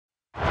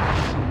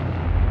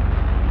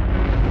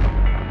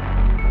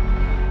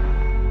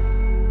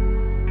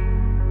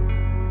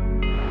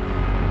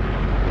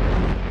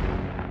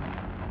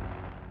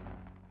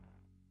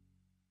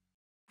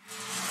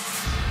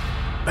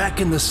Back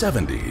in the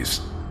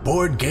 70s,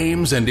 board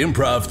games and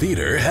improv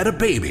theater had a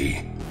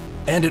baby,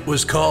 and it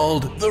was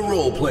called the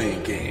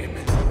role-playing game.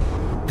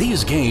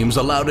 These games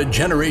allowed a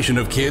generation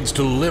of kids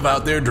to live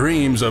out their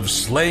dreams of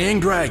slaying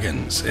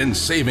dragons and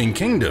saving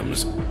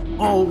kingdoms,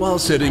 all while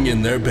sitting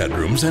in their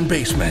bedrooms and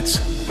basements.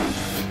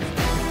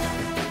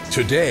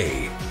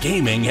 Today,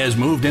 gaming has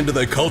moved into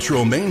the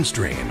cultural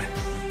mainstream,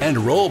 and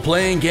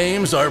role-playing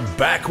games are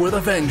back with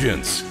a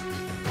vengeance.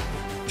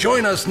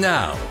 Join us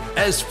now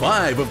as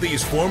 5 of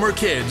these former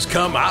kids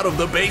come out of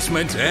the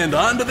basement and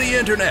onto the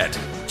internet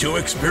to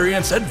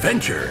experience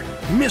adventure,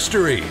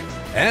 mystery,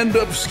 and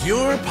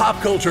obscure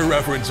pop culture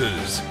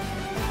references.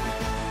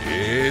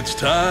 It's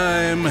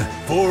time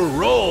for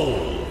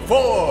Roll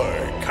for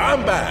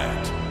Combat!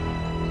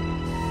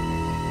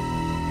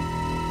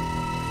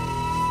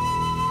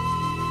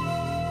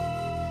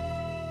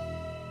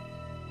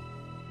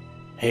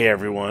 Hey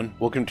everyone,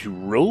 welcome to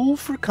Roll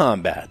for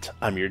Combat.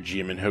 I'm your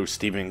GM and host,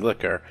 Stephen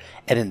Glicker,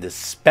 and in this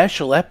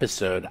special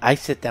episode, I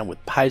sit down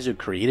with Paizo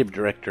Creative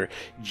Director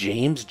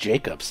James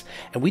Jacobs,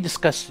 and we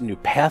discuss the new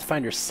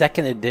Pathfinder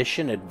Second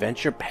Edition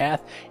Adventure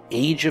Path,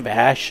 Age of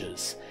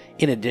Ashes.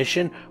 In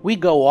addition, we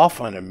go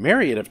off on a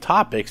myriad of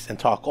topics and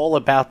talk all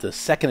about the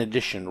second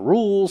edition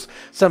rules,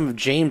 some of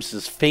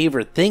James's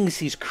favorite things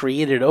he's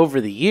created over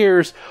the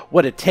years,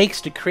 what it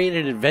takes to create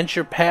an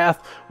adventure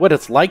path, what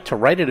it's like to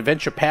write an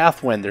adventure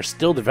path when they're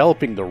still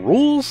developing the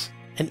rules,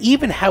 and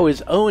even how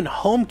his own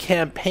home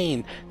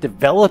campaign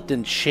developed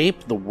and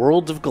shaped the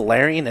world of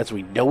Golarion as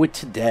we know it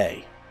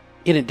today.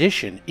 In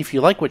addition, if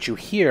you like what you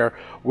hear,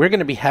 we're going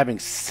to be having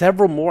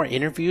several more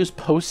interviews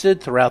posted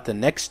throughout the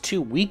next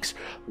 2 weeks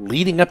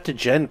leading up to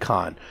Gen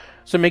Con.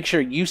 So make sure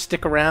you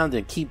stick around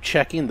and keep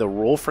checking the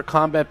Roll for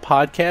Combat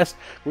podcast.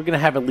 We're going to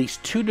have at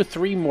least 2 to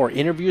 3 more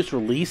interviews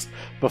released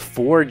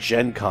before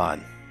Gen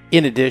Con.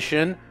 In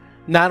addition,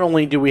 not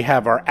only do we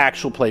have our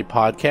actual play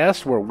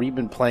podcast where we've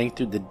been playing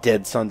through the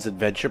Dead Sons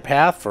Adventure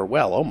Path for,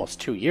 well, almost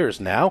 2 years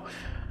now,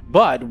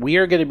 but we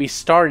are going to be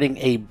starting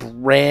a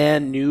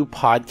brand new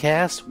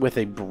podcast with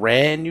a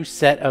brand new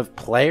set of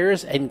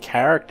players and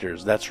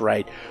characters. That's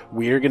right,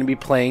 we are going to be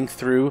playing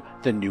through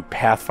the new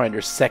Pathfinder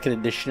Second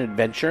Edition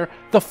adventure,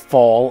 The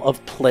Fall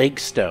of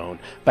Plaguestone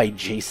by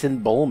Jason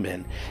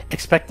Bowman.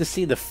 Expect to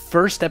see the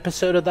first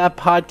episode of that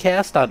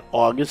podcast on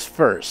August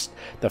 1st,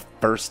 the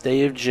first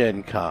day of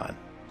Gen Con.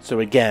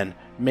 So again,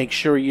 make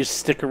sure you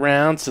stick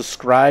around,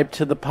 subscribe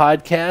to the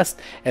podcast,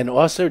 and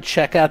also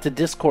check out the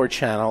Discord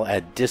channel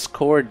at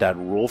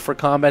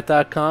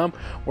discord.rollforcombat.com,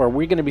 where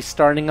we're going to be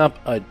starting up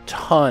a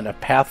ton of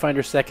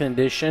Pathfinder 2nd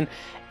Edition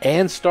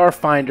and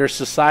Starfinder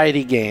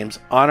Society games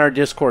on our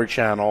Discord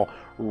channel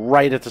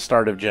right at the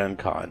start of Gen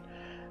Con.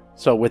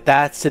 So with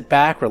that, sit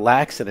back,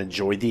 relax, and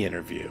enjoy the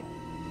interview.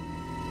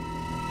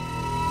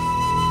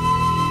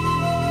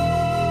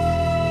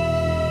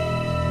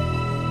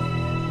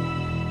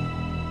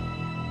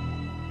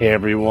 Hey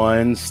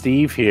everyone,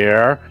 Steve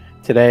here.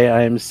 Today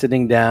I am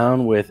sitting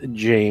down with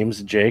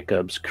James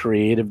Jacobs,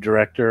 Creative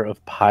Director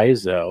of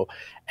Paizo,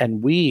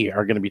 and we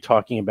are going to be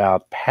talking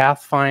about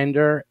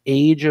Pathfinder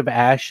Age of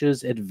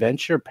Ashes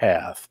Adventure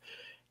Path.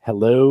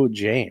 Hello,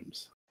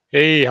 James.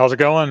 Hey, how's it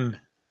going?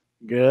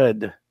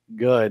 Good.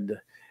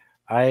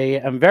 I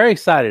am very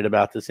excited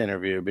about this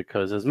interview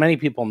because, as many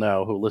people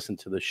know who listen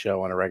to the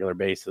show on a regular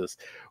basis,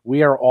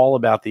 we are all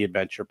about the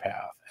adventure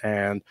path.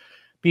 And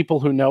people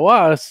who know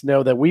us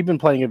know that we've been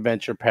playing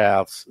adventure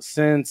paths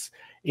since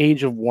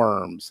Age of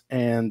Worms,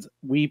 and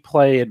we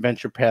play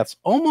adventure paths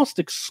almost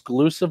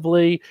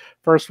exclusively.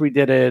 First, we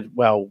did it,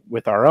 well,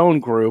 with our own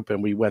group,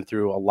 and we went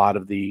through a lot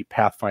of the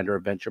Pathfinder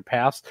adventure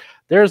paths.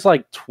 There's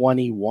like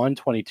 21,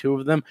 22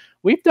 of them.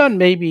 We've done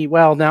maybe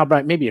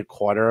a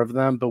quarter of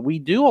them, but we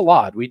do a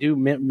lot. We do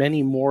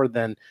many more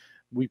than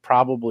we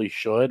probably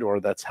should,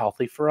 or that's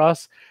healthy for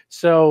us.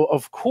 So,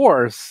 of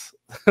course,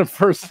 the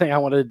first thing I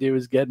wanted to do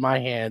is get my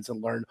hands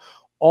and learn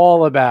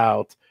all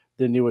about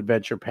the new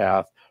adventure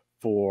path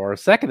for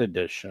second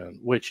edition,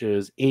 which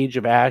is Age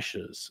of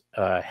Ashes,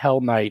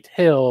 Hell Knight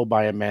Hill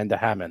by Amanda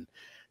Hammond.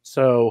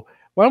 So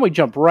why don't we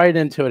jump right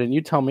into it and you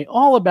tell me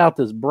all about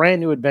this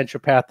brand new adventure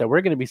path that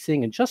we're going to be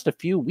seeing in just a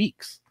few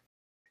weeks.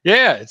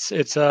 Yeah,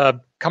 it's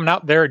coming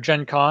out there at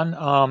Gen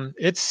Con.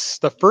 It's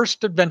the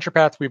first adventure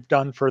path we've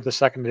done for the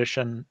second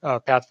edition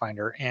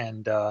Pathfinder,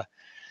 and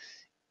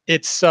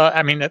it's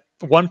at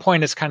one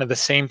point it's kind of the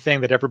same thing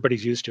that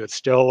everybody's used to. It's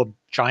still a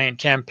giant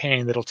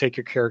campaign that'll take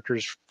your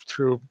characters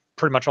through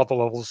pretty much all the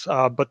levels,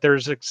 but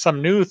there's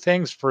some new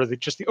things for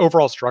just the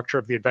overall structure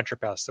of the adventure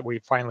paths that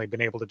we've finally been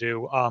able to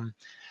do.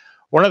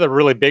 One of the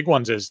really big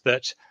ones is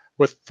that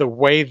with the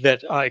way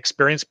that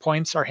experience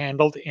points are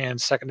handled in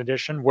second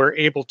edition, we're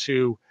able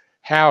to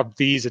have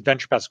these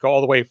adventure paths go all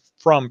the way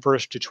from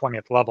first to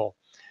 20th level,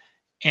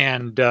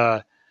 and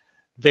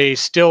they're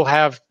still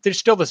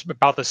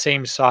about the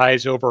same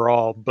size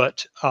overall,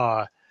 but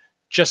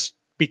just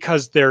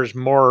because there's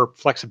more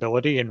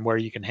flexibility in where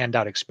you can hand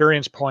out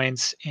experience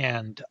points,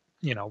 and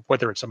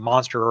whether it's a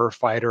monster or a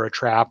fighter, a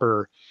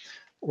trapper,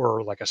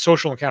 or like a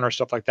social encounter,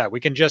 stuff like that. We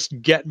can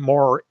just get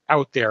more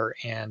out there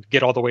and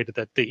get all the way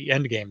to the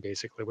end game,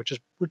 basically, which is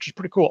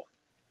pretty cool.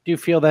 Do you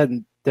feel that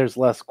there's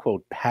less,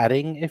 quote,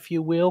 padding, if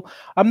you will?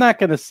 I'm not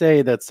going to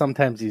say that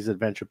sometimes these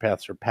adventure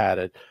paths are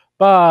padded,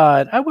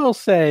 but I will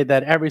say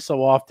that every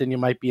so often you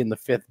might be in the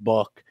 5th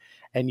book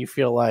and you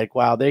feel like,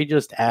 wow, they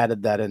just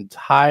added that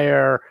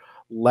entire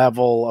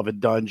level of a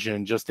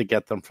dungeon just to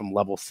get them from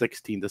level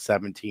 16 to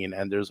 17.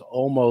 And there's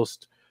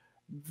almost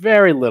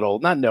very little,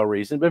 not no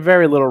reason, but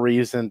very little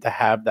reason to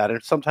have that.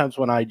 And sometimes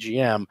when I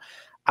GM,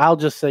 I'll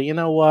just say, you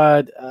know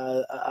what,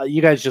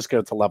 you guys just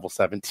go to level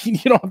 17.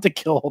 You don't have to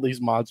kill all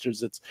these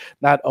monsters. It's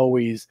not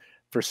always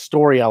for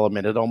story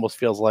element. It almost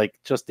feels like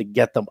just to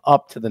get them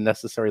up to the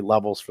necessary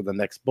levels for the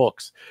next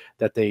books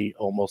that they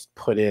almost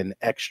put in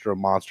extra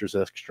monsters,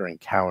 extra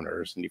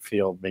encounters. And you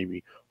feel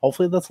maybe,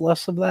 hopefully that's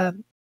less of that.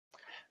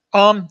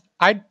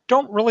 I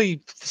don't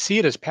really see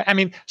it as I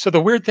mean, so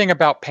the weird thing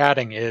about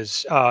padding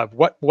is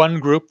what one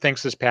group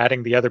thinks is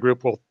padding, the other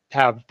group will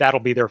have that'll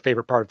be their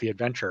favorite part of the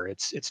adventure.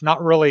 It's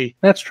not really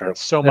That's true.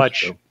 so That's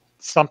much true.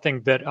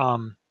 something that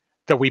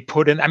that we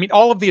put in. I mean,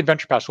 all of the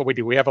adventure paths, what we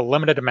do, we have a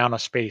limited amount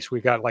of space.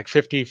 We've got like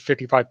 50,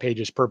 55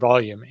 pages per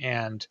volume,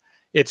 and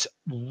it's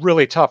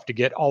really tough to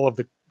get all of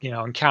the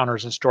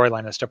encounters and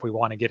storyline and stuff we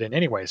want to get in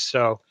anyway.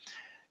 So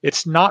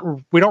it's not,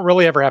 we don't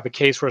really ever have a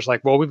case where it's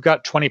like, well, we've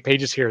got 20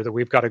 pages here that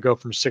we've got to go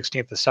from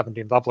 16th to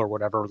 17th level or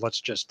whatever. Let's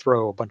just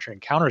throw a bunch of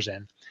encounters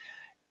in.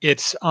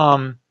 It's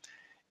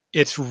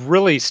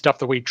really stuff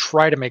that we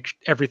try to make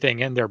everything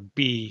in there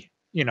be,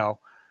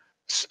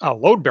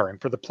 load bearing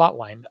for the plot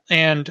line.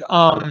 And,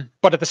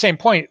 but at the same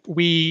point,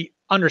 we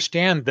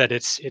understand that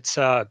it's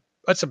a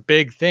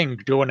big thing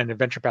doing an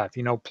adventure path,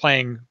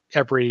 playing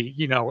every,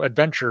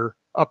 adventure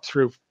up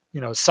through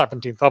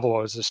 17th level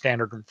was the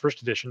standard in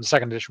 1st edition. The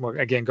 2nd edition will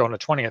again go into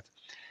 20th.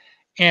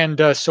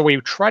 And so we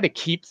try to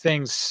keep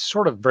things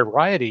sort of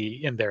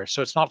variety in there.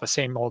 So it's not the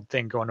same old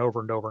thing going over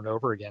and over and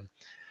over again.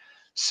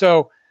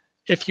 So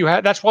if you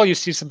have, that's why you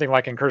see something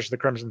like in Curse of the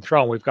Crimson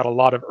Throne, we've got a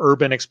lot of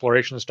urban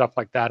exploration and stuff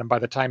like that. And by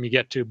the time you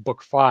get to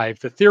book 5,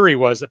 the theory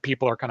was that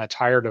people are kind of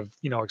tired of,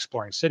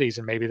 exploring cities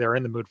and maybe they're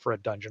in the mood for a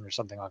dungeon or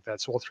something like that.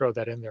 So we'll throw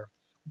that in there.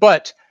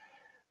 But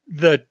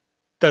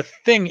the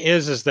thing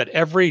is that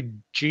every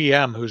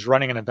GM who's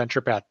running an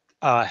adventure path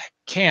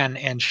can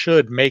and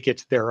should make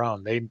it their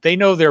own. They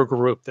know their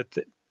group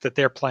that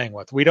they're playing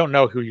with. We don't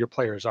know who your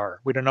players are.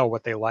 We don't know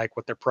what they like,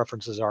 what their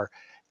preferences are.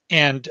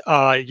 And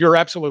you're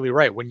absolutely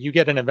right. When you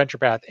get an adventure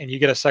path and you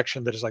get a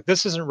section that is like,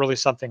 this isn't really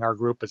something our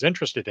group is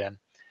interested in.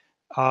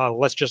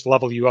 Let's just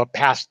level you up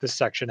past this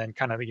section and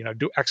kind of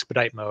do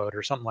expedite mode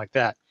or something like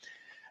that,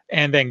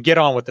 and then get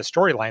on with the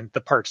storyline,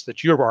 the parts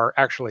that you are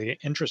actually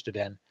interested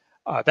in.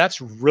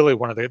 That's really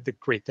one of the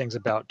great things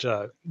about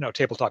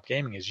tabletop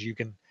gaming is you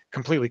can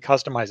completely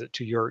customize it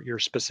to your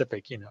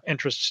specific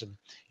interests and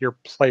your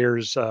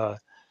players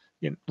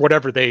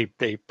whatever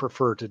they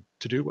prefer to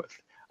do with.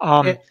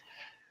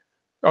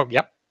 Oh,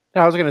 yep.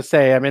 I was going to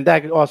say, I mean,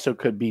 that also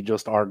could be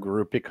just our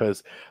group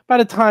because by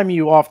the time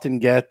you often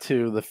get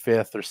to the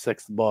 5th or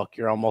 6th book,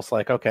 you're almost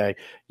like, okay,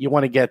 you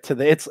want to get to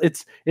the,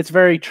 it's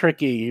very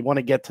tricky. You want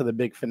to get to the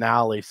big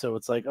finale. So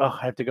it's like, oh,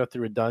 I have to go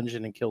through a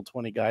dungeon and kill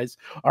 20 guys.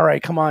 All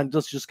right, come on,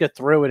 just get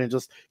through it and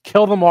just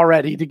kill them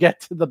already to get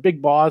to the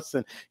big boss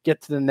and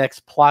get to the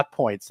next plot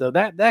point. So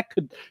that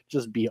could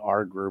just be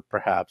our group,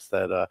 perhaps,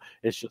 that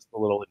it's just a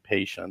little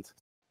impatient.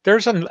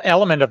 There's an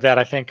element of that,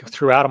 I think,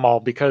 throughout them all,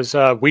 because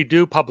we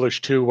do publish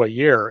 2 a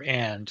year.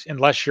 And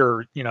unless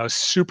you're,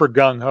 super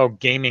gung-ho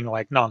gaming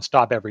like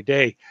nonstop every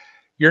day,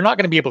 you're not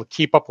going to be able to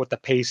keep up with the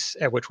pace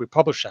at which we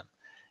publish them.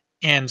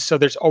 And so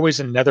there's always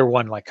another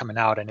one like coming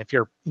out. And if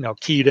you're,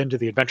 keyed into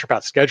the Adventure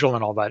Path schedule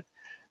and all that,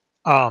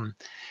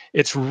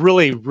 it's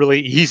really,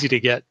 really easy to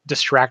get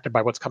distracted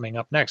by what's coming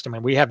up next. I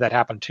mean, we have that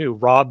happen too.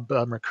 Rob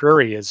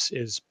McCreary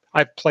is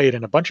I've played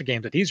in a bunch of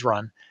games that he's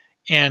run.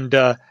 And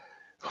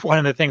one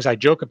of the things I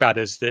joke about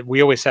is that we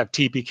always have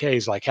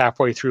TPKs like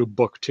halfway through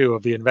book 2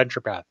 of the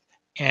Adventure Path.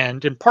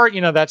 And in part,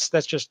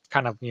 that's just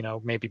kind of,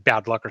 maybe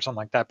bad luck or something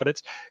like that. But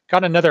it's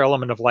got another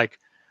element of like,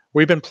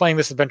 we've been playing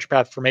this Adventure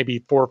Path for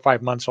maybe 4 or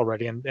 5 months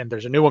already, and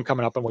there's a new one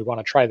coming up and we want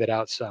to try that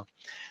out. So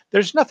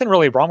there's nothing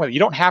really wrong with it. You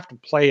don't have to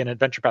play an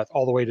Adventure Path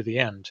all the way to the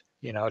end,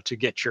 to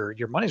get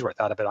your money's worth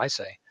out of it, I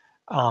say.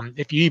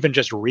 If you even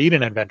just read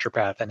an Adventure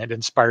Path and it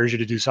inspires you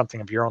to do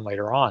something of your own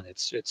later on,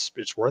 it's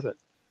worth it.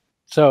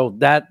 So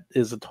that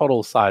is a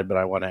total aside, but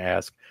I want to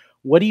ask,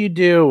 what do you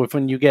do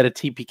when you get a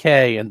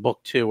TPK in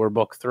book 2 or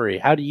book 3?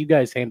 How do you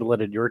guys handle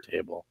it at your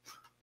table?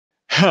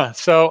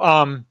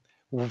 So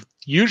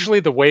usually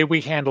the way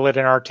we handle it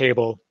in our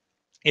table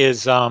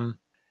is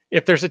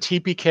if there's a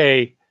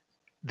TPK,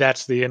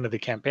 that's the end of the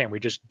campaign.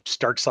 We just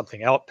start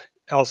something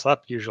else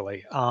up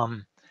usually.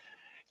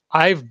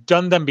 I've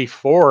done them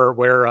before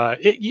where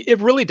it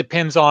really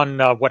depends on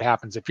what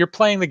happens. If you're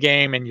playing the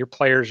game and your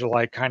players are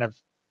like kind of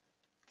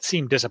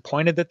seem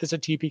disappointed that there's a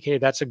TPK,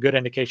 that's a good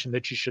indication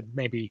that you should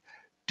maybe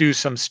do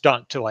some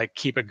stunt to like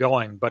keep it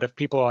going. But if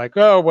people are like,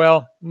 oh,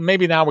 well,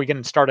 maybe now we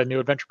can start a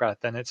new Adventure Path,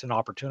 then it's an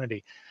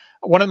opportunity.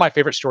 one of my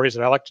favorite stories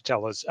that I like to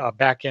tell is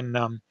back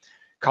in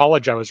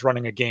college, I was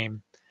running a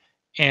game,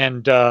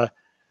 and I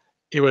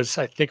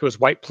think it was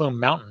White Plume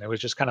Mountain. It was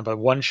just kind of a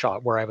one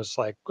shot where I was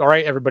like, all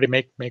right, everybody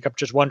make up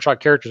just one shot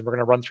characters. We're going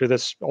to run through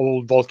this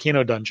old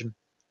volcano dungeon.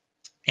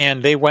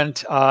 And they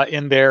went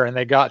in there and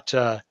they got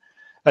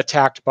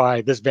attacked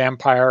by this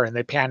vampire, and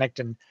they panicked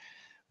and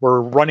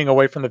were running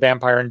away from the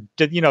vampire and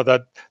did,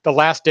 the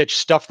last ditch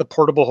stuff the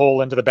portable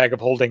hole into the bag of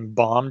holding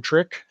bomb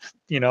trick,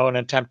 an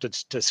attempt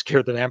to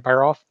scare the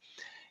vampire off.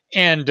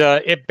 And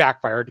it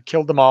backfired,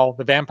 killed them all.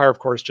 The vampire, of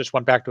course, just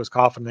went back to his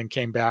coffin and then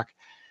came back.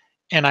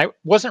 And I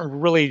wasn't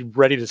really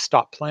ready to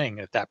stop playing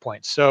at that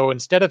point. So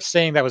instead of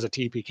saying that was a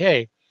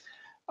TPK,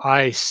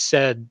 I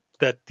said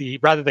that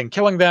rather than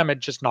killing them, it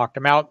just knocked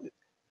them out,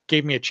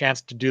 gave me a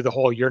chance to do the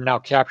whole "you're now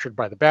captured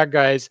by the bad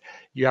guys.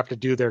 You have to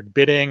do their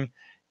bidding,"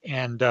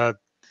 and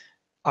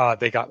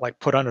they got like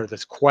put under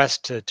this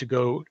quest to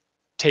go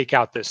take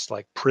out this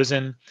like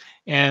prison,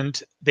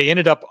 and they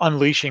ended up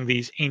unleashing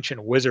these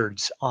ancient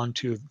wizards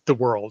onto the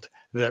world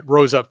that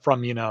rose up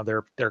from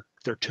their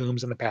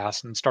tombs in the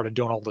past and started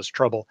doing all this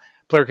trouble.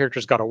 Player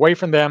characters got away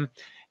from them,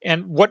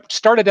 and what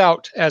started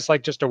out as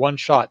like just a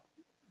one-shot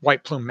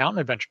White Plume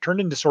Mountain adventure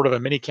turned into sort of a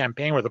mini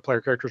campaign where the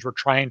player characters were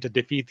trying to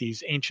defeat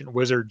these ancient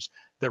wizards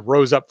that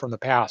rose up from the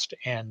past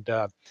and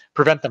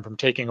prevent them from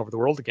taking over the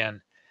world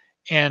again.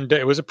 And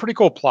it was a pretty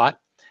cool plot.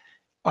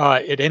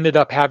 It ended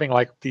up having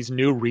like these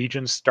new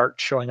regions start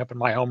showing up in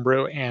my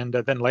homebrew, and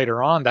then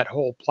later on, that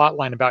whole plot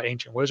line about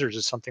ancient wizards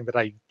is something that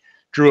I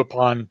drew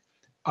upon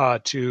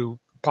to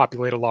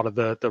populate a lot of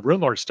the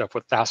Runelord stuff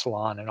with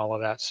Thassalon and all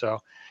of that. So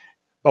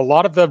a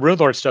lot of the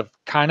Runelord stuff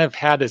kind of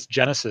had its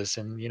genesis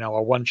in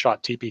a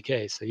one-shot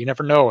TPK. So you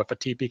never know if a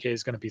TPK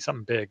is going to be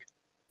something big.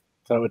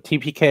 So a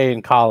TPK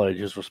in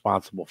college is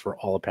responsible for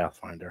all of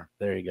Pathfinder.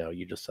 There you go.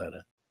 You just said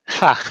it.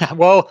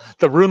 Well,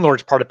 the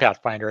Runelord's part of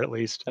Pathfinder, at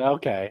least.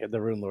 Okay, the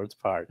Runelord's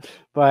part.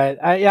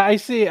 But I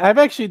see.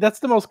 That's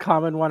the most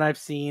common one I've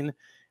seen.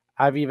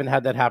 I've even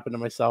had that happen to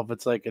myself.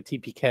 It's like a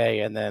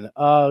TPK, and then,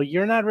 oh,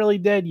 you're not really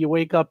dead. You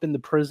wake up in the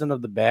prison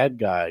of the bad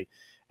guy,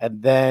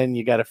 and then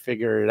you got to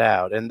figure it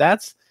out. And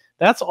that's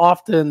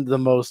often the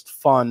most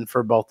fun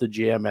for both the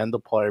GM and the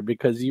player,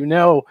 because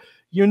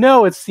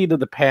it's seat of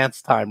the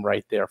pants time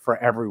right there for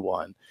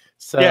everyone.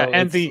 So yeah,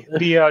 and the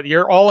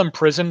you're all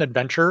imprisoned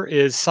adventure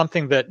is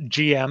something that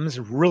GMs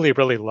really,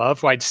 really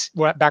love. Back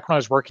when I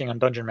was working on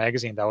Dungeon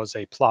Magazine, that was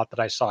a plot that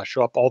I saw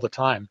show up all the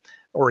time,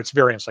 or its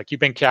variants, like you've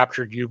been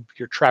captured,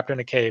 you're trapped in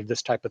a cave,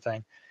 this type of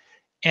thing.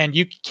 And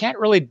you can't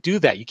really do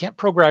that. You can't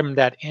program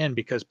that in,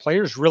 because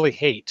players really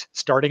hate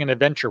starting an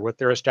adventure with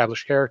their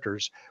established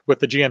characters, with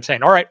the GM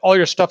saying, all right, all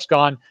your stuff's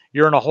gone,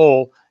 you're in a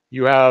hole,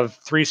 you have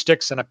 3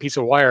 sticks and a piece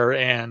of wire,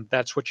 and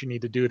that's what you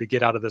need to do to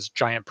get out of this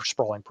giant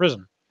sprawling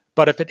prison.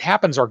 But if it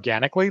happens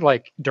organically,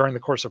 like during the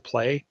course of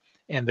play,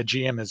 and the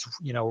GM is,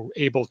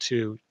 able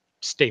to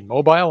stay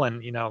mobile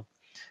and,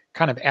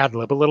 kind of ad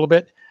lib a little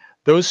bit,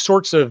 those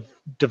sorts of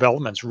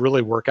developments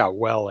really work out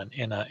well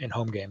in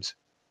home games.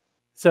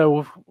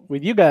 So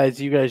with you guys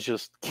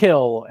just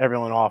kill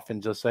everyone off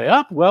and just say,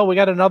 oh, well, we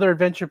got another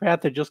adventure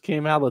path that just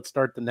came out. Let's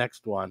start the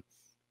next one.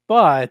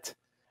 But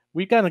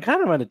we got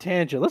kind of on a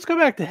tangent. Let's go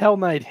back to Hell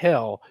Knight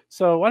Hill.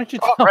 So why don't you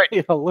tell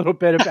me a little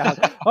bit about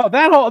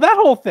that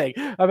whole thing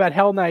about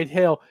Hell Knight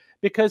Hill?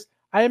 Because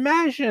I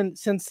imagine,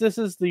 since this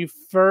is the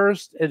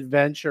first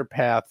adventure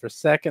path for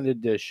second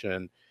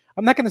edition,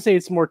 I'm not going to say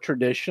it's more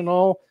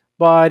traditional,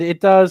 but it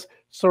does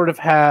sort of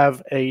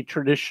have a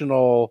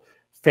traditional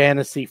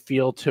fantasy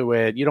feel to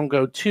it. You don't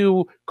go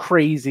too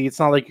crazy. It's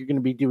not like you're going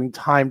to be doing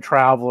time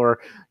travel or,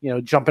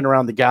 jumping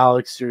around the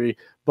galaxy.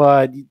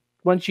 But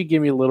why don't you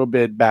give me a little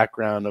bit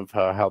background of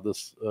how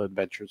this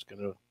adventure is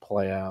going to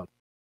play out?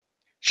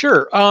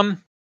 Sure.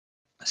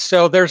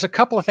 So there's a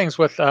couple of things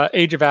with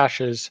Age of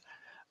Ashes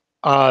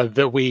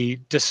that we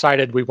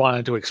decided we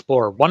wanted to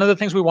explore. One of the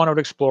things we wanted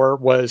to explore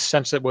was,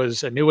 since it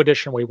was a new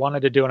edition, we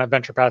wanted to do an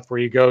adventure path where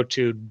you go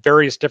to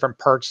various different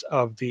parts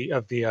of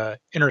the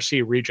Inner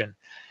Sea region.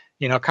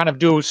 Kind of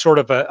do sort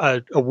of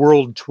a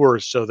world tour,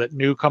 so that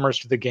newcomers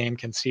to the game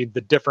can see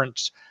the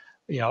different,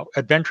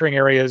 adventuring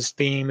areas,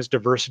 themes,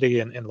 diversity,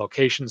 and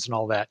locations and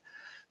all that.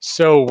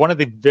 So one of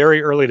the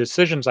very early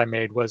decisions I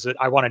made was that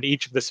I wanted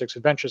each of the 6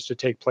 adventures to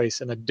take place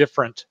in a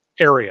different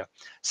area.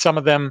 Some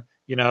of them,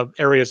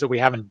 areas that we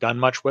haven't done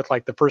much with,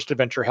 like the first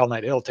adventure, Hell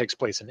Knight Hill, takes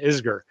place in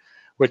Isgir,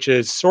 which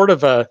is sort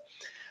of a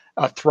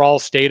thrall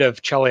state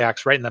of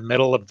Cheliax, right in the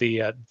middle of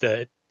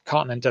the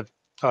continent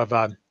of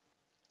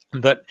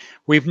that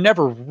we've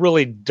never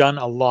really done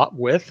a lot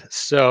with.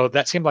 So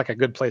that seemed like a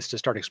good place to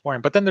start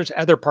exploring. But then there's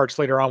other parts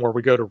later on where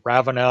we go to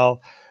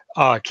Ravenel,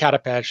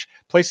 Katapesh,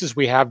 places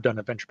we have done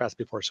adventure paths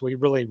before. So we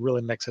really,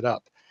 really mix it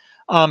up.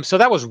 So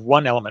that was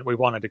one element we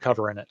wanted to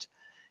cover in it.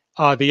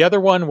 The other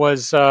one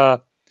was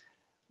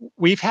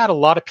we've had a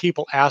lot of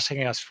people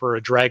asking us for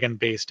a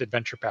dragon-based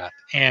adventure path.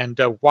 And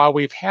while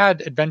we've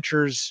had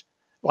adventures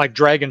like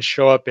dragons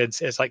show up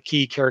as like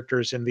key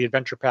characters in the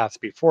adventure paths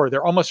before,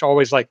 they're almost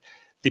always like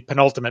the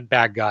penultimate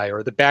bad guy,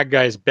 or the bad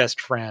guy's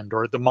best friend,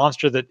 or the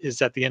monster that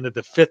is at the end of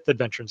the 5th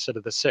adventure instead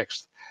of the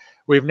 6th.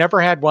 We've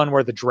never had one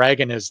where the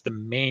dragon is the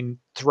main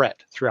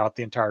threat throughout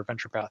the entire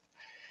adventure path.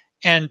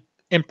 And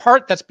in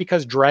part, that's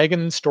because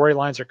dragon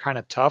storylines are kind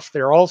of tough.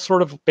 They're all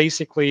sort of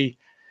basically,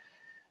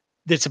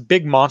 it's a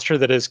big monster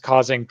that is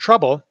causing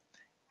trouble,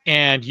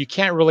 and you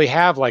can't really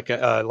have like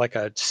a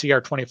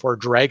CR24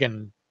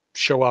 dragon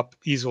show up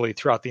easily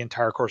throughout the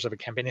entire course of a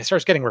campaign. It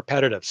starts getting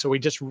repetitive. So we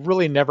just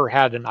really never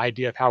had an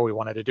idea of how we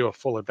wanted to do a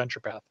full adventure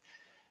path.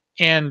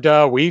 And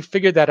we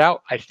figured that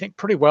out, I think,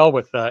 pretty well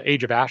with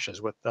Age of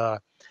Ashes, with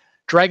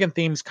dragon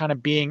themes kind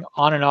of being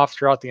on and off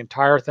throughout the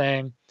entire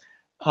thing.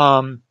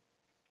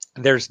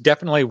 There's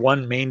definitely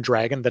one main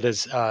dragon that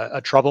is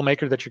a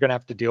troublemaker that you're going to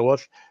have to deal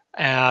with.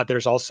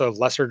 There's also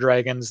lesser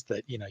dragons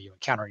that you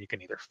encounter. You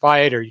can either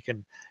fight or you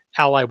can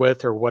ally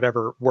with, or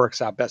whatever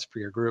works out best for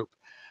your group.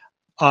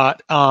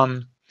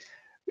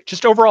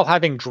 Just overall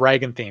having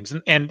dragon themes,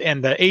 and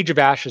the Age of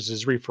Ashes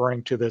is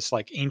referring to this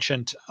like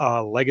ancient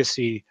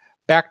legacy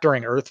back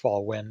during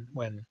Earthfall,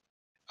 when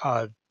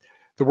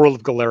the world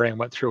of Galarian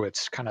went through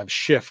its kind of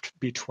shift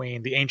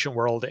between the ancient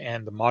world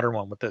and the modern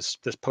one with this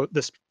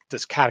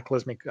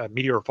cataclysmic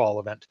meteor fall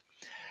event.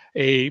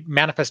 A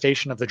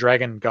manifestation of the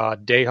dragon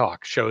god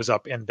Dayhawk shows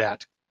up in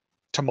that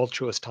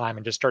tumultuous time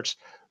and just starts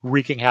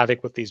wreaking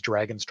havoc with these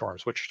dragon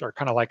storms, which are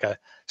kind of like a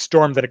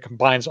storm that it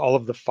combines all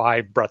of the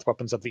 5 breath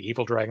weapons of the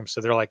evil dragon.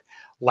 So they're like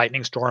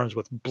lightning storms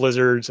with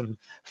blizzards and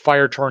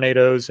fire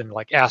tornadoes and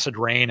like acid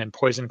rain and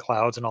poison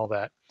clouds and all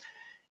that.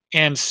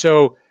 And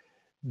so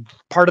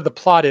part of the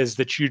plot is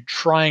that you're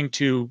trying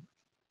to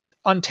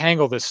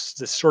untangle this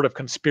sort of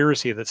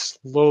conspiracy that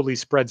slowly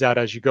spreads out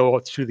as you go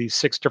through these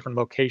 6 different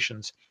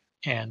locations,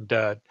 and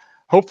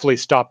hopefully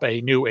stop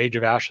a new Age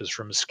of Ashes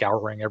from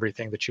scouring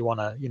everything that you want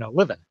to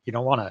live in. You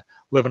don't want to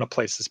live in a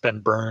place that's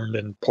been burned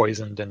and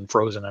poisoned and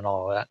frozen and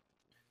all of that.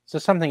 So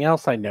something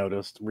else I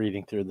noticed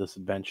reading through this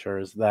adventure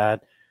is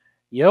that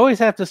you always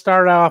have to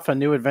start off a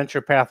new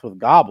adventure path with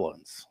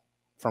goblins,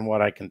 from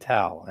what I can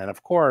tell. And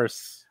of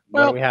course,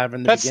 what do we have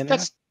in the beginning?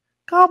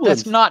 Goblins.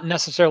 That's not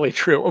necessarily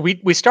true.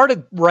 We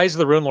started Rise of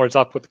the Rune Lords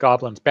up with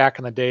goblins back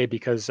in the day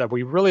because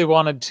we really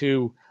wanted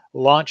to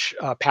launch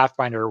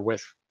Pathfinder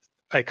with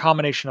a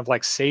combination of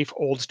like safe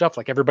old stuff,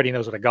 like everybody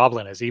knows what a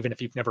goblin is, even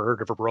if you've never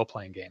heard of a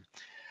role-playing game.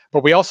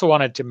 But we also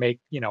wanted to make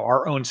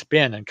our own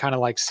spin and kind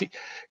of like see,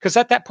 because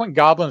at that point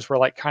goblins were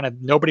like kind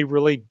of nobody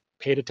really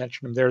paid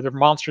attention to them. They're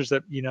monsters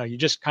that you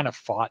just kind of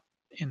fought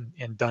in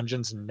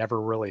dungeons and never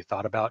really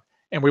thought about.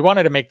 And we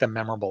wanted to make them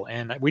memorable,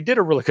 and we did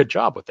a really good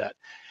job with that.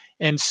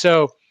 And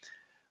so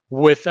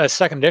with a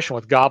second edition,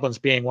 with goblins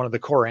being one of the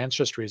core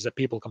ancestries that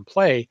people can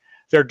play,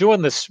 they're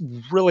doing this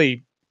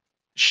really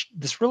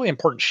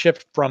important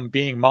shift from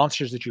being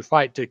monsters that you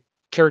fight to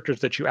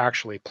characters that you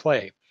actually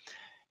play.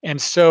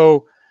 And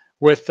so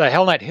with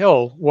Hell Knight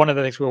Hill, one of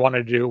the things we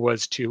wanted to do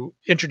was to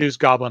introduce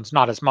goblins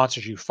not as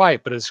monsters you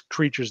fight, but as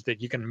creatures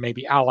that you can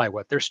maybe ally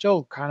with. They're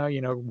still kind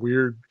of,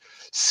 weird,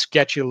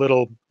 sketchy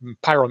little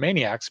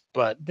pyromaniacs,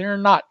 but they're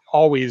not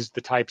always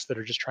the types that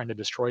are just trying to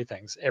destroy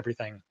things,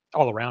 everything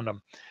all around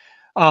them.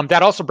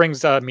 That also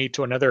brings me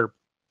to another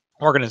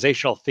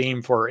organizational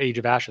theme for Age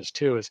of Ashes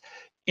too, is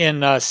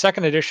in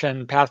second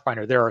edition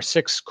Pathfinder, there are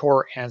 6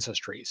 core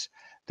ancestries.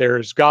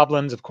 There's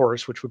goblins, of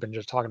course, which we've been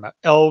just talking about,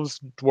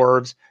 elves,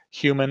 dwarves,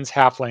 humans,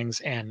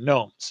 halflings, and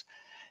gnomes.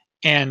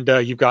 And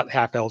you've got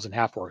half elves and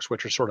half orcs,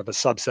 which are sort of a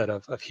subset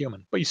of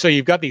human. But so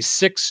you've got these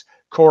 6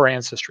 core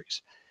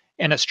ancestries.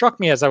 And it struck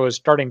me as I was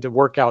starting to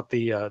work out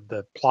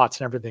the plots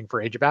and everything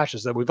for Age of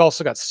Ashes that we've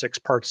also got 6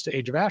 parts to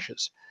Age of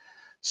Ashes.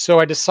 So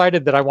I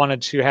decided that I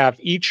wanted to have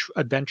each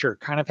adventure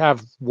kind of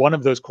have one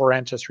of those core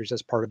ancestries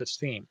as part of its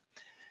theme.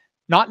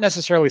 Not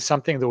necessarily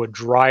something that would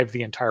drive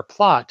the entire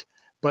plot,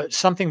 but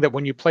something that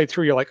when you play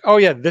through, you're like, oh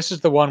yeah, this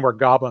is the one where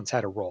goblins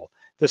had a role.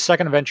 The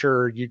second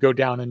adventure, you go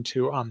down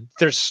into,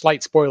 there's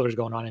slight spoilers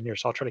going on in here,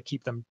 so I'll try to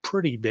keep them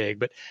pretty big.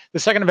 But the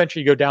second adventure,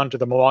 you go down to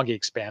the Milwaukee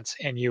Expanse,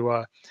 and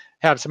you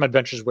have some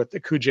adventures with the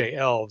Kujay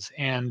elves,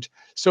 and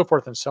so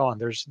forth and so on.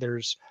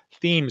 There's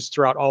themes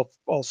throughout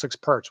all 6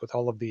 parts with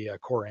all of the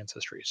core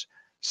ancestries.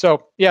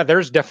 So yeah,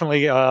 there's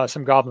definitely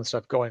some goblin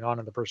stuff going on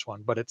in the first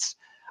one, but it's,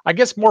 I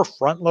guess, more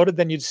front-loaded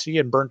than you'd see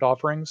in Burnt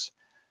Offerings.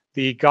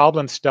 The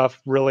goblin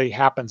stuff really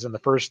happens in the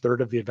first third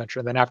of the adventure.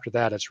 And then after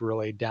that, it's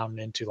really down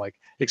into like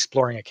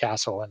exploring a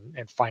castle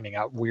and finding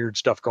out weird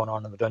stuff going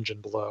on in the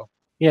dungeon below.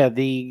 Yeah, I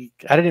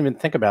didn't even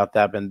think about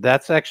that, but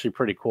that's actually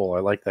pretty cool.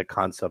 I like that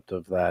concept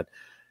of that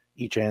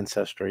each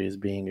ancestry is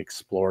being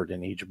explored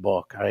in each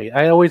book.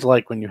 I always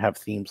like when you have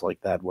themes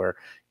like that where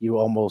you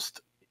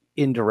almost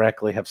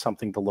indirectly have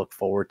something to look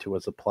forward to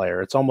as a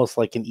player. It's almost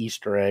like an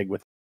Easter egg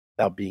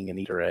without being an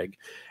Easter egg.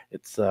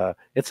 It's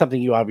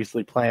something you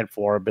obviously plan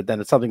for, but then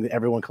it's something that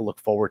everyone can look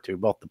forward to,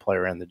 both the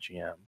player and the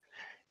GM.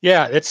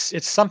 Yeah, it's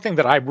something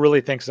that I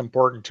really think is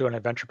important to an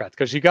adventure path,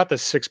 because you got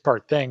this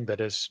 6-part thing that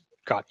has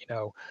got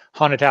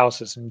haunted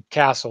houses and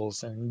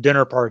castles and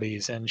dinner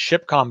parties and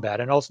ship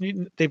combat, and also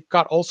they've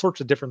got all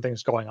sorts of different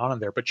things going on in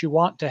there. But you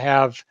want to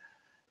have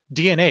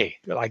DNA,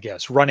 I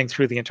guess, running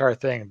through the entire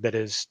thing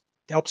that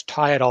helps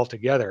tie it all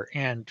together.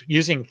 And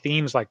using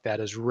themes like that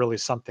is really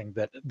something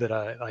that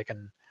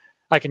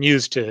I can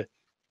use to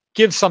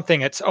give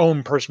something its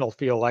own personal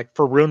feel. Like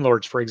for Rune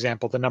Lords, for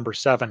example, the number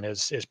 7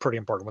 is pretty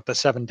important, with the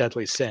 7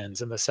 deadly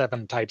sins and the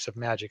 7 types of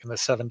magic and the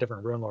 7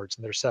 different Rune Lords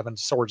and their 7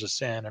 swords of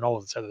sin and all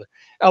of these other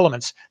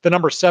elements. The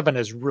number 7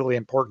 is really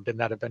important in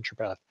that adventure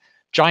path.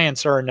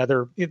 Giants are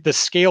another. The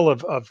scale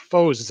of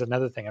foes is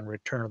another thing in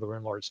Return of the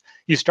Rune Lords.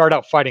 You start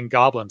out fighting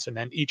goblins, and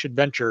then each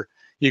adventure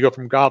you go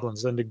from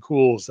goblins, then to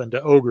ghouls, then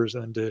to ogres,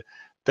 and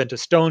then to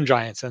stone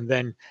giants, and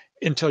then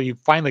until you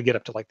finally get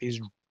up to like these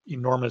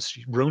enormous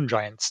rune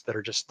giants that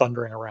are just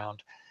thundering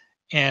around.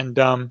 And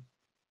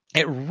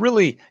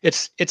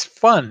it's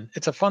fun.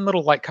 It's a fun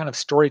little like kind of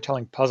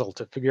storytelling puzzle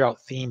to figure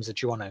out themes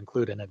that you want to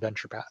include in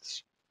adventure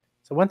paths.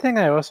 So one thing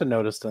I also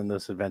noticed in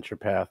this adventure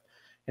path,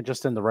 and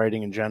just in the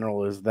writing in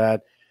general, is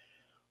that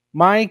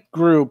my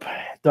group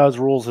does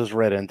rules as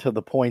written, to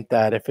the point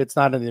that if it's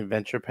not an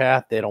adventure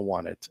path, they don't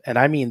want it. And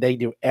I mean, they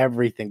do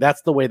everything.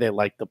 That's the way they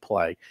like to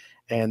play.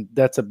 And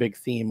that's a big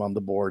theme on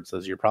the boards,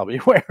 as you're probably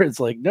aware. It's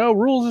like, no,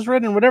 rules is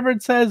written. Whatever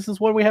it says is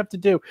what we have to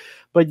do.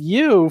 But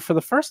you, for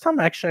the first time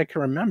actually I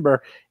can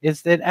remember,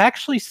 is that it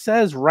actually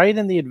says right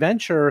in the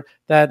adventure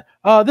that,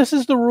 this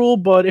is the rule,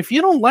 but if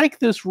you don't like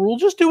this rule,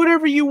 just do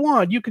whatever you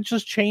want. You can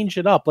just change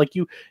it up. Like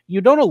you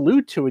don't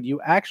allude to it.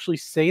 You actually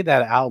say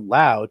that out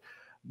loud.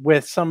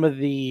 With some of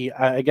the,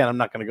 again, I'm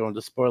not going to go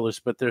into spoilers,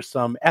 but there's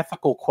some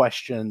ethical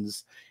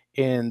questions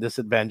in this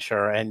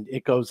adventure, and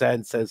it goes out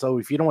and says, oh,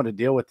 if you don't want to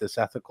deal with this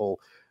ethical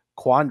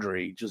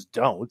quandary, just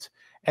don't.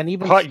 And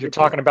even you're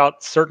talking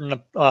about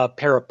certain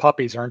pair of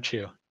puppies, aren't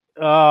you?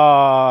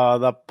 Oh,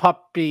 the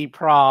puppy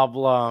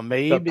problem,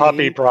 maybe. The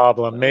puppy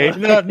problem,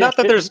 maybe. No, not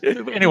that there's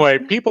anyway.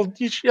 People,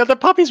 the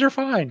puppies are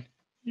fine.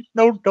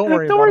 No, don't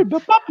worry. Don't worry,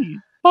 but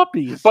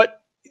puppies. But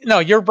no,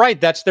 you're right.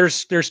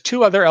 There's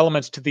 2 other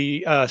elements to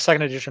the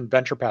second edition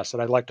Adventure Pass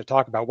that I'd like to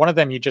talk about. One of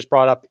them you just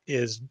brought up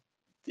is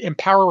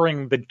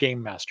empowering the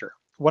game master.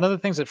 One of the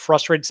things that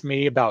frustrates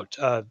me about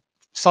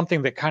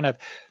something that kind of,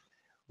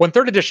 when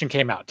third edition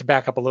came out, to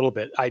back up a little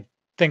bit, I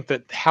think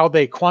that how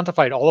they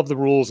quantified all of the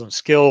rules and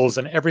skills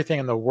and everything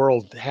in the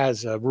world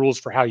has rules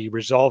for how you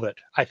resolve it,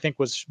 I think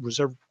was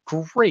a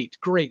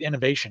great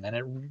innovation, and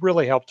it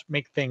really helped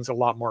make things a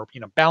lot more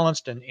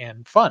balanced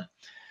and fun.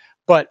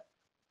 But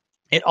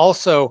it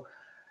also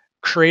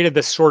created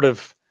this sort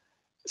of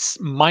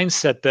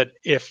mindset that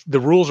if the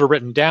rules are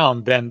written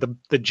down, then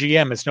the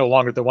GM is no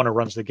longer the one who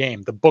runs the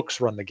game. The books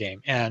run the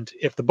game. And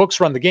if the books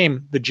run the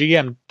game, the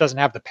GM doesn't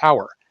have the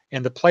power.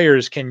 And the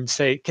players can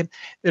say,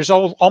 there's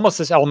almost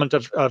this element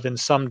of in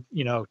some,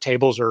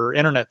 tables or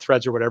internet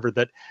threads or whatever,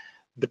 that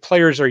the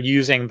players are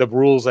using the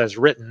rules as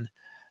written,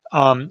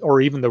 or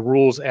even the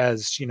rules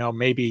as,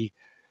 maybe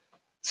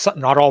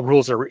not all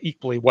rules are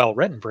equally well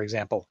written, for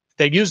example.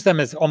 They use them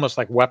as almost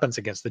like weapons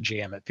against the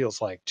GM, it feels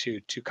like,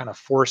 to kind of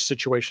force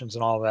situations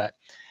and all that.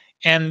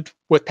 And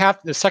with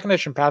the second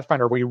edition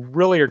Pathfinder, we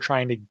really are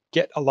trying to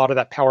get a lot of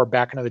that power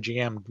back into the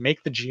GM,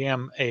 make the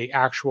GM a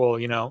actual,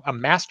 a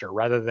master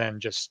rather than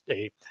just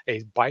a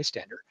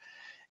bystander.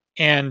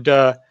 And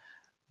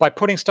by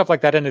putting stuff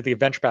like that into the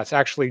adventure paths,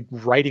 actually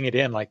writing it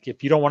in, like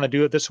if you don't want to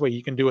do it this way,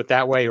 you can do it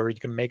that way, or you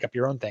can make up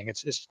your own thing.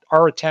 It's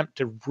our attempt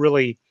to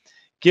really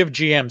give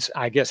GMs,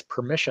 I guess,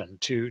 permission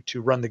to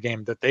run the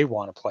game that they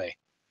want to play.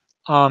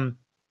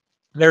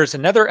 There's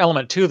another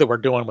element too that we're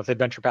doing with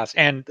Adventure Paths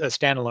and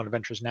standalone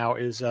adventures now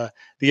is the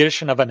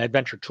addition of an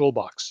adventure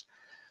toolbox.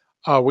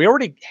 We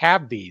already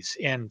have these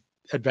in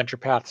Adventure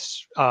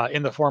Paths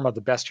in the form of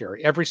the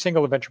bestiary. Every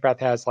single adventure path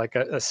has like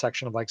a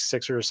section of like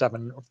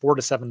 4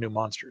 to 7 new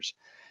monsters.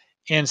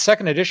 In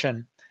second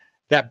edition,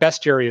 that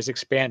bestiary is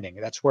expanding.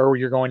 That's where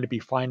you're going to be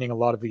finding a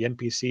lot of the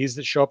NPCs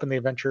that show up in the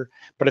adventure,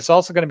 but it's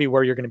also going to be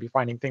where you're going to be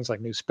finding things like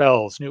new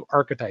spells, new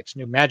archetypes,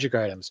 new magic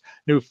items,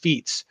 new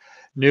feats,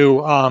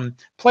 new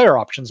player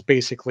options,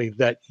 basically,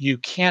 that you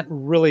can't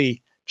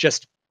really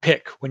just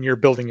pick when you're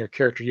building your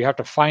character. You have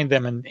to find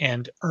them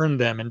and earn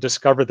them and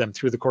discover them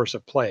through the course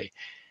of play,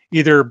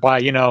 either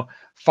by,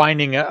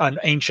 finding an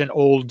ancient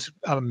old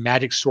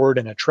magic sword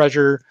and a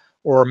treasure,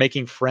 or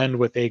making friend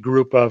with a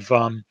group of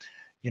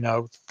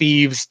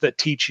thieves that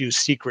teach you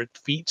secret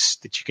feats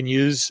that you can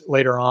use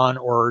later on,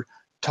 or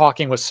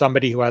talking with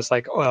somebody who has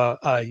like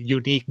a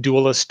unique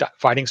duelist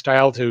fighting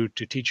style to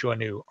teach you a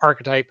new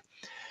archetype.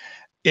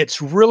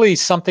 It's really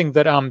something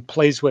that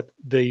plays with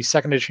the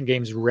second edition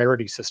game's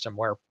rarity system,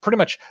 where pretty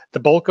much the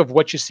bulk of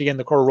what you see in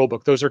the core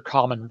rulebook, those are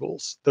common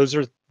rules. Those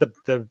are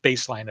the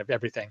baseline of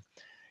everything.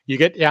 You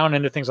get down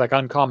into things like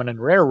uncommon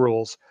and rare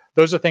rules.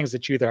 Those are things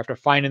that you either have to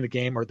find in the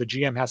game or the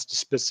GM has to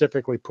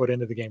specifically put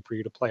into the game for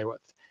you to play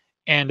with.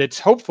 And it's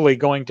hopefully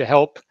going to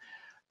help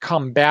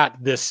combat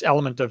this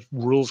element of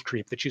rules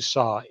creep that you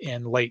saw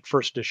in late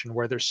first edition,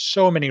 where there's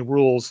so many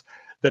rules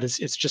that it's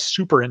just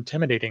super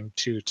intimidating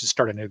to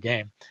start a new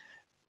game.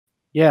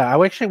 Yeah,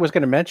 I actually was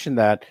going to mention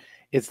that,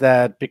 is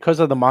that because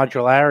of the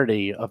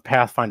modularity of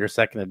Pathfinder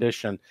Second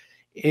Edition,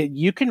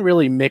 you can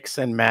really mix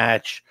and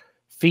match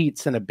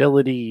feats and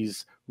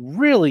abilities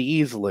really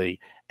easily.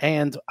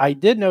 And I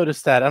did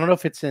notice that, I don't know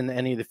if it's in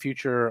any of the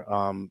future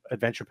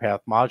Adventure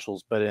Path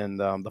modules, but in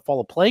the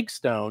Fall of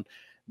Plaguestone,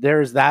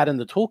 there's that in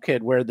the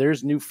toolkit where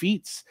there's new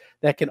feats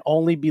that can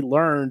only be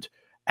learned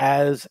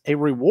as a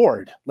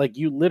reward. Like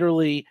you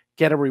literally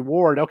get a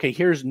reward. Okay,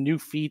 here's new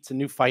feats and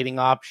new fighting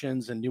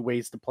options and new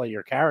ways to play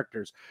your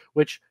characters,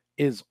 which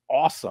is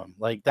awesome.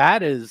 Like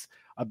that is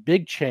a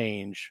big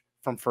change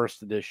from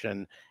first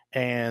edition.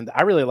 And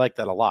I really like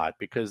that a lot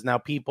because now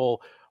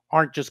people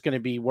aren't just going to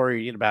be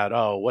worried about,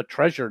 oh, what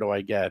treasure do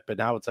I get? But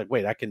now it's like,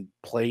 wait, I can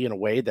play in a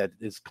way that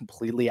is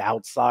completely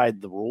outside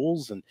the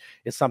rules and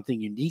is something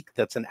unique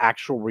that's an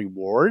actual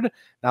reward.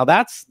 Now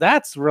that's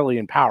really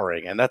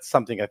empowering. And that's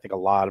something I think a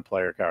lot of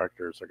player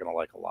characters are going to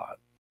like a lot.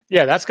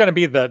 Yeah, that's going to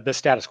be the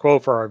status quo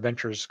for our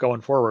adventures going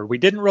forward. We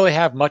didn't really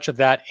have much of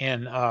that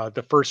in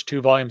the first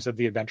 2 volumes of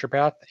the Adventure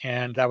Path,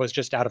 and that was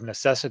just out of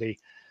necessity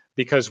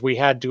because we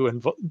had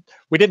to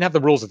we didn't have the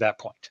rules at that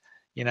point.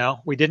 You know,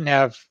 we didn't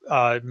have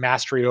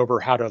mastery over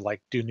how to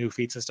like do new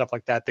feats and stuff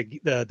like that.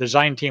 The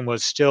design team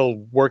was still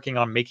working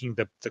on making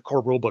the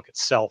core rulebook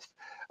itself.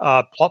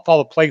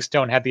 Fall of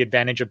Plaguestone had the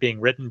advantage of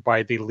being written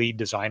by the lead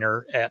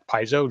designer at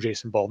Paizo,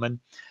 Jason Bowman.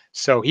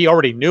 So he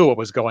already knew what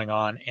was going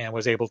on and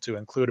was able to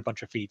include a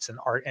bunch of feats and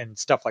art and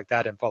stuff like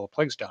that in Fall of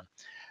Plaguestone.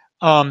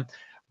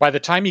 By the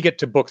time you get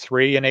to book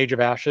 3 in Age of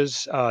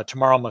Ashes,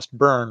 Tomorrow Must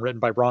Burn, written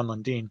by Ron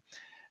Lundeen,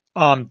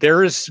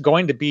 there's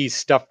going to be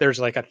stuff. There's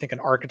like, I think, an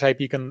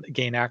archetype you can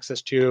gain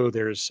access to.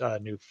 There's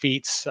new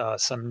feats,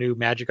 some new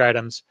magic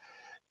items,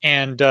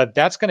 and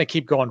that's going to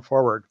keep going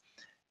forward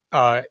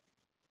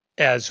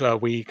as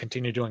we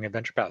continue doing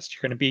adventure paths.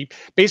 You're going to be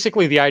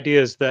basically, the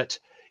idea is that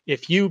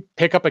if you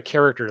pick up a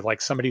character like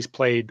somebody's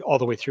played all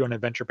the way through an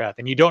adventure path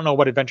and you don't know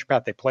what adventure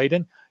path they played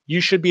in, you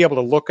should be able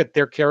to look at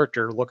their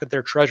character, look at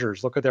their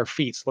treasures, look at their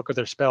feats, look at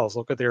their spells,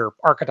 look at their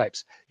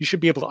archetypes. You should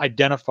be able to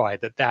identify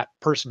that that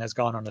person has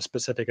gone on a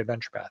specific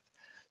adventure path.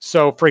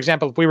 So, for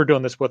example, if we were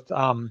doing this with,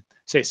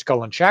 say,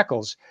 Skull and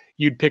Shackles,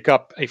 you'd pick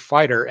up a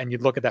fighter and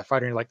you'd look at that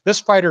fighter and you're like, this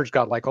fighter's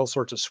got like all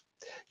sorts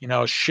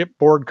of,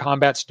 shipboard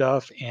combat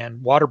stuff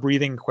and water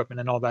breathing equipment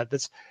and all that.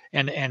 That's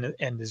and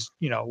is,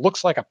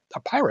 looks like a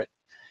pirate.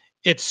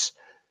 It's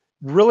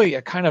really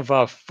a kind of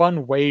a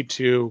fun way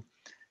to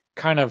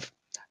kind of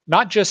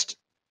not just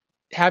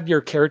have your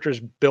characters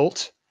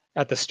built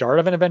at the start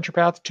of an adventure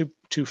path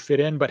to fit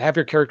in, but have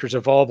your characters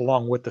evolve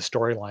along with the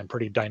storyline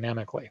pretty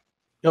dynamically.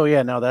 Oh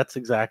yeah, no, that's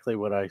exactly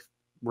what I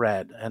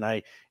read, and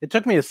it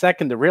took me a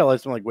second to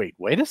realize. I'm like,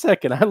 wait a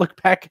second. I look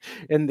back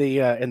in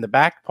the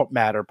back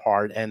matter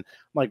part, and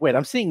I'm like, wait,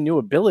 I'm seeing new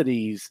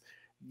abilities.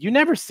 You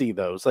never see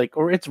those, like,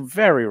 or it's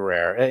very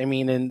rare. I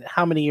mean, in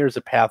how many years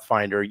of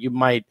Pathfinder, you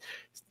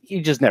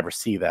just never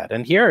see that.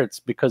 And here it's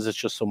because it's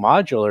just so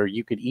modular,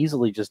 you could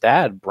easily just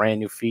add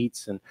brand new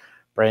feats and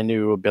brand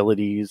new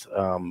abilities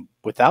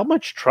without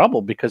much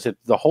trouble because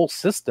the whole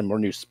system or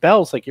new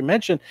spells, like you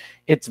mentioned,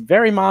 it's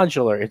very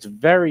modular. It's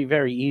very,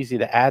 very easy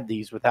to add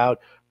these without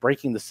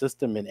breaking the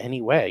system in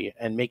any way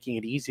and making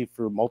it easy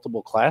for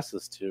multiple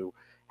classes to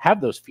have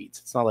those feats.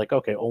 It's not like,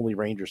 okay, only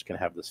Rangers can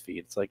have this feat.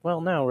 It's like,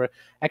 well, no,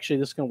 actually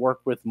this can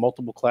work with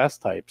multiple class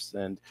types,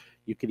 and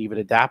you could even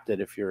adapt it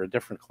if you're a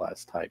different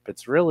class type.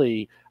 It's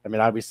really, I mean,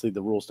 obviously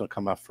the rules don't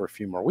come out for a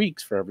few more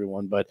weeks for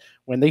everyone, but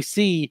when they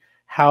see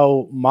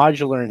how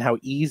modular and how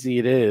easy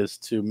it is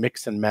to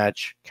mix and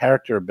match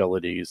character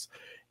abilities,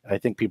 I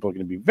think people are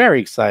going to be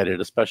very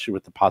excited, especially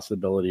with the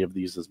possibility of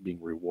these as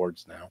being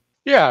rewards now.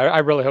 Yeah, I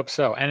really hope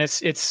so. And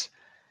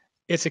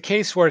it's a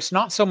case where it's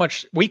not so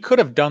much we could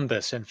have done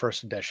this in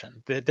first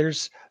edition.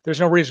 There's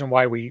no reason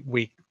why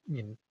we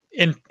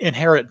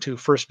inherit to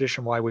first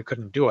edition why we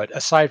couldn't do it,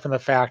 aside from the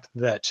fact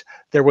that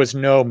there was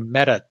no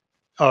meta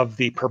of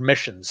the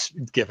permissions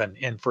given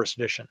in first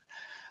edition.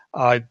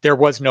 There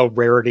was no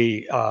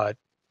rarity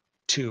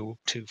to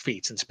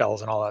feats and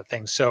spells and all that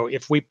thing. So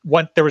if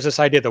there was this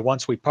idea that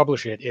once we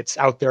publish it, it's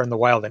out there in the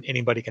wild and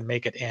anybody can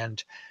make it.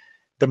 And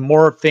the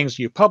more things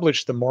you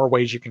publish, the more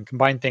ways you can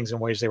combine things in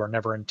ways they were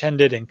never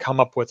intended and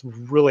come up with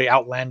really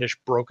outlandish,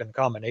 broken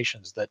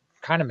combinations that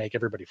kind of make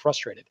everybody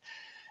frustrated.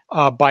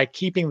 By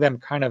keeping them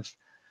kind of,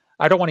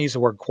 I don't want to use the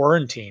word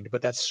quarantined,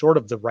 but that's sort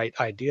of the right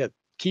idea.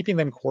 Keeping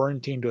them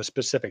quarantined to a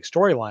specific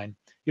storyline,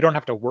 you don't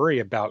have to worry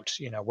about,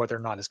 whether or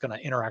not it's going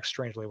to interact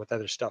strangely with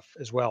other stuff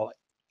as well.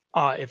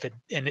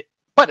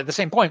 But at the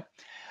same point,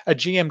 a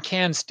GM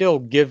can still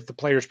give the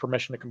players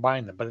permission to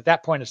combine them. But at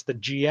that point, it's the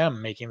GM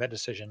making that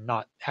decision,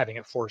 not having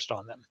it forced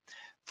on them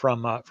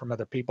from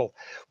other people.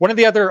 One of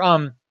the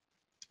other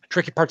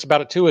tricky parts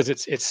about it too is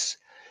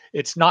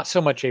it's not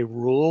so much a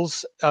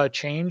rules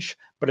change,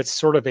 but it's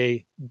sort of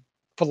a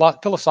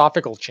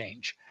philosophical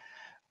change.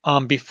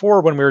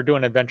 Before, when we were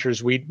doing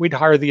adventures, we'd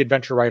hire the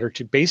adventure writer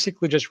to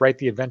basically just write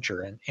the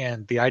adventure,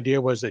 and the idea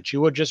was that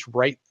you would just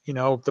write, the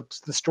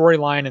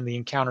storyline and the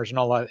encounters and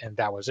all that, and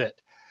that was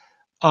it.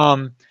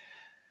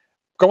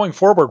 Going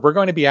forward, we're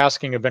going to be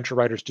asking adventure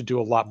writers to do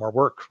a lot more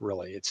work.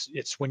 Really,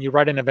 it's when you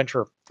write an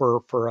adventure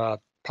for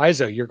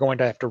Paizo, you're going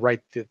to have to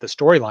write the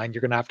storyline.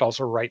 You're going to have to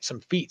also write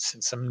some feats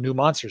and some new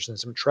monsters and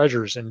some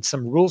treasures and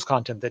some rules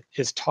content that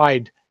is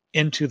tied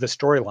into the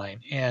storyline.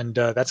 And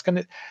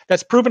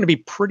that's proven to be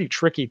pretty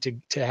tricky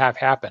to have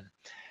happen.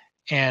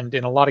 And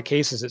in a lot of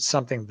cases, it's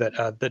something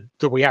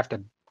that we have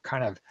to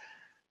kind of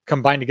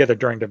combine together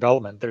during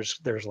development.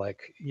 There's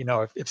like,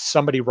 if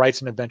somebody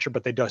writes an adventure,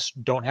 but they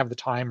just don't have the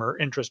time or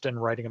interest in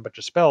writing a bunch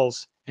of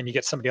spells, and you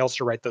get somebody else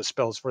to write those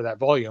spells for that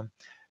volume,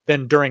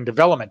 then during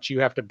development, you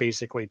have to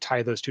basically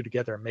tie those two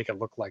together and make it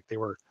look like they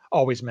were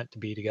always meant to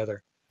be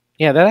together.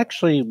 Yeah, that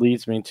actually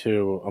leads me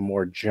to a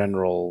more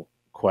general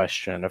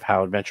question of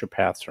how adventure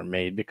paths are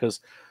made,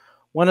 because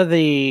one of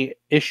the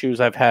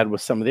issues I've had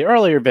with some of the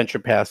earlier adventure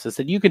paths is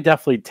that you could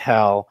definitely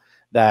tell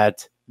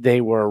that they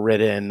were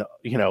written,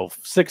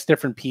 6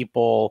 different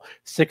people,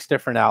 6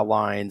 different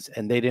outlines,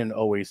 and they didn't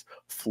always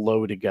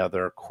flow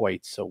together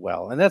quite so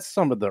well. And that's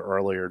some of the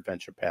earlier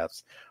adventure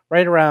paths.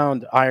 Right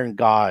around Iron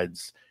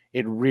Gods,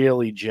 it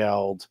really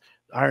gelled.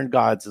 Iron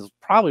Gods is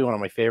probably one of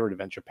my favorite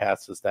adventure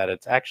paths, is that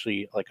it's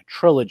actually like a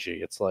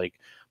trilogy. It's like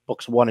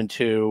books 1 and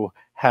 2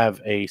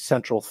 have a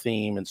central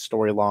theme and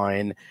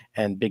storyline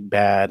and big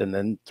bad, and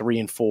then 3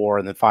 and 4,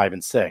 and then 5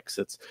 and 6.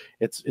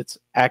 It's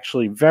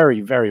actually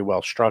very, very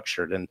well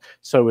structured. And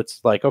so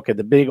it's like, okay,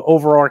 the big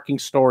overarching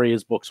story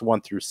is books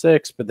 1 through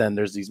 6, but then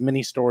there's these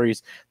mini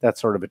stories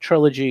that's sort of a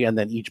trilogy, and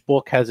then each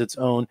book has its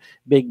own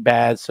big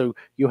bad. So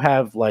you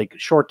have like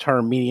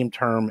short-term,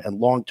 medium-term, and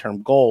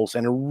long-term goals,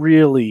 and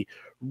it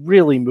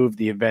really moved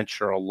the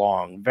adventure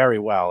along very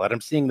well. And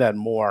I'm seeing that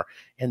more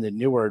in the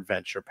newer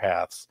adventure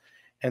paths.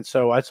 And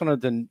so I just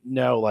wanted to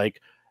know, like,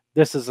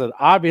 this is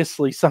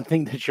obviously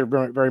something that you're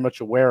very, very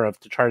much aware of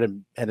to try to,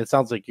 and it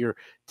sounds like you're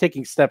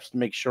taking steps to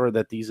make sure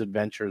that these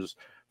adventures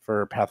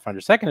for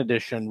Pathfinder Second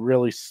Edition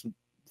really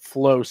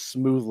flow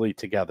smoothly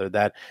together,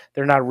 that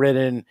they're not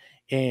written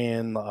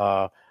in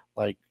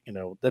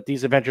that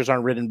these adventures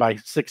aren't written by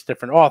 6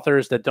 different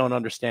authors that don't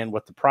understand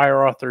what the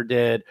prior author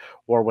did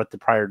or what the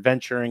prior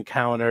adventure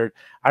encountered.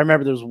 I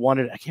remember there was one,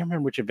 I can't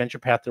remember which adventure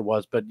path there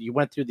was, but you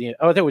went through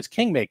there was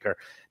Kingmaker,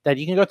 that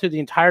you can go through the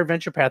entire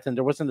adventure path and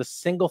there wasn't a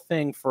single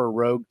thing for a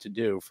rogue to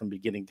do from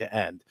beginning to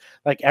end.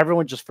 Like,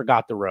 everyone just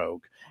forgot the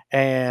rogue.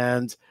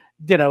 And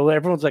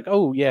everyone's like,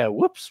 oh yeah,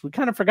 whoops, we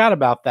kind of forgot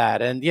about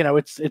that. And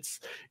it's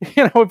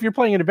if you're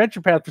playing an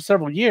adventure path for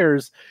several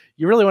years,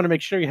 you really want to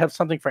make sure you have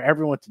something for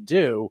everyone to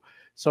do.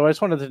 So I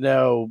just wanted to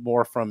know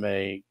more from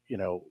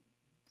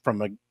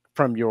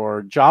from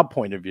your job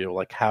point of view,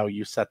 like how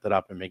you set that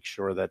up and make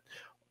sure that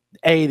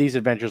A, these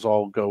adventures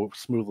all go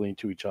smoothly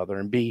into each other,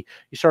 and B,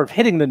 you sort of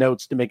hitting the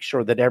notes to make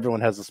sure that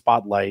everyone has a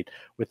spotlight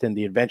within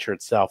the adventure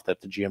itself, that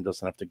the GM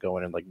doesn't have to go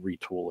in and like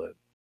retool it.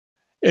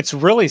 It's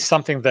really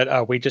something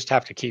that we just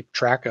have to keep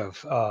track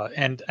of,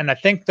 and I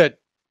think that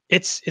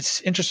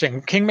it's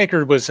interesting.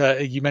 Kingmaker was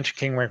you mentioned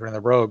Kingmaker and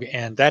the Rogue,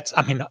 and that's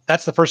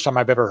the first time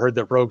I've ever heard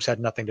that rogues had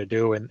nothing to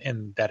do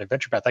in that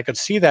adventure path. I could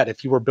see that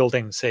if you were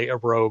building, say, a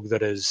rogue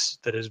that is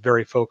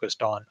very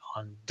focused on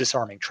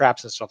disarming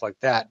traps and stuff like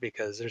that,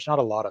 because there's not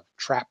a lot of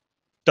trap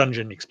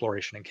dungeon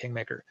exploration in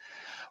Kingmaker.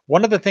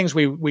 One of the things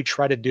we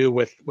try to do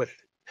with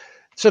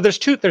so there's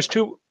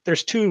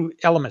two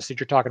elements that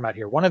you're talking about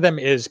here. One of them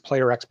is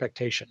player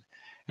expectation,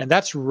 and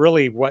that's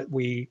really what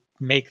we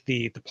make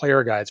the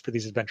player guides for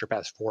these adventure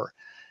paths for.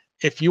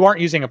 If you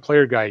aren't using a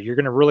player guide, you're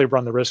going to really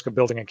run the risk of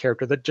building a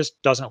character that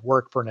just doesn't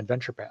work for an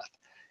adventure path.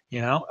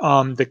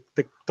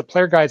 The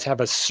player guides have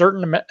a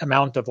certain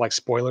amount of like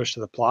spoilers to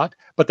the plot,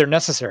 but they're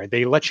necessary.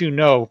 They let you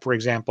know, for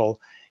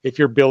example, if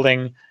you're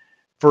building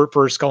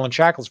for Skull and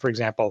Shackles, for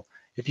example,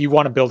 if you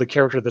want to build a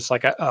character that's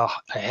like a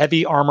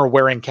heavy armor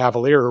wearing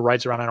cavalier who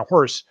rides around on a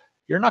horse,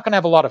 you're not going to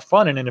have a lot of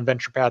fun in an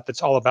adventure path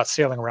that's all about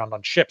sailing around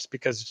on ships,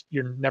 because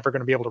you're never going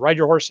to be able to ride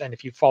your horse. And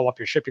if you fall off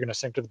your ship, you're going to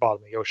sink to the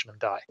bottom of the ocean and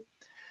die.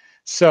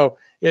 So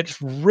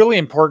it's really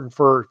important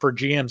for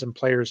GMs and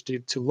players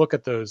to look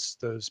at those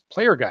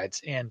player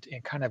guides and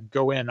kind of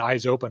go in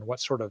eyes open what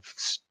sort of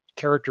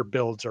character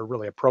builds are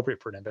really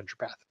appropriate for an adventure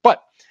path.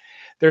 But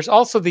there's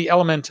also the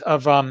element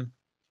of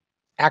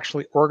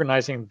actually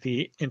organizing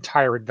the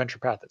entire adventure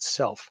path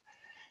itself.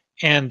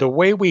 And the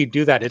way we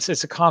do that,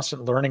 it's a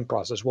constant learning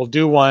process. We'll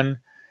do one,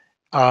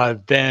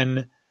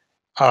 then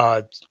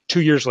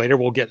 2 years later,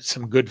 we'll get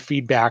some good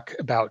feedback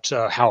about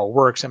how it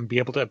works and be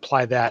able to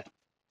apply that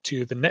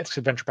to the next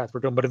adventure path we're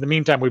doing. But in the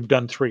meantime, we've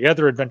done 3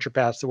 other adventure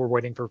paths that we're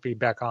waiting for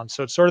feedback on.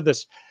 So it's sort of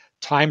this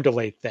time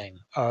delay thing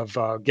of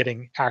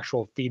getting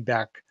actual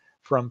feedback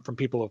from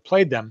people who have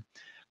played them.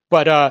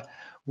 But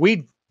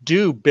we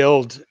do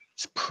build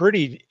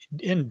pretty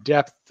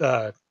in-depth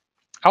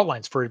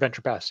outlines for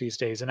adventure paths these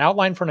days. An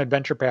outline for an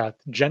adventure path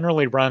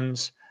generally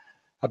runs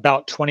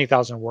about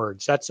 20,000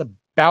 words. That's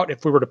about,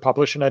 if we were to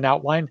publish an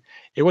outline,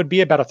 it would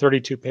be about a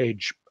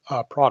 32-page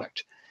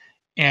product.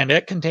 And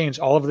it contains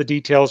all of the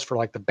details for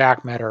like the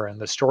back matter and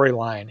the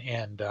storyline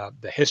and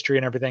the history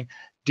and everything,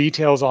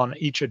 details on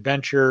each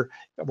adventure,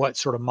 what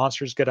sort of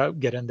monsters get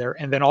in there.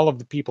 And then all of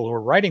the people who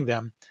are writing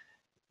them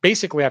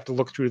basically have to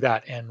look through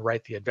that and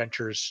write the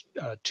adventures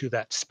to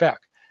that spec.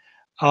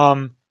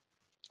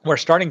 we're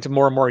starting to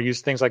more and more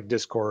use things like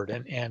Discord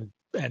and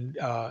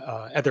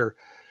other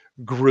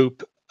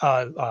group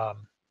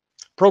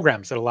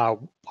programs that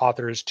allow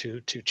authors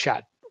to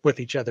chat with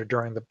each other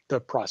during the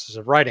process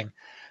of writing.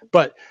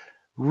 But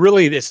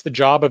really, it's the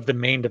job of the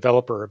main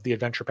developer of the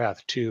adventure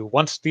path to,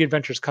 once the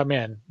adventures come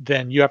in,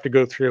 then you have to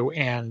go through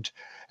and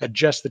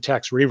adjust the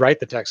text, rewrite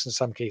the text in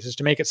some cases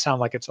to make it sound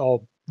like it's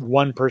all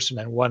one person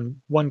and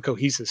one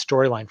cohesive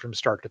storyline from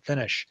start to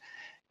finish.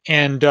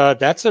 And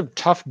that's a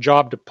tough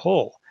job to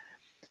pull.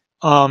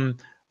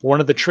 One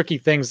of the tricky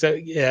things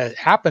that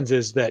happens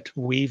is that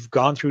we've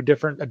gone through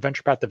different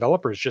adventure path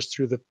developers just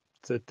through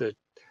the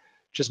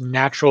just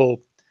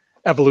natural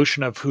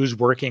evolution of who's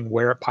working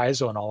where at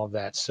Paizo and all of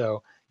that.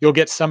 So you'll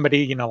get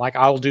somebody, like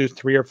I'll do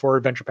 3 or 4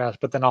 adventure paths,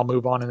 but then I'll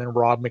move on, and then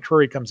Rob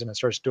McCreary comes in and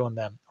starts doing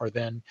them, or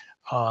then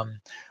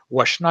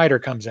Wes Schneider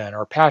comes in,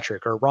 or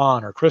Patrick, or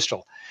Ron, or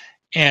Crystal.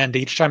 And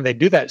each time they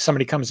do that,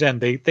 somebody comes in,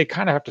 they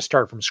kind of have to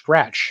start from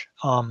scratch.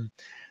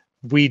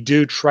 We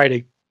do try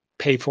to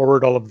pay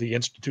forward all of the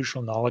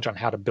institutional knowledge on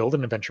how to build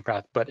an adventure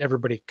path, but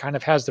everybody kind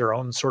of has their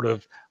own sort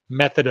of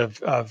method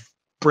of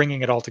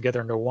bringing it all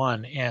together into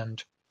one.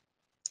 And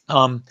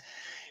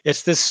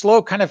it's this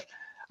slow kind of,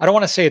 I don't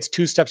want to say it's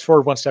 2 steps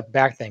forward, 1 step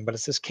back thing, but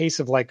it's this case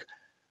of like,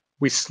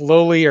 we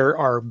slowly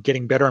are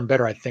getting better and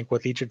better, I think,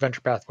 with each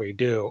adventure path we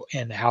do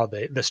and how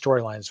the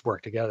storylines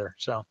work together.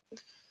 So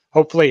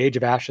hopefully Age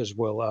of Ashes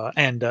will,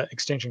 and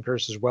Extinction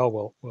Curse as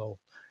well, will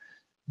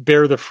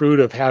bear the fruit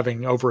of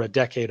having over a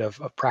decade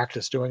of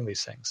practice doing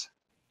these things.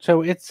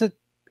 So is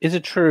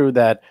it true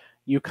that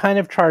you kind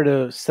of try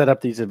to set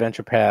up these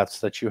adventure paths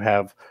that you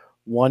have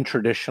one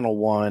traditional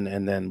one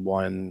and then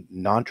one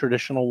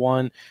non-traditional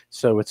one?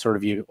 So it's sort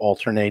of, you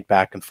alternate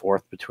back and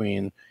forth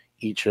between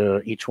each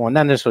one,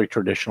 not necessarily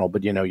traditional,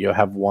 but you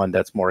have one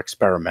that's more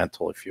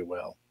experimental, if you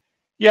will.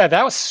 Yeah,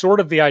 that was sort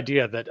of the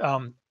idea that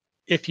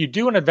if you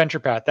do an adventure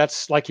path,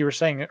 that's like you were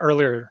saying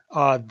earlier,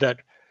 that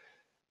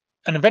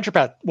an adventure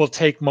path will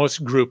take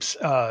most groups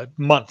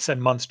months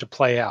and months to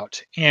play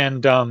out.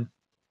 And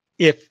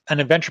if an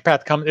adventure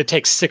path comes, it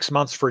takes 6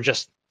 months for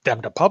just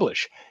them to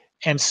publish.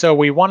 And so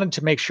we wanted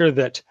to make sure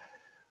that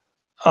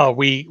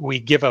we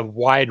give a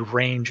wide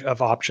range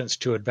of options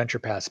to adventure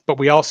paths, but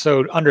we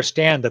also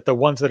understand that the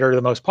ones that are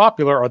the most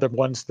popular are the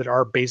ones that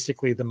are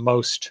basically the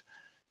most,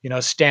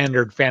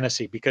 standard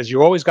fantasy, because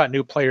you always got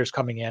new players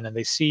coming in and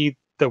they see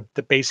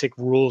the basic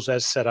rules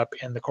as set up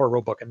in the core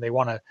rulebook, and they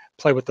want to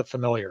play with the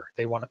familiar.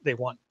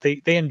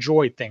 They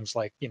enjoy things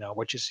like,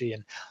 what you see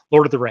in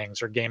Lord of the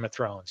Rings or Game of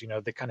Thrones,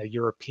 the kind of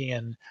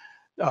European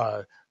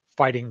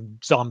fighting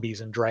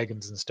zombies and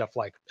dragons and stuff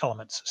like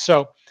elements.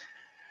 So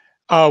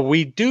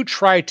we do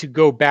try to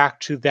go back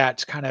to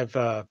that kind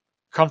of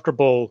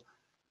comfortable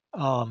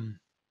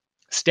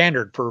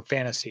standard for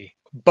fantasy.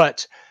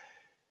 But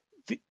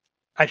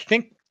I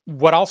think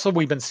what also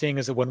we've been seeing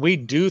is that when we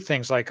do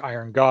things like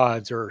Iron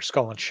Gods or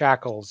Skull and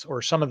Shackles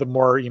or some of the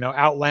more,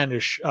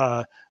 outlandish,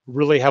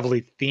 really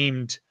heavily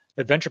themed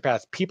adventure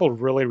paths, people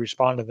really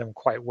respond to them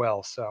quite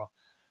well. So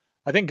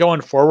I think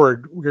going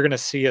forward, you're going to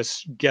see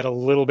us get a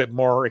little bit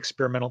more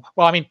experimental.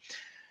 Well, I mean,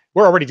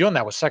 we're already doing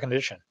that with Second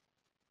Edition.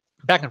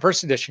 Back in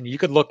First Edition, you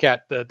could look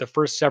at the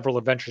first several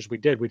adventures we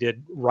did. We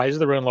did Rise of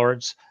the Rune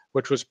Lords,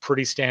 which was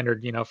pretty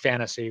standard,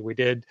 fantasy. We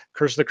did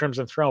Curse of the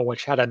Crimson Throne,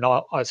 which had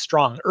a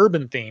strong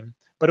urban theme,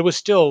 but it was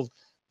still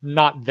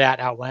not that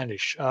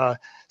outlandish.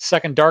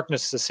 Second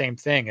Darkness is the same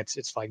thing.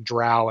 It's like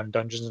drow and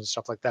dungeons and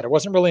stuff like that. It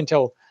wasn't really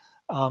until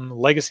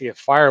Legacy of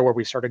Fire where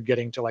we started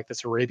getting to like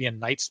this Arabian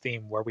Nights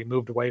theme, where we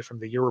moved away from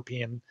the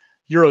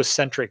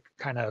Eurocentric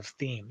kind of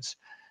themes.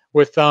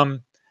 With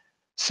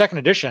Second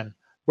Edition,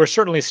 we're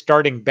certainly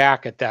starting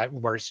back at that,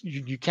 where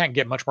you can't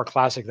get much more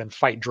classic than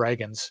fight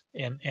dragons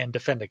and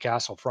defend a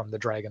castle from the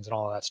dragons and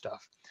all of that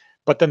stuff.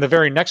 But then the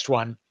very next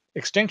one,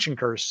 Extinction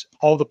Curse,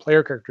 all the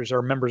player characters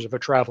are members of a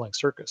traveling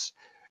circus.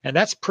 And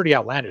that's pretty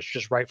outlandish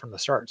just right from the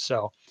start.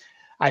 So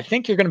I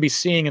think you're going to be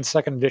seeing in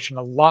Second Edition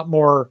a lot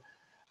more,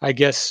 I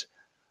guess,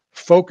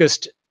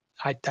 focused,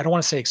 I don't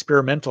want to say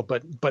experimental,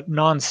 but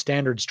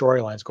non-standard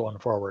storylines going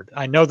forward.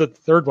 I know that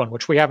the third one,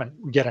 which we haven't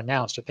yet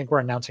announced, I think we're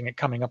announcing it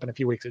coming up in a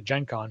few weeks at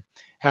Gen Con,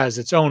 has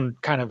its own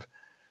kind of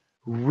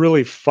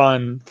really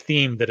fun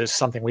theme that is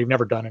something we've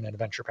never done in an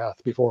adventure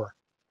path before.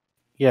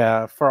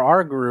 Yeah, for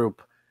our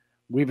group,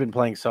 we've been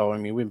playing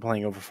we've been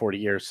playing over 40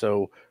 years.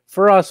 So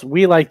for us,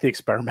 we like the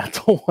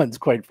experimental ones,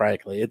 quite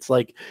frankly. It's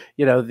like,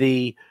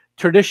 the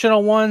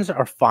traditional ones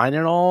are fine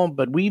and all,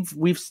 but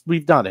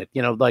we've done it,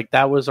 like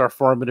that was our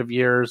formative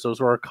years.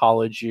 Those were our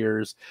college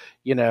years,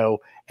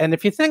 and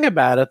if you think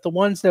about it, the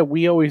ones that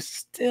we always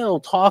still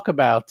talk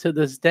about to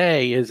this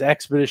day is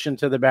Expedition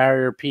to the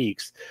Barrier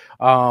Peaks,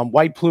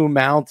 White Plume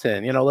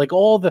Mountain, like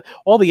all the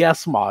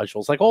S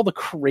modules, like all the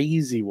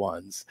crazy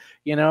ones,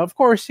 of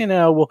course,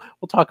 we'll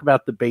talk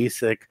about the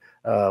basic,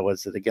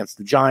 was it Against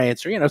the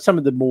Giants, or, some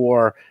of the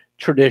more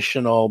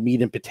traditional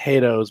meat and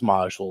potatoes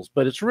modules,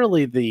 but it's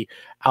really the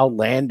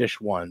outlandish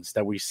ones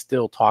that we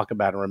still talk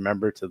about and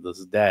remember to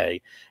this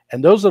day.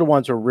 And those are the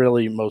ones we're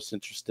really most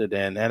interested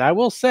in. And I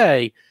will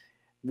say,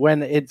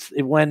 when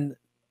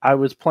I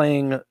was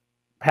playing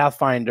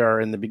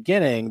Pathfinder in the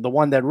beginning, the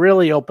one that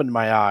really opened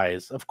my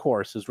eyes, of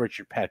course, is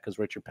Richard Pett, because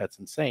Richard Pett's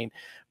insane.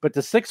 But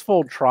the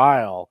sixfold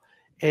trial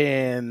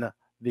in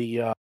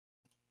the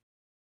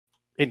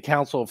in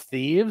Council of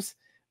Thieves,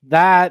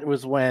 that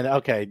was when,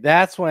 okay,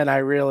 that's when I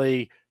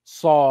really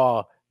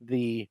saw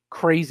the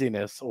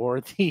craziness,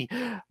 or the,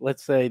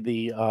 let's say,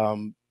 the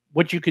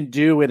what you can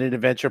do in an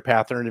adventure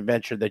path or an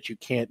adventure that you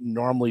can't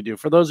normally do.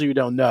 For those of you who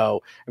don't know,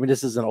 I mean,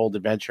 this is an old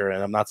adventure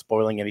and I'm not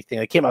spoiling anything.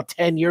 It came out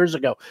 10 years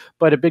ago,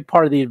 but a big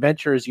part of the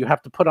adventure is you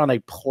have to put on a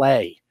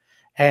play,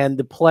 and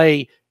the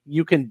play,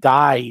 you can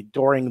die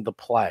during the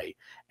play.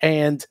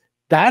 And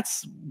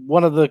that's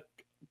one of the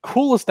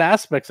coolest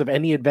aspects of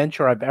any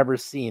adventure I've ever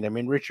seen. I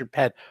mean, Richard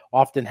Pett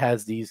often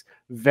has these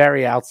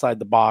very outside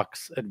the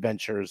box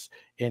adventures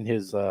in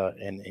his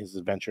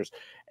adventures,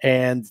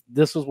 and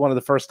this was one of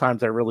the first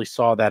times I really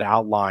saw that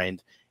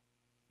outlined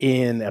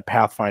in a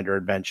Pathfinder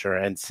adventure,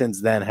 and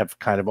since then have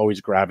kind of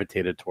always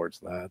gravitated towards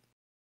that.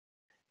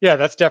 Yeah,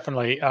 that's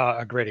definitely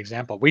a great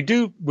example. We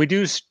do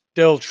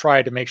still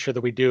try to make sure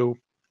that we do.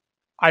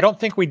 I don't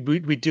think we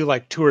do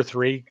like 2 or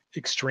 3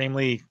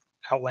 extremely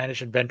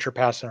outlandish adventure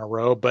paths in a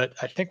row, but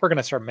I think we're going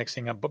to start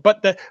mixing up.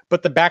 But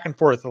the back and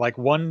forth, like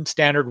one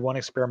standard, one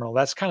experimental,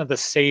 that's kind of the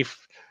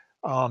safe,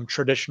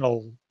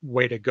 traditional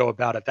way to go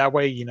about it. That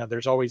way, you know,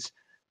 there's always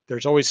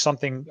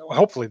something.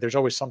 Hopefully, there's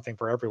always something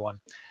for everyone.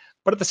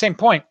 But at the same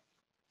point,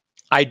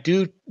 I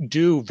do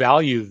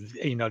value,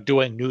 you know,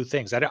 doing new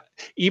things. I don't,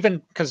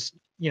 even because,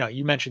 you know,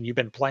 you mentioned you've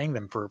been playing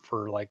them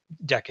for like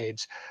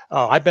decades.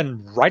 I've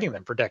been writing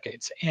them for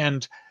decades,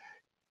 and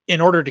in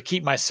order to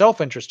keep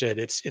myself interested,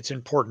 it's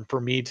important for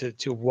me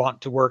to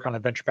want to work on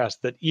adventure paths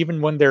that,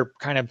 even when they're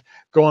kind of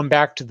going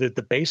back to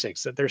the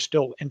basics, that there's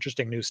still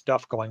interesting new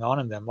stuff going on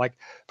in them. Like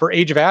for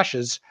Age of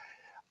Ashes,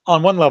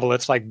 on one level,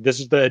 it's like, this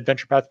is the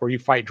adventure path where you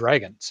fight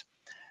dragons.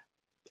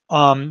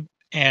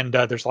 And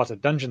there's lots of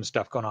dungeon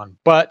stuff going on,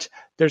 but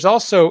there's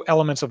also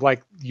elements of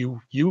like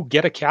you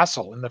get a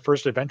castle in the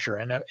first adventure,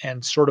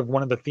 and sort of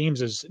one of the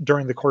themes is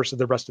during the course of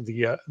the rest of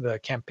the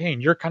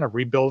campaign, you're kind of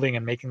rebuilding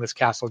and making this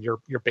castle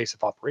your base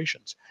of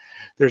operations.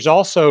 There's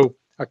also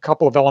a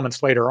couple of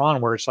elements later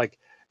on where it's like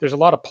there's a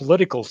lot of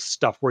political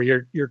stuff where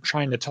you're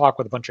trying to talk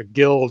with a bunch of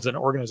guilds and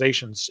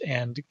organizations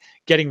and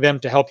getting them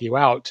to help you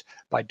out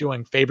by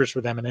doing favors for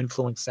them and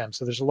influence them.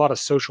 So there's a lot of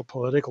social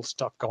political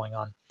stuff going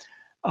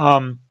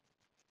on.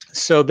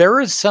 So there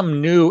is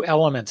some new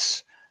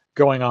elements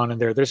going on in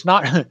there. There's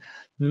not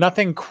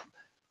nothing.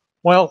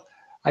 Well,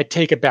 I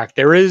take it back.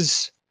 There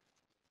is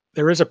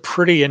a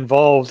pretty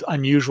involved,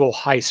 unusual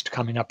heist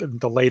coming up in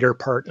the later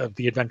part of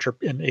the adventure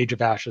in Age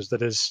of Ashes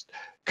that is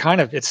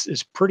kind of,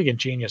 it's pretty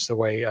ingenious the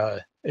way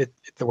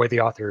the way the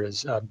author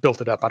has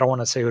built it up. I don't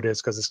want to say who it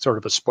is because it's sort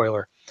of a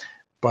spoiler,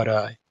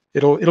 but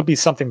it'll be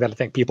something that I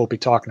think people will be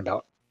talking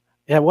about.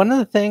 Yeah, one of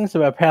the things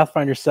about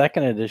Pathfinder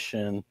Second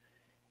Edition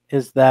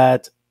is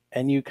that,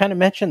 and you kind of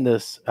mentioned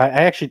this, I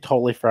actually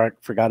totally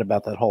forgot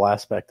about that whole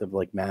aspect of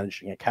like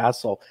managing a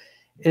castle,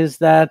 is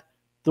that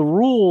the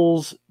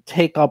rules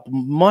take up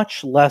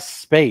much less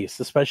space,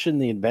 especially in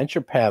the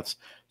adventure paths.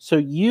 So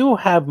you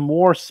have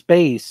more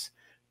space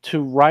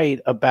to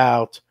write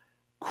about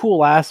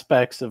cool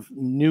aspects of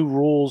new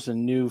rules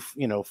and new,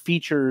 you know,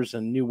 features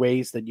and new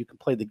ways that you can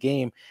play the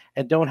game,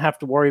 and don't have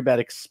to worry about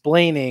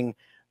explaining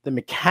the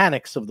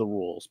mechanics of the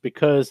rules,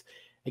 because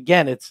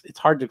again, it's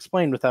hard to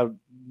explain without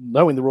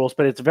knowing the rules,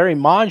 but it's very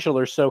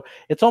modular. So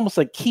it's almost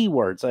like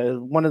keywords.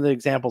 One of the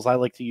examples I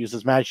like to use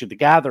is Magic the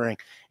Gathering,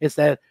 is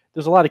that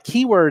there's a lot of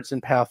keywords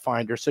in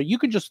Pathfinder. So you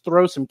could just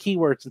throw some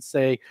keywords and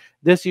say,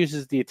 this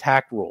uses the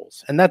attack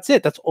rules. And that's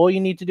it. That's all you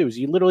need to do, is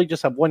you literally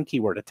just have one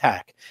keyword,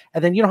 attack.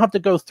 And then you don't have to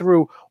go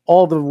through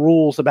all the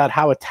rules about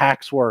how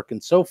attacks work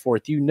and so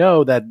forth. You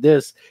know that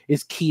this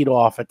is keyed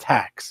off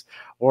attacks,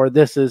 or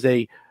this is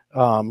a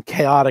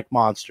chaotic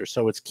monster,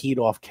 so it's keyed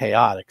off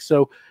chaotic.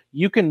 So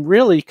you can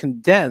really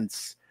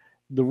condense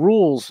the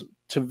rules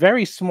to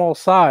very small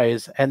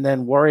size, and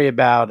then worry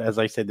about, as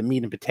I said, the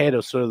meat and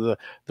potatoes, sort of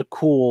the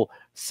cool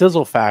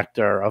sizzle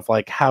factor of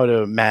like how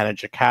to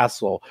manage a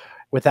castle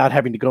without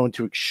having to go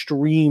into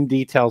extreme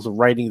details of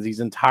writing these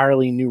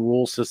entirely new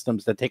rule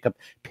systems that take up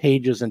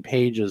pages and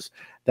pages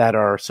that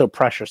are so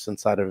precious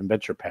inside of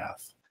Adventure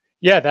Path.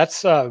 Yeah,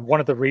 that's one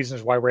of the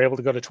reasons why we're able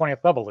to go to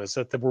 20th level, is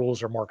that the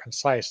rules are more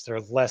concise. They're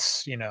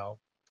less, you know,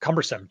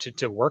 cumbersome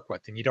to work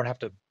with, and you don't have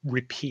to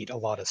repeat a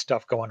lot of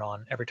stuff going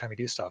on every time you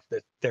do stuff.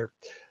 That they're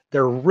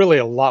really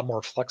a lot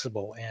more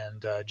flexible,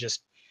 and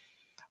just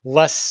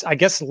less, I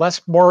guess,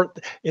 more.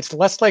 It's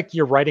less like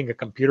you're writing a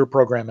computer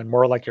program and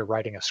more like you're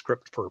writing a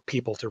script for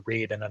people to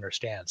read and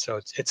understand. So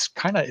it's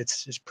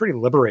pretty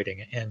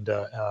liberating, and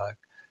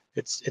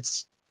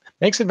it's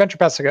makes Adventure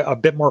Paths a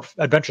bit more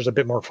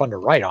fun to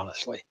write,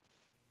 honestly.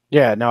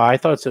 Yeah, no, I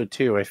thought so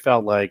too. I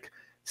felt like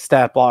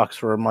stat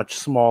blocks were much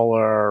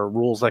smaller,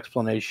 rules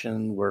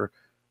explanation were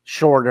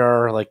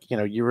shorter. Like, you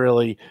know, you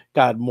really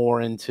got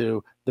more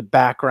into the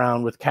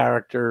background with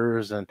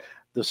characters and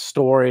the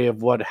story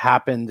of what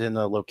happened in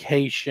a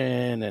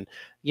location. And,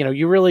 you know,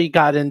 you really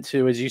got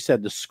into, as you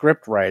said, the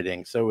script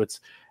writing. So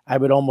it's, I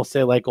would almost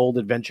say like old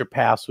adventure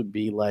paths would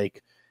be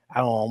like, I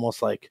don't know,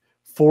 almost like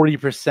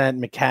 40%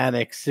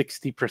 mechanics,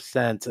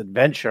 60%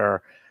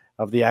 adventure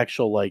of the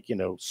actual, like,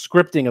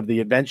 scripting of the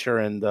adventure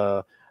and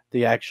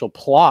the actual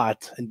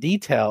plot and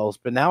details.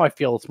 But now I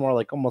feel it's more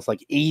like almost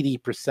like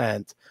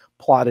 80%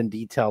 plot and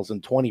details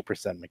and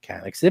 20%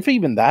 mechanics. If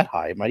even that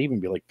high, it might even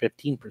be like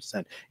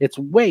 15%. It's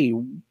way,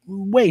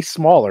 way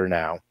smaller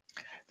now.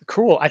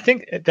 Cool. I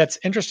think that's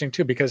interesting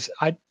too, because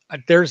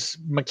there's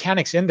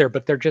mechanics in there,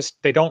 but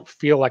they don't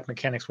feel like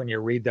mechanics when you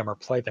read them or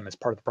play them. Is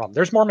part of the problem.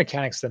 There's more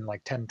mechanics than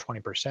like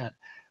 10-20%,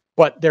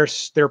 but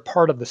they're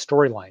part of the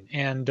storyline.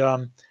 And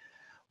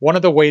one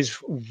of the ways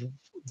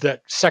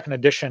that second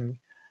edition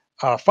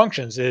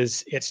functions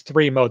is it's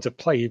 3 modes of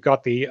play. You've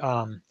got the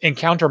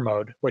encounter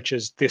mode, which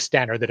is the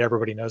standard that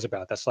everybody knows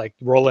about. That's like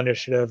roll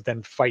initiative,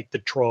 then fight the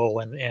troll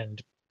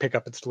and pick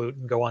up its loot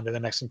and go on to the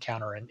next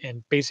encounter,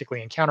 and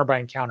basically encounter by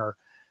encounter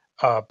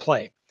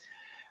play.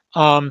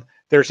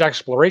 There's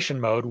exploration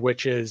mode,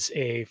 which is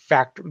a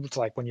factor. It's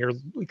like when you're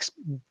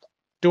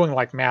doing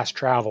like mass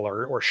travel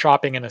or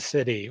shopping in a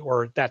city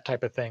or that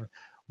type of thing,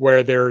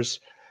 where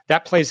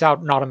that plays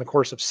out not in the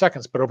course of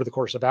seconds, but over the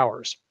course of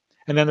hours.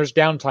 And then there's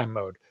downtime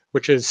mode,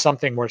 which is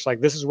something where it's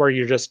like, this is where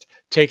you're just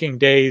taking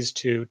days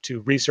to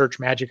research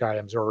magic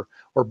items or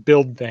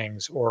build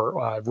things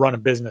or run a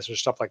business or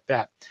stuff like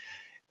that.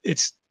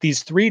 It's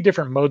these 3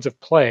 different modes of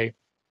play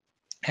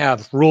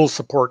have rules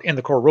support in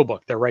the core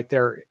rulebook. They're right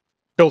there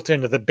built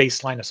into the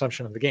baseline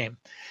assumption of the game.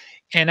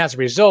 And as a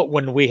result,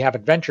 when we have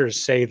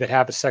adventures, say, that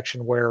have a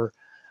section where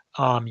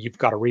you've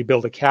got to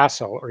rebuild a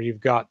castle, or you've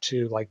got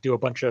to like do a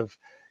bunch of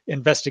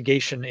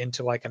investigation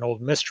into like an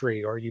old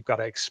mystery, or you've got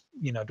to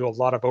do a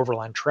lot of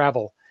overland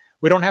travel,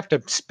 we don't have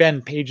to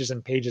spend pages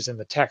and pages in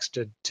the text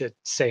to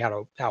say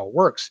how it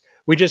works.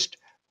 We just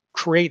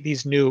create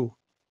these new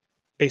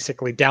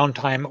basically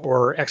downtime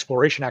or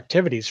exploration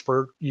activities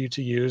for you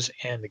to use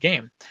in the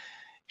game.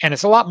 And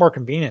it's a lot more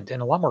convenient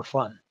and a lot more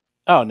fun.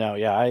 Oh no,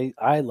 yeah,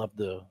 I love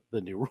the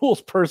new rules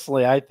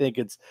personally.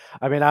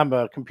 I'm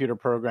a computer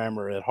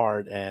programmer at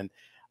heart, and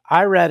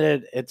I read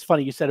it. It's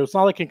funny you said it's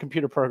not like in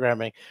computer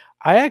programming.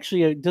 I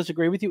actually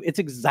disagree with you. It's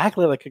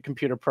exactly like a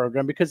computer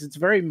program because it's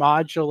very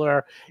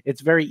modular.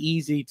 It's very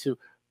easy to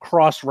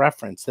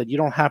cross-reference, that you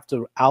don't have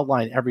to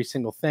outline every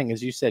single thing.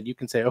 As you said, you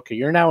can say, okay,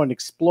 you're now in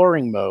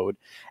exploring mode,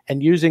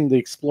 and using the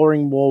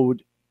exploring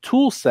mode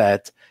tool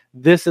set,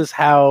 this is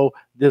how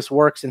this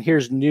works, and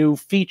here's new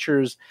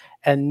features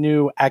and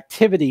new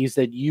activities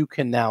that you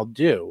can now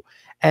do.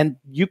 And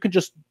you can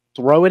just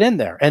throw it in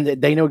there, and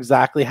they know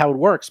exactly how it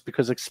works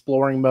because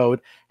exploring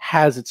mode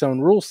has its own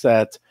rule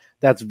set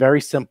that's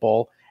very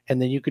simple.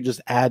 And then you could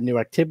just add new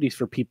activities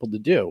for people to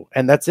do.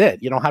 And that's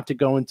it. You don't have to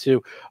go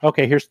into,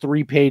 okay, here's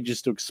 3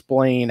 pages to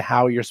explain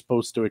how you're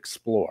supposed to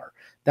explore.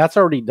 That's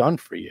already done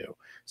for you.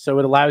 So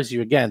it allows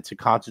you, again, to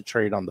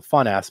concentrate on the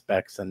fun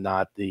aspects and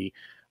not the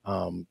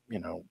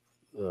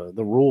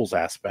rules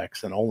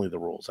aspects, and only the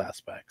rules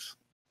aspects.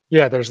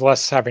 Yeah, there's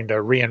less having to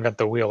reinvent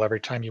the wheel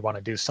every time you want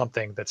to do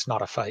something that's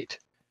not a fight.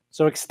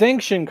 So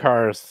Extinction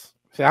Curse.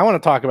 See, I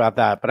want to talk about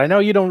that, but I know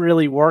you don't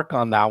really work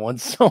on that one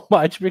so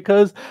much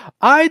because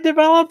I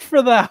developed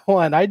for that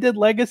one. I did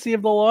Legacy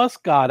of the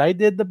Lost God. I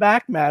did the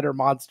back matter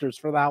monsters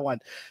for that one.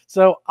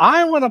 So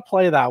I want to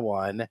play that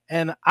one,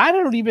 and I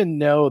don't even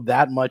know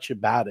that much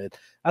about it.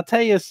 I'll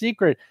tell you a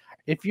secret.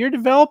 If you're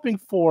developing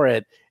for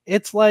it,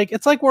 it's like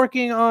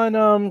working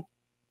on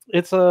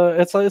it's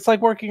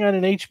like working on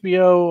an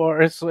HBO,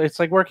 or it's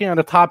like working on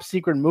a top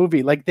secret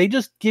movie. Like, they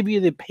just give you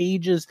the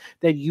pages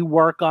that you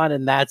work on,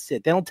 and that's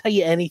it. They don't tell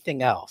you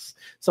anything else.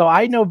 So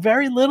I know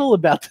very little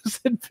about this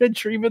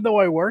adventure, even though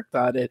I worked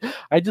on it.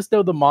 I just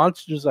know the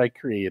monsters I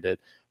created.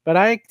 But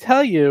I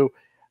tell you,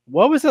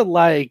 what was it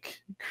like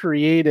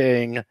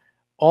creating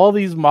all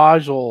these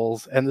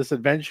modules and this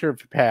adventure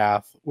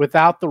path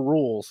without the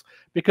rules?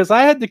 Because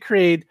I had to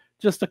create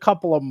just a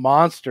couple of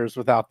monsters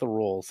without the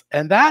rules,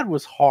 and that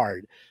was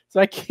hard. So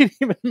I can't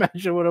even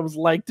imagine what it was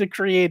like to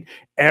create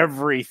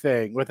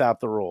everything without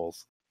the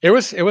rules. It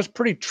was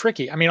pretty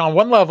tricky. I mean, on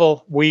one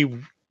level,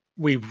 we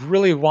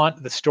really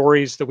want the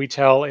stories that we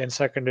tell in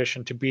second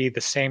edition to be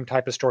the same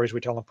type of stories we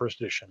tell in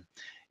first edition.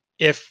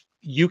 If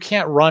you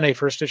can't run a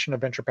first edition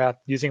adventure path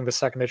using the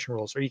second edition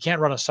rules, or you can't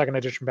run a second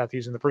edition path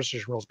using the first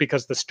edition rules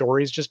because the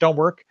stories just don't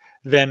work,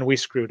 then we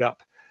screwed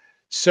up.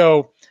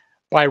 So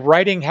by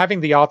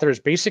having the authors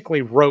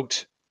basically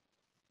wrote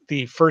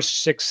the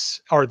first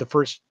 6, or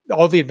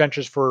all the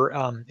adventures for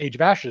Age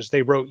of Ashes,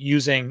 they wrote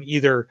using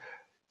either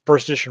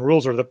first edition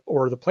rules or the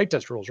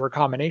playtest rules, or a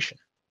combination.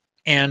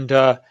 And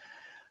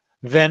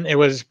then it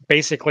was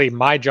basically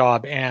my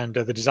job and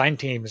the design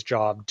team's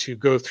job to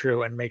go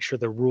through and make sure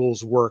the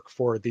rules work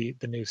for the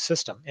new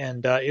system.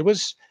 And it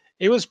was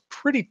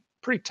pretty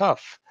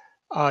tough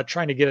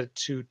trying to get it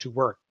to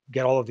work.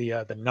 Get all of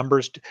the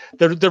numbers.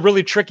 The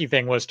really tricky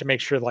thing was to make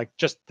sure, like,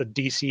 just the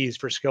DCs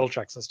for skill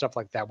checks and stuff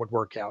like that would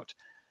work out.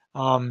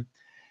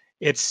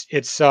 It's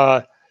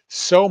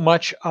so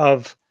much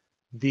of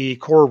the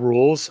core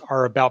rules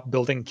are about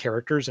building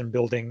characters and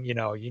building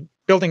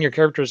building your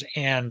characters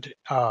and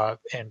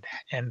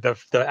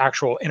the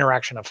actual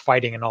interaction of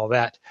fighting and all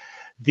that,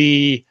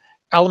 the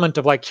element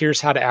of like, here's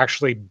how to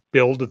actually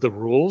build the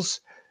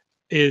rules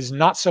is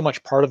not so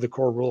much part of the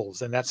core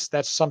rules. And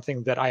that's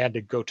something that I had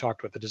to go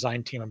talk with the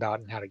design team about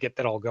and how to get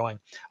that all going.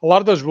 A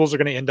lot of those rules are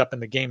going to end up in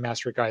the Game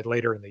Master Guide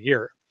later in the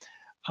year.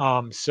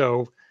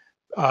 So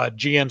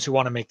GMs who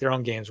want to make their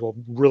own games will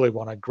really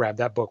want to grab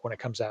that book when it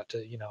comes out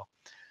to,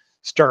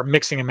 start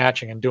mixing and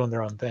matching and doing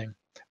their own thing.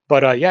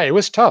 But yeah, it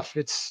was tough.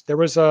 There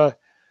was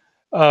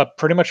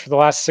pretty much for the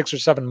last 6 or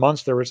 7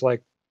 months, there was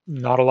like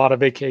not a lot of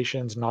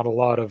vacations, not a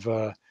lot of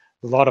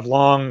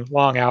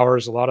long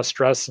hours, a lot of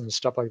stress and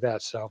stuff like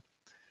that. So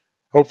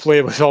hopefully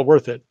it was all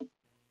worth it.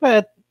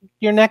 But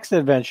your next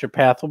adventure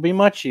path will be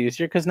much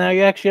easier because now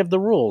you actually have the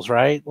rules,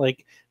 right?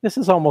 Like this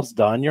is almost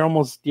done. You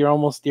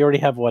already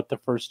have the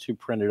first 2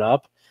 printed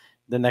up.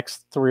 The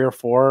next 3 or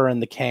 4 are in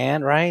the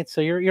can, right?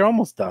 So you're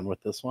almost done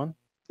with this one.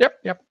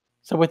 Yep.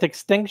 So with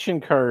Extinction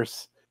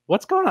Curse,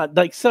 what's going on?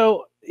 Like,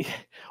 so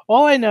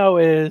all I know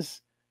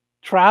is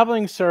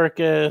Traveling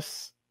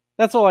Circus.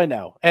 That's all I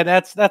know. And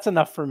that's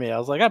enough for me. I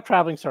was like, I'm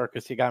Traveling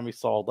Circus. You got me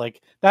sold.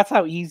 Like, that's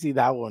how easy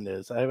that one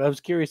is. I was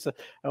curious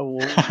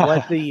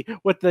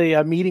what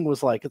the meeting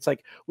was like. It's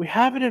like, we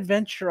have an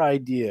adventure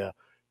idea.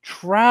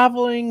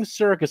 Traveling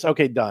Circus.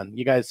 Okay, done.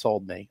 You guys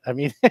sold me. I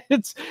mean,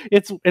 it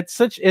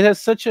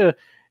has such a,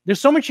 there's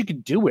so much you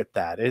can do with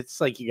that. It's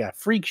like, you got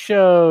freak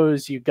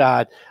shows, you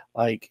got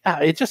like,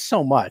 it's just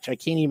so much. I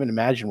can't even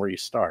imagine where you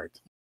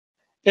start.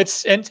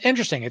 It's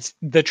interesting. It's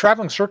the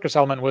Traveling Circus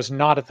element was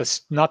not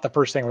the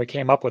first thing we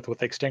came up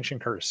with Extinction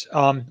Curse.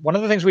 One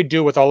of the things we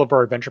do with all of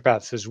our adventure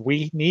paths is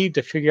we need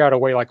to figure out a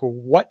way like,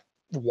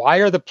 why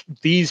are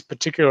these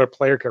particular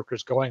player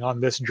characters going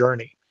on this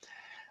journey?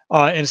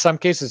 In some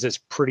cases, it's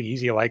pretty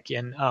easy. Like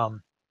in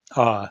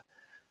Rise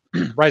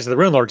of the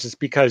Rune Lords, it's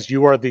because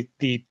you are the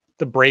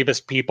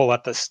bravest people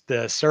at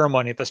the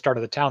ceremony at the start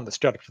of the town that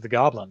stood up to the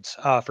goblins.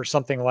 For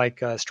something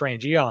like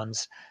Strange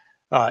Eons,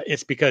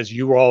 it's because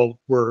you all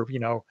were,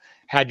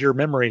 had your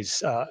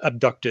memories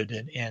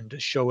abducted and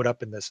showed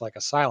up in this like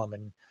asylum.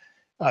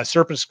 And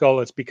Serpent Skull,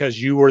 it's because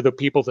you were the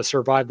people that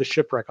survived the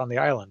shipwreck on the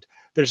island.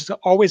 There's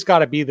always got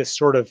to be this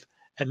sort of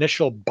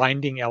initial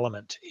binding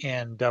element,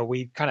 and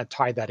we kind of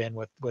tied that in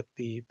with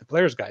the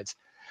player's guides.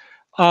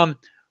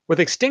 With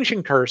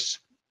Extinction Curse,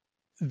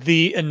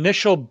 the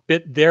initial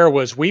bit there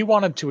was we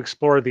wanted to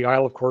explore the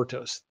Isle of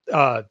Kortos,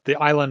 the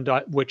island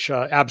which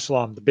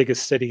Absalom, the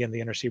biggest city in the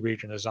Inner Sea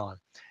region, is on.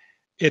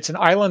 It's an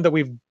island that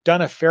we've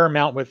done a fair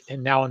amount with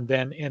now and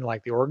then in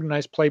like the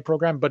organized play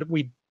program, but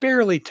we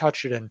barely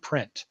touch it in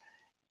print.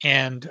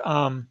 And,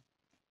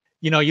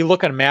 you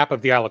look at a map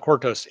of the Isle of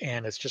Kortos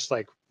and it's just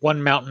like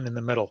one mountain in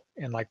the middle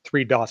and like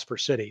 3 dots for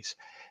cities.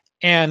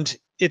 And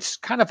it's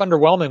kind of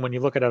underwhelming when you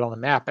look at it on the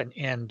map.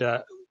 And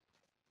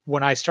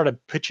when I started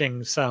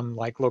pitching some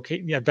like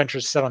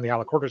adventures set on the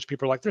Isle of Kortos,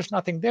 people are like, there's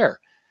nothing there.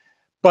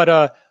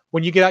 But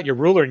when you get out your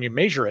ruler and you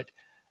measure it,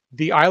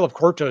 the Isle of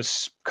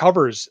Kortos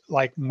covers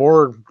like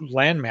more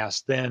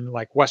landmass than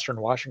like Western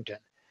Washington.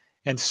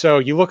 And so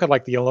you look at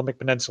like the Olympic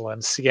Peninsula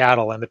and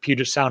Seattle and the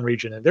Puget Sound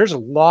region, and there's a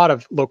lot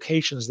of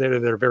locations there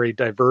that are very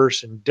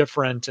diverse and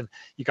different. And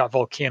you got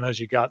volcanoes,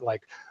 you got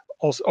like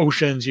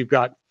oceans, you've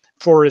got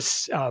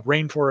forests,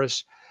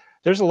 rainforests.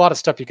 There's a lot of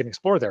stuff you can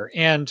explore there.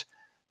 And,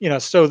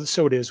 so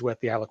it is with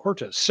the Isle of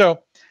Kortos.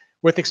 So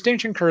with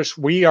Extinction Curse,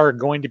 we are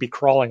going to be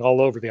crawling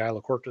all over the Isle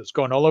of Kortos,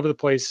 going all over the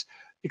place,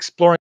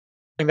 exploring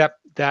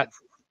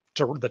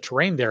the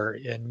terrain there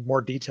in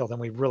more detail than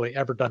we've really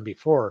ever done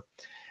before.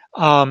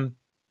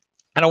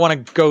 I don't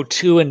want to go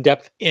too in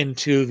depth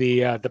into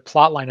the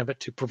plot line of it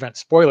to prevent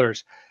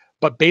spoilers,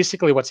 but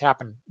basically what's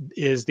happened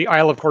is the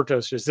Isle of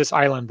Kortos is this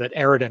island that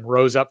Eridan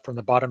rose up from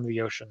the bottom of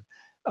the ocean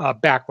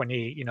back when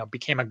he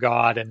became a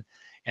god and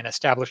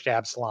established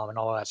Absalom and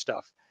all of that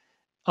stuff.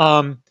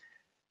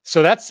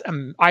 So that's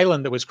an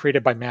island that was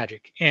created by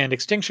magic, and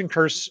Extinction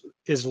Curse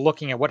is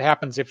looking at what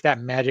happens if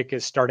that magic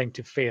is starting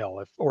to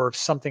fail, if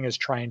something is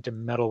trying to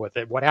meddle with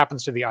it. What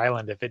happens to the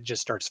island if it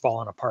just starts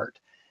falling apart?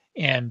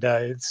 And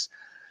it's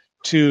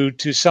to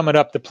sum it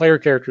up, the player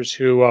characters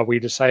who we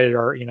decided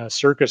are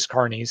circus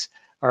carnies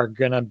are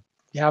gonna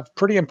have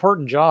pretty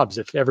important jobs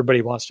if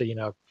everybody wants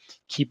to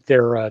keep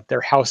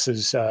their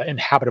houses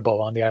inhabitable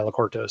on the Isle of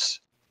Kortos.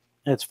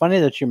 It's funny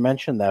that you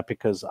mentioned that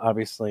because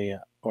obviously,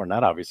 or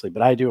not obviously,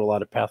 but I do a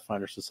lot of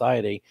Pathfinder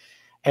Society,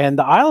 and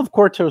the Isle of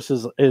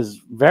Kortos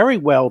is very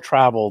well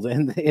traveled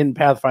in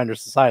Pathfinder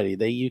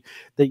Society.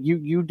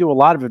 You do a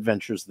lot of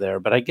adventures there,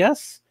 but I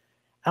guess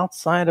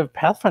outside of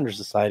Pathfinder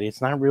Society,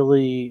 it's not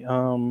really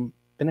been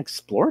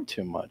explored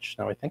too much.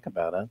 Now I think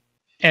about it.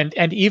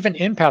 And even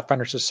in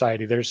Pathfinder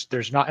Society,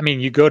 there's not. I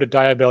mean, you go to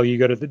Diabell, you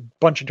go to a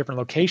bunch of different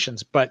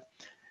locations, but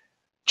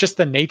just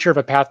the nature of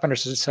a Pathfinder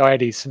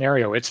Society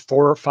scenario, it's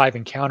 4 or 5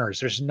 encounters.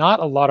 There's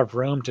not a lot of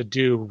room to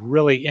do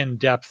really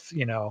in-depth,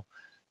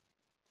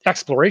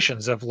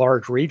 explorations of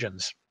large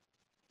regions.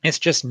 It's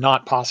just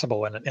not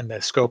possible in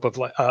the scope of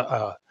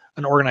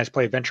an organized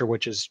play adventure,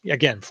 which is,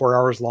 again, 4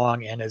 hours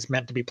long and is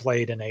meant to be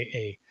played in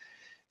a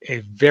a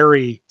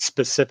very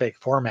specific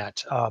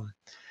format.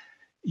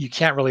 You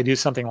can't really do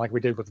something like we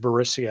did with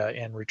Varisia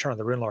in Return of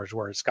the Runelords,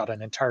 where it's got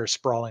an entire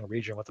sprawling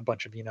region with a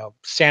bunch of,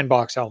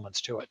 sandbox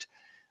elements to it.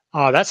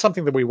 That's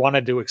something that we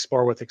wanted to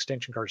explore with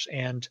Extinction Cards,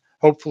 and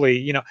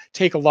hopefully,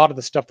 take a lot of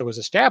the stuff that was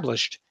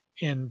established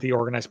in the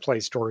organized play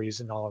stories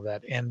and all of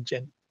that, and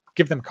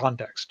give them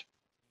context.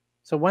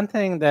 So one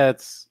thing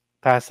that's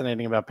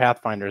fascinating about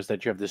Pathfinder is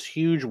that you have this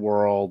huge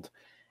world,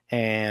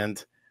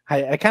 and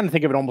I kind of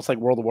think of it almost like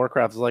World of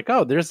Warcraft. It's like,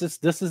 oh, this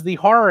is the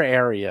horror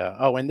area.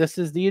 Oh, and this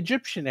is the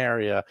Egyptian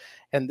area.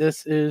 And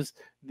this is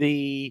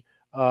the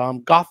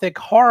Gothic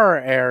horror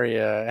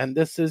area. And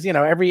this is,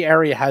 every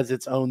area has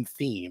its own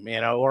theme,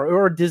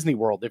 or Disney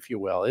World, if you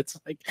will. It's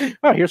like,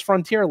 oh, here's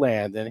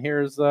Frontierland and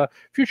here's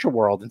Future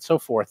World and so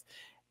forth.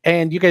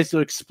 And you guys do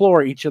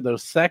explore each of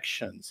those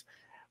sections.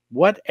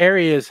 What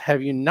areas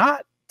have you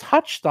not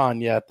touched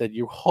on yet that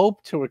you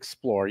hope to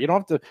explore? You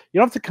don't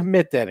have to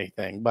commit to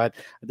anything, but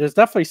there's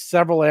definitely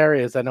several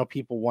areas I know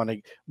people want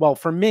to. Well,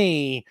 for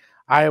me,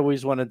 I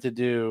always wanted to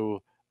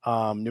do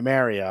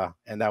Numeria,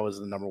 and that was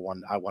the number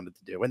one I wanted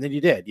to do. And then you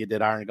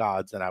did Iron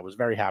Gods, and I was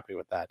very happy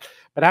with that.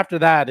 But after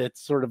that,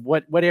 it's sort of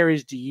what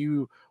areas do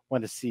you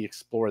want to see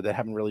explored that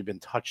haven't really been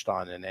touched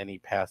on in any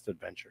past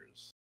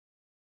adventures?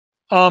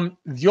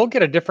 You'll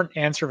get a different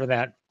answer for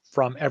that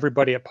from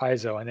everybody at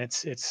Paizo, and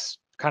it's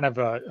kind of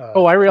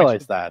oh, I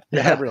realize that.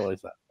 Yeah, I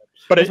realize that.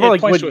 But it's more like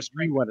points what to a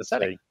strength you want to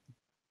say.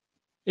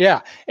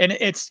 Yeah, and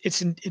it's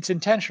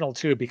intentional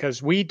too,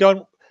 because we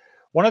don't.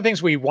 One of the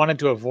things we wanted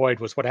to avoid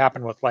was what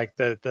happened with like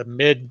the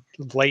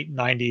late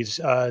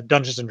 90s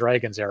Dungeons and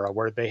Dragons era,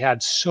 where they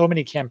had so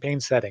many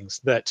campaign settings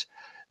that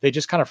they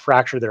just kind of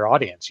fractured their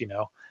audience.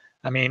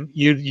 I mean,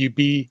 you'd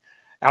be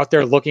out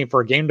there looking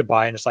for a game to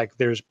buy, and it's like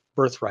there's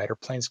Birthright or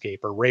Planescape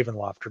or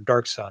Ravenloft or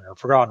Dark Sun or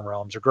Forgotten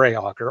Realms or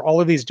Greyhawk or all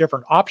of these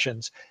different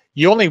options.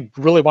 You only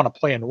really want to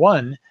play in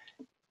one.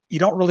 You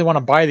don't really want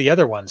to buy the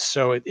other ones.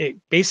 So it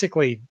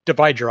basically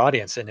divides your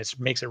audience, and it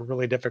makes it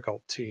really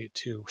difficult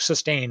to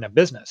sustain a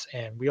business.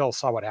 And we all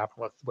saw what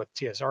happened with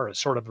TSR as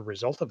sort of a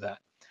result of that.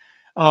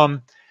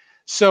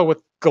 So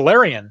with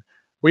Galarian,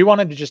 we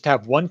wanted to just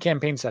have one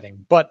campaign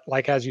setting, but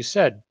like, as you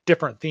said,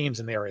 different themes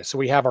in the area. So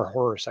we have our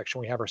horror section,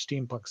 we have our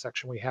steampunk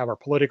section, we have our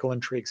political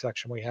intrigue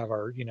section, we have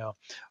our,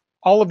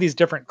 all of these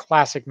different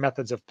classic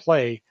methods of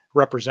play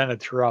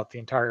represented throughout the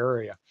entire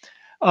area.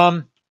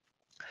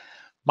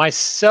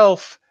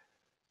 Myself,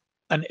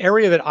 an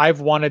area that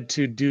I've wanted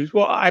to do,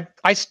 well,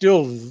 I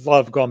still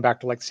love going back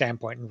to like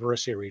Sandpoint and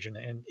Varisia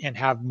region and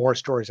have more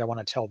stories I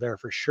want to tell there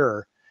for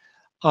sure.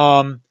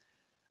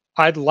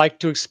 I'd like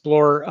to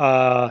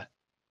explore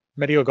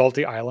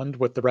Mediogalti Island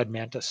with the Red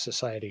Mantis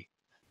Society.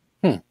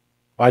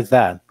 Why is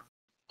that?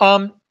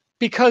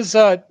 Because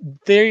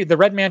the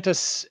Red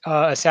Mantis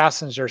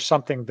assassins are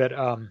something that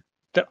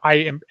that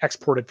I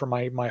exported from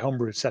my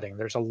homebrew setting.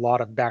 There's a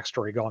lot of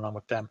backstory going on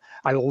with them.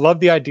 I love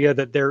the idea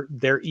that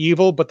they're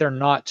evil, but they're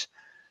not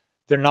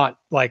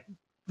like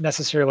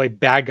necessarily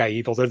bad guy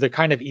evil. They're the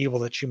kind of evil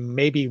that you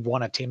maybe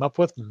want to team up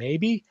with,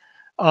 maybe.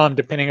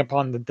 Depending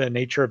upon the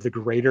nature of the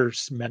greater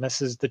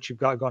menaces that you've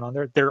got going on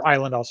there. Their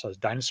island also has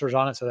dinosaurs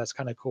on it, so that's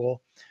kind of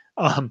cool.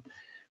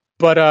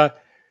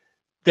 But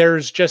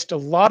there's just a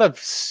lot of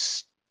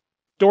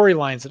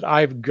storylines that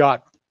I've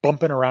got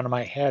bumping around in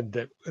my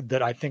head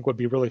that I think would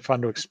be really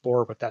fun to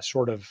explore with that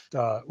sort of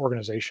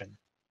organization.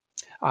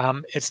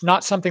 It's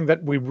not something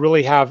that we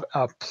really have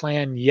a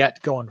plan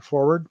yet going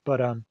forward, but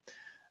I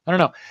don't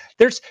know.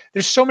 There's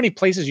so many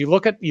places you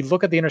look at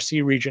the Inner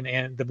Sea region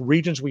and the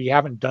regions we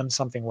haven't done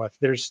something with.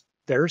 There's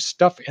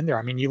stuff in there.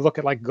 I mean, you look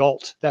at like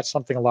Gult. That's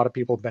something a lot of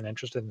people have been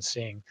interested in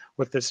seeing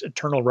with this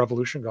eternal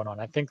revolution going on.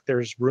 I think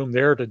there's room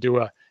there to do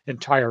a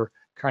entire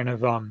kind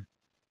of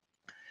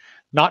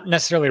not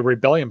necessarily a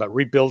rebellion, but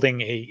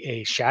rebuilding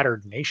a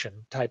shattered nation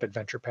type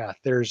adventure path.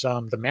 There's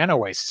the Mana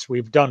Wastes.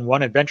 We've done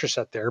one adventure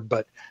set there,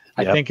 but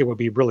I think it would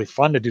be really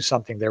fun to do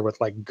something there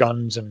with like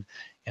guns and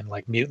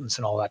like mutants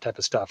and all that type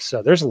of stuff.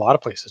 So there's a lot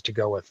of places to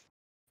go with.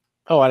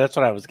 Oh, that's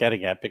what I was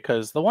getting at,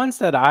 because the ones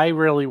that I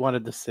really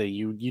wanted to see,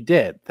 you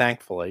did,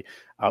 thankfully.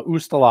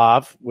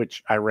 Ustalav,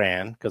 which I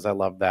ran because I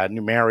love that.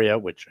 Numeria,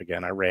 which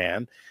again I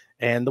ran.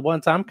 And the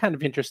ones I'm kind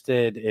of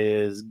interested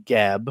is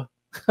Geb,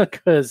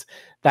 because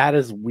that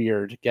is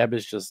weird. Geb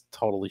is just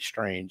totally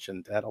strange,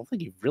 and I don't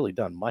think you've really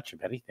done much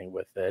of anything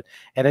with it.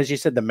 And as you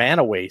said, the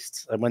Mana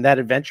Wastes, when that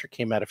adventure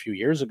came out a few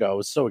years ago, I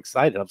was so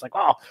excited. I was like,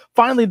 oh,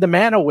 finally the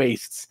Mana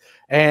Wastes.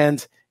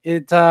 And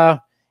it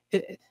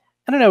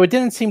I don't know, it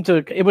didn't seem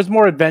to, it was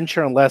more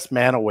adventure and less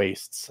Mana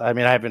Wastes. I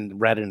mean, I haven't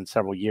read it in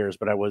several years,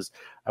 but I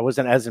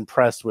wasn't as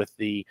impressed with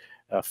the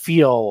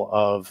feel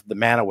of the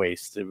Mana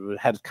Waste. It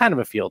had kind of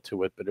a feel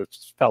to it, but it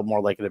felt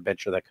more like an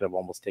adventure that could have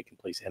almost taken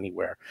place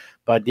anywhere.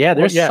 But yeah,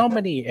 there's so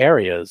many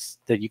areas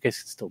that you guys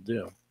can still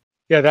do.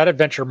 Yeah, that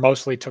adventure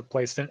mostly took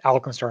place in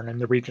Alkenstar and in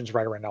the regions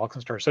right around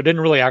Alkenstar. So it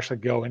didn't really actually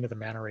go into the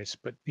Mana Race.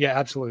 But yeah,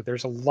 absolutely.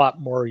 There's a lot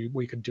more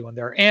we could do in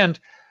there. And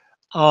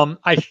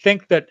I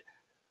think that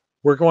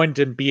we're going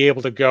to be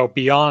able to go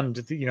beyond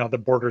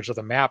the borders of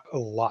the map a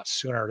lot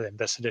sooner in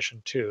this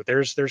edition too.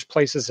 There's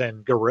places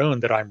in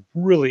Garoon that I'm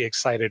really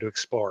excited to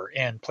explore,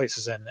 and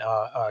places in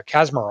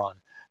Kazmaron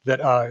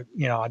that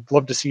I'd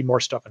love to see more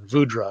stuff in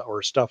Vudra,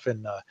 or stuff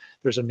in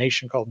there's a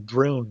nation called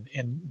Droon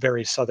in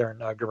very southern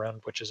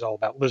Garoon, which is all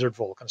about lizard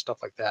folk and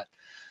stuff like that.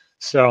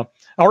 So,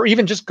 or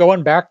even just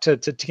going back to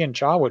Tian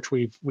Cha, which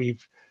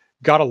we've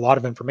got a lot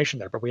of information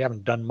there, but we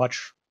haven't done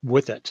much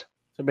with it.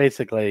 So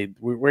basically,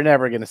 we're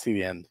never going to see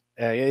the end.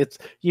 It's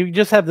you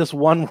just have this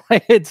one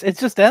way. It's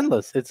just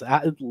endless. It's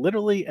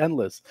literally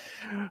endless.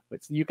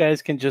 You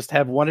guys can just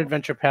have one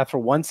adventure path for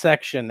one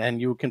section, and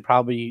you can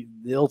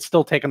it'll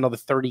still take another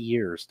 30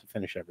 years to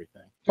finish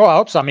everything. Well, I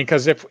hope so. I mean,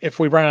 because if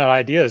we run out of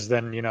ideas,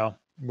 then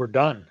we're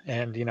done,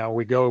 and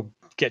we go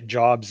get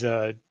jobs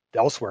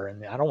elsewhere,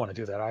 and I don't want to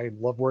do that. I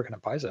love working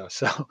at Paizo.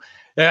 So,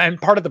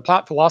 and part of the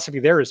plot philosophy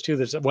there is too,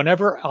 that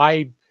whenever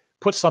I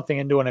put something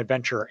into an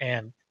adventure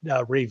and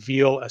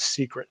reveal a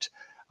secret,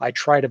 I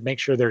try to make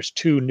sure there's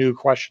 2 new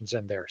questions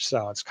in there.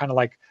 So it's kind of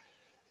like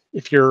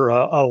if you're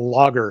a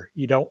logger,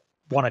 you don't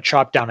want to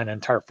chop down an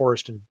entire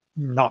forest and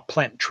not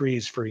plant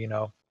trees for you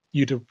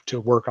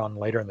to work on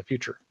later in the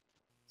future.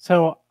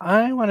 So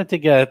I wanted to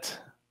get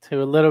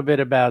to a little bit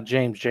about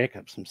James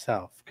Jacobs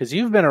himself, because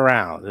you've been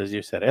around, as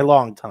you said, a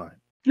long time.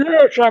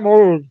 Yes, I'm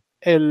old.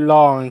 A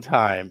long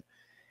time.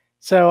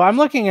 So I'm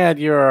looking at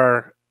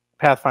your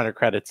Pathfinder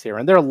credits here,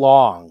 and they're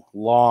long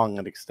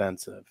and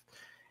extensive.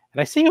 And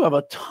I see you have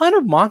a ton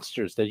of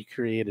monsters that you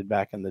created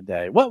back in the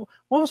day. What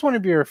was one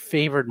of your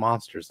favorite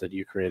monsters that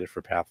you created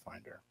for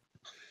Pathfinder?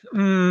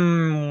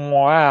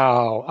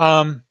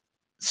 Wow.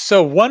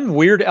 So one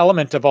weird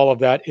element of all of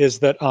that is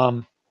that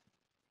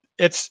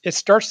it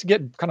starts to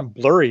get kind of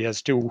blurry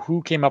as to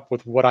who came up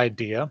with what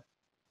idea,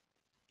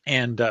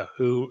 and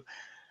who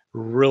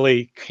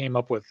really came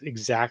up with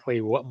exactly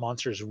what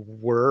monsters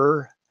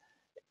were.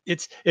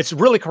 It's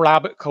really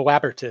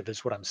collaborative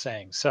is what I'm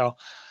saying. So,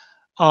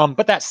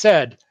 but that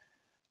said,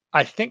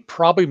 I think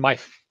probably my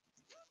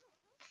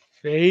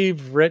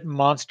favorite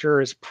monster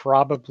is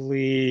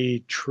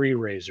probably Tree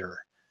Raiser,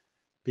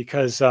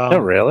 because oh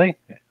really?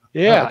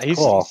 yeah, oh,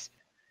 cool.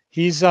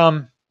 he's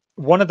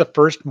one of the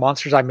first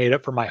monsters I made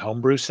up for my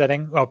homebrew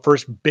setting.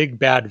 First big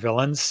bad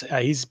villains.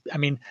 He's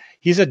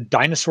a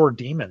dinosaur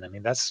demon. I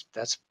mean, that's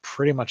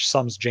pretty much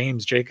sums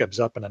James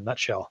Jacobs up in a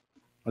nutshell.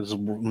 I was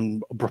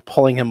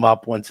pulling him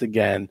up once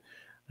again.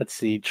 Let's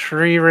see.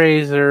 Tree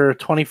Raiser,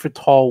 20-foot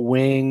tall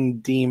wing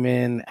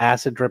demon,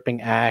 acid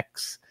dripping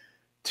axe,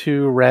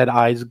 2 red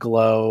eyes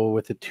glow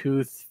with a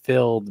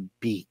tooth-filled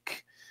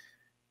beak.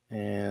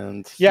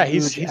 And yeah,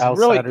 he's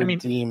really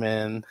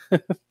demon.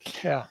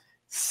 Yeah.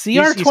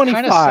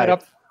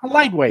 CR25,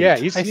 lightweight. Yeah,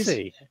 he's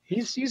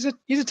a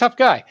tough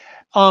guy.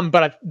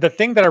 But the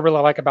thing that I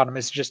really like about him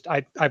is just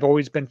I've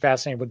always been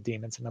fascinated with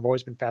demons, and I've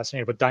always been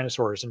fascinated with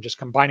dinosaurs, and just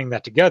combining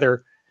that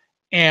together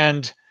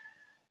and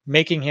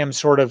making him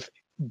sort of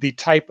the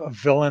type of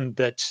villain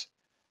that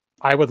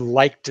I would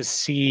like to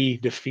see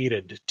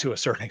defeated to a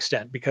certain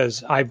extent,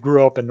 because I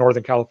grew up in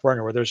Northern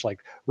California where there's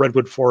like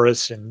redwood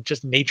forests and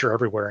just nature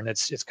everywhere, and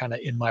it's kind of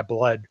in my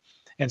blood.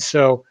 And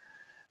so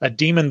a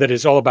demon that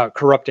is all about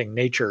corrupting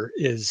nature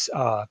is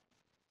a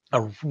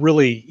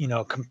really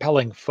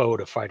compelling foe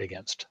to fight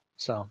against.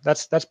 So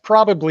that's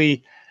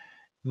probably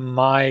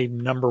my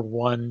number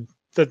one,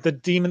 the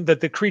demon,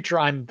 the creature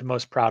I'm the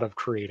most proud of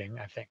creating,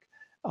 I think.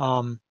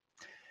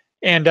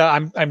 And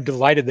I'm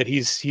delighted that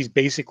he's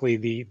basically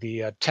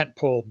the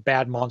tentpole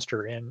bad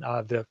monster in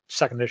the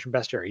second edition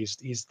bestiary.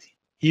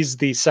 He's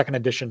the second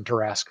edition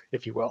Tarask,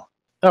 if you will.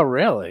 Oh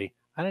really?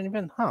 I didn't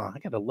even. I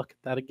got to look at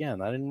that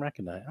again. I didn't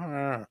recognize.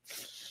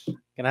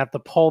 Gonna have to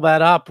pull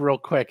that up real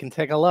quick and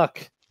take a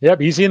look. Yep,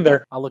 he's in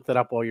there. I'll look that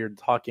up while you're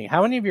talking.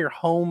 How many of your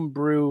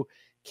homebrew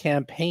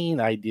campaign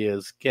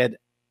ideas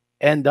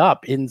end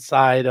up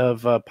inside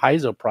of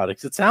Paizo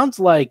products? It sounds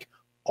like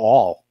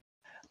all.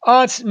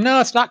 It's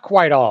not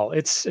quite all.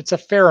 It's a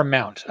fair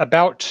amount.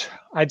 About,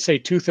 I'd say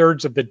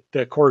 2/3 of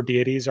the core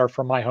deities are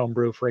from my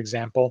homebrew, for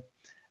example.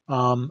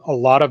 A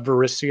lot of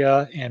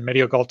Varisia and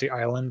Mediogalti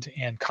Island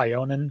and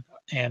Kyonen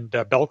and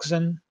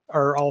Belkzen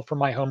are all from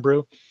my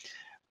homebrew.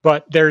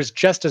 But there's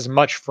just as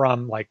much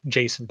from like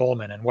Jason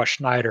Bowman and Wes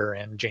Schneider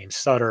and James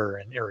Sutter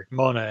and Eric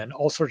Mona and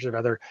all sorts of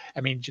other.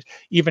 I mean,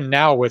 even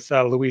now with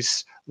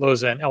Luis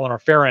Loza and Eleanor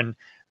Farron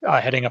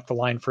heading up the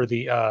line for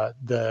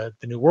the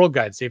New World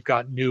Guides, they've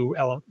got new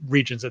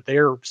regions that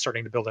they're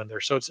starting to build in there.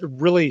 So it's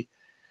really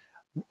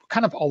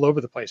kind of all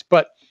over the place.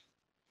 But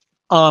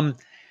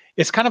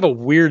it's kind of a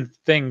weird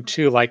thing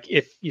too. Like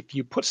if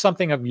you put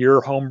something of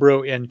your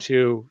homebrew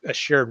into a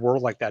shared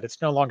world like that,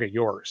 it's no longer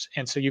yours.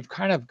 And so you've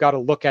kind of got to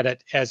look at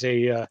it as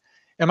am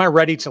I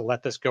ready to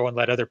let this go and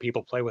let other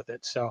people play with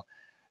it? So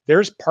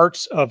there's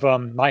parts of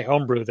my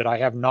homebrew that I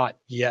have not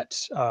yet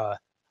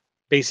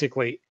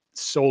basically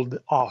sold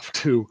off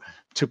to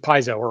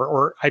Paizo,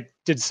 or I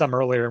did some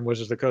earlier in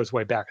Wizards of the Coast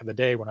way back in the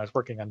day when I was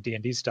working on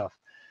D&D stuff.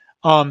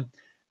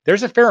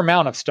 There's a fair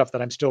amount of stuff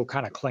that I'm still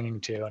kind of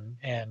clinging to,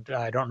 and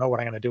I don't know what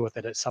I'm going to do with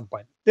it at some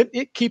point.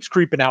 It keeps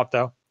creeping out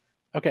though.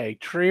 Okay,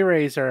 Tree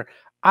Raiser.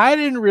 I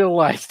didn't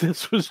realize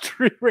this was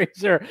Tree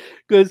Raiser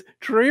because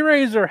Tree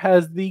Raiser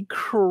has the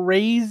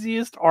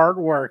craziest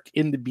artwork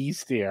in the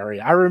bestiary.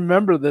 I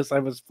remember this. I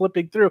was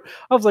flipping through.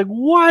 I was like,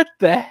 what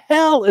the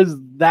hell is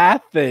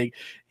that thing?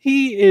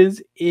 He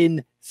is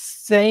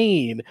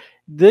insane.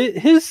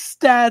 His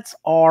stats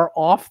are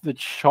off the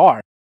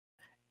chart.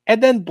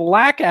 And then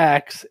Black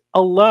Axe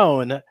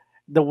alone,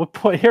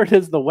 here it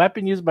is, the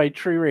weapon used by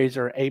Tree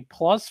Raiser, a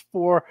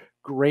 +4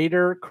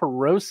 greater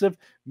corrosive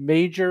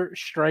major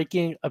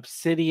striking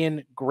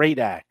obsidian great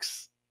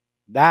axe.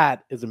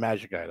 That is a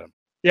magic item.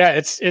 Yeah,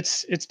 it's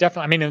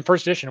definitely. I mean, in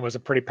first edition, it was a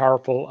pretty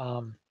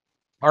powerful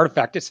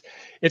artifact.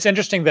 It's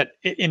interesting that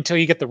until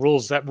you get the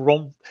rules, that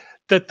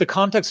the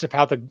context of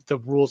how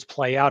the rules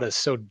play out is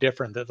so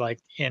different that like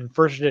in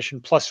first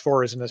edition,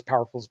 +4 isn't as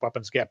powerful as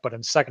weapons get, but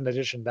in second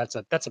edition, that's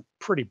a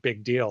pretty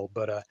big deal.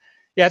 But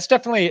yeah, it's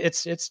definitely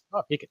it's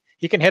tough.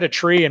 He can hit a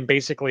tree and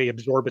basically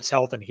absorb its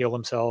health and heal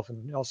himself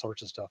and all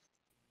sorts of stuff.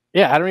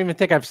 Yeah, I don't even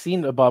think I've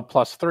seen above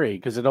 +3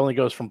 because it only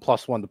goes from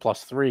 +1 to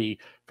 +3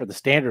 for the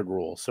standard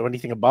rules. So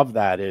anything above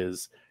that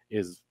is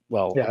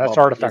well, yeah, that's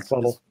artifact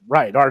level,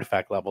 right?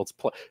 Artifact level. It's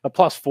a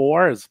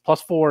 +4 is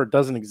 +4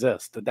 doesn't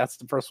exist. That's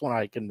the first one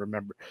I can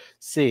remember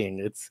seeing.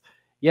 It's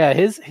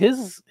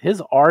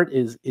his art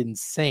is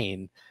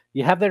insane.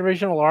 You have the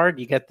original art.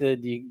 You get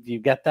you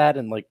get that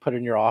and like put it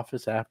in your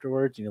office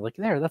afterwards, and you're like,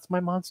 there, that's my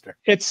monster.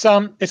 It's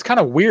kind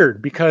of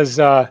weird because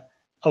a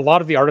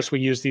lot of the artists we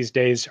use these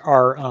days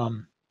are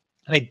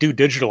they do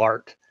digital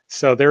art,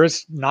 so there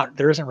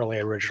isn't really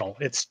original.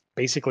 It's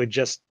basically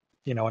just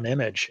an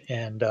image,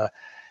 and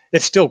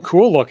it's still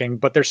cool looking.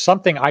 But there's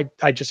something I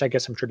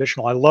guess I'm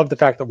traditional. I love the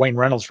fact that Wayne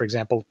Reynolds, for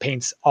example,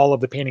 paints all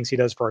of the paintings he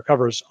does for our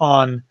covers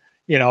on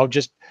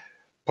just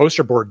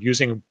poster board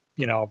using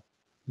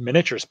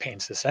miniatures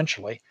paints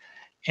essentially,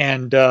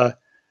 and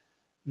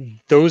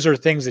those are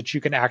things that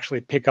you can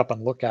actually pick up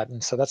and look at,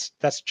 and so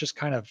that's just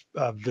kind of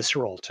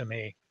visceral to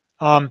me.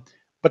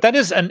 But that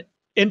is an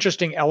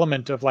interesting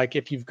element of like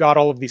if you've got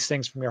all of these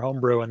things from your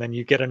homebrew and then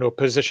you get into a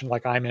position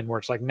like I'm in where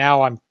it's like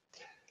now I'm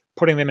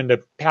putting them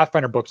into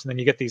Pathfinder books and then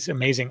you get these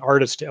amazing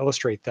artists to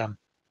illustrate them.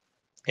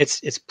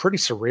 It's pretty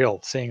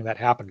surreal seeing that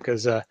happen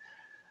because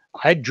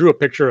I drew a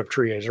picture of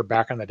Tree Raiser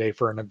back in the day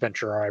for an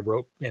adventure I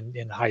wrote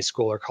in high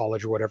school or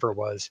college or whatever it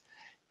was,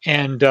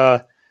 and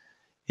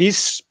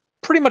he's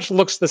pretty much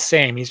looks the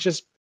same. He's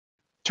just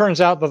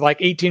turns out that like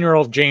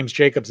 18-year-old James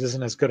Jacobs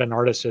isn't as good an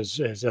artist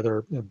as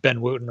other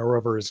Ben Wooten or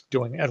whoever is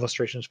doing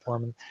illustrations for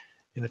him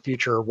in the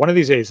future. One of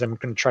these days, I'm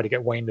going to try to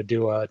get Wayne to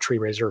do a Tree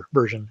Raiser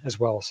version as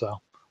well. So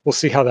we'll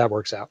see how that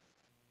works out.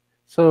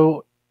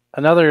 So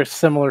another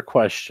similar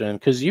question,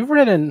 because you've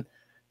written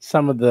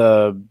some of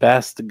the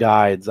best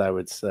guides, I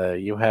would say.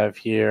 You have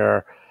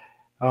here,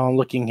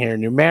 looking here,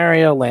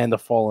 Numeria, Land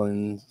of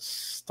Fallen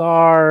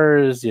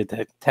Stars, your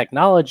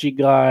technology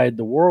guide,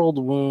 the World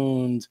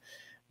Wound.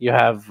 You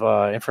have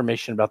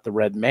information about the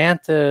Red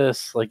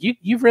Mantis. Like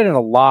you've written a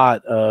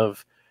lot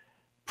of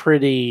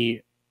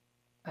pretty,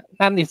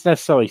 not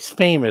necessarily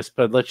famous,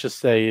 but let's just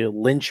say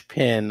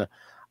linchpin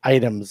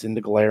items in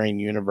the Galarian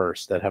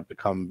universe that have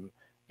become,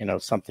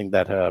 something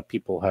that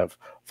people have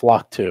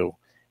flocked to,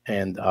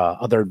 and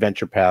other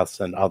adventure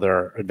paths and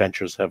other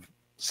adventures have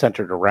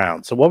centered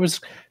around. So, what was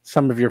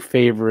some of your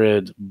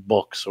favorite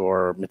books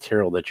or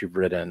material that you've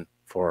written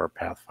for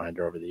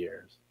Pathfinder over the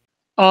years?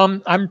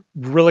 I'm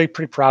really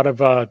pretty proud of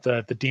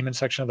the demon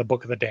section of the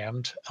Book of the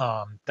Damned.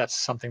 That's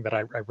something that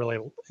I really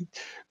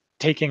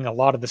taking a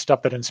lot of the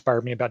stuff that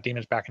inspired me about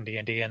demons back in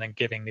D&D and then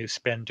giving new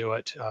spin to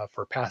it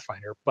for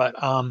Pathfinder. But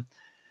I'm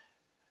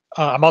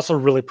also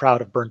really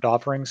proud of Burnt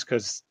Offerings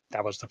because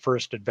that was the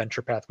first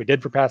adventure path we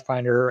did for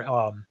Pathfinder,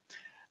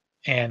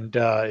 and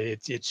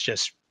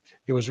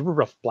it was a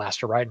rough blast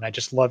to write, and I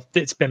just love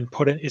it's been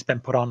put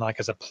on like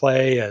as a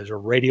play, as a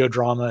radio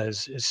drama,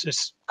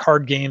 as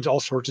card games, all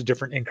sorts of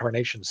different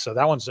incarnations. So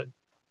that one's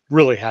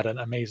really had an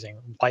amazing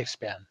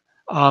lifespan.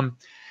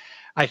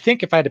 I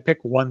think if I had to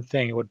pick one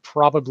thing, it would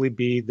probably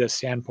be the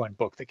Sandpoint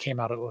book that came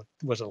out.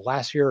 Was it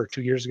last year or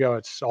 2 years ago?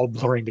 It's all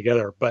blurring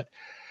together, but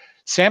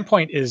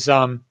Sandpoint is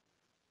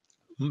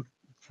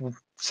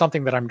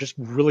something that I'm just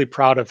really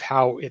proud of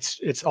how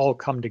it's all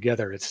come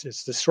together. It's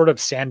this sort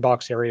of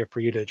sandbox area for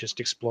you to just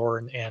explore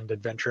and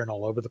adventure in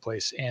all over the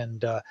place.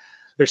 And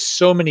there's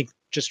so many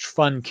just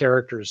fun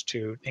characters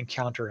to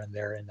encounter in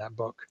that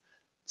book.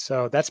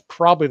 So that's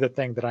probably the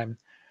thing that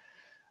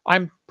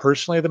I'm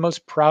personally the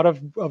most proud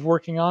of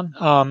working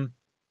on.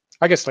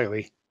 I guess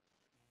lately.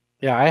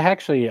 Yeah, I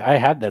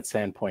had that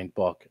Sandpoint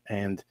book,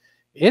 and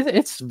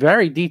it's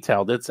very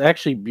detailed. It's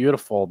actually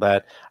beautiful.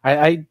 That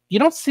you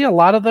don't see a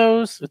lot of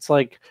those. It's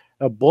like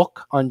a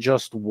book on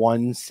just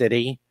one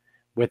city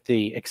with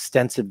the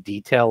extensive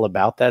detail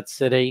about that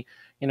city.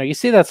 You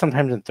see that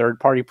sometimes in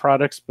third-party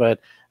products,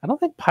 but I don't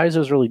think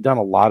Paizo's really done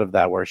a lot of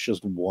that where it's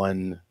just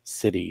one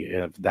city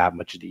of that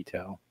much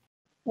detail.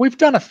 We've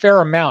done a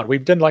fair amount.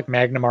 We've done like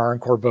Magnamar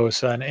and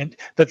Corvosa, and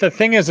the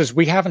thing is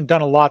we haven't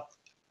done a lot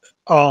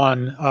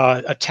on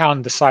a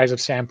town the size of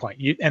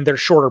Sandpoint, and they're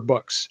shorter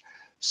books.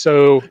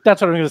 So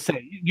that's what I'm going to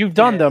say. You've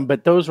done them,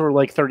 but those were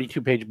like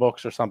 32-page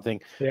books or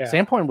something. Yeah.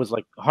 Sandpoint was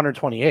like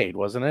 128,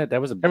 wasn't it?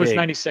 That was It was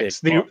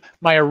 96. big book.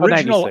 My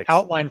original 96.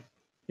 outline,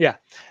 yeah,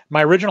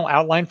 my original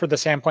outline for the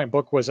Sandpoint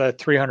book was a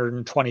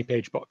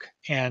 320-page book,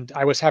 and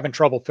I was having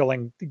trouble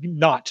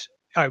not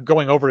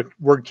going over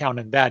word count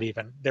in that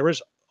even. There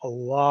was a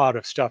lot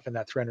of stuff in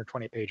that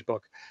 320-page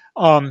book.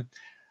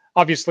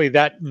 Obviously,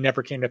 that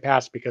never came to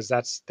pass because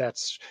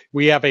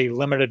we have a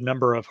limited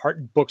number of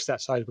books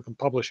that size we can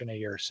publish in a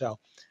year. So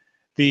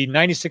the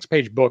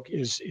 96-page book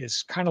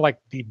is kind of like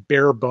the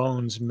bare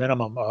bones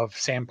minimum of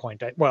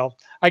Sandpoint. Well,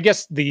 I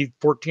guess the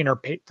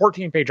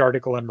 14-page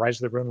article in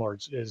Rise of the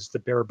Runelords is the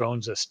bare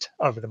bonesest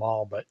of them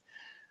all.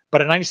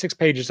 But at 96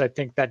 pages, I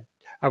think that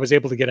I was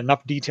able to get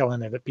enough detail in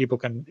there that people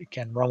can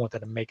run with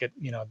it and make it,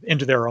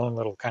 into their own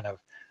little kind of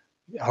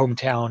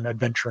hometown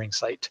adventuring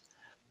site.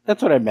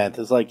 That's what I meant.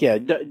 Is like, yeah,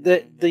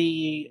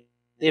 the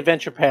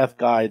Adventure Path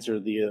guides or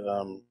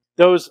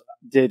those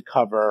did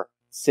cover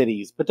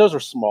cities, but those are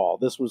small.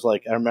 This was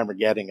like, I remember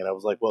getting it. I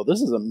was like, well, this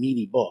is a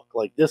meaty book.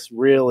 Like, this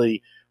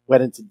really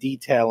went into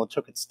detail and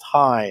took its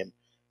time.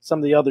 Some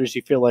of the others,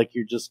 you feel like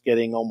you're just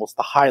getting almost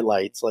the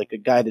highlights, like a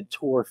guided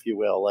tour, if you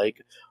will,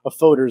 like a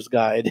photo's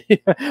guide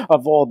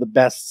of all the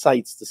best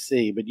sites to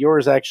see. But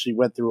yours actually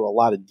went through a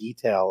lot of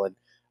detail and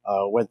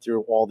went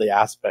through all the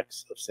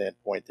aspects of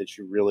Sandpoint that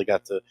you really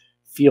got to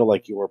feel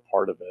like you were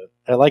part of it.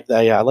 I like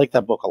that. Yeah, I like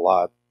that book a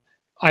lot.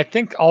 I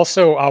think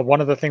also one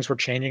of the things we're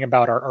changing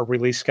about our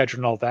release schedule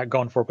and all that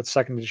going forward with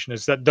second edition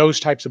is that those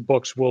types of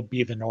books will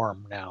be the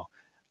norm now.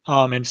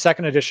 In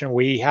second edition,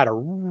 we had a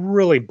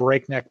really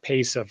breakneck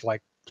pace of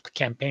like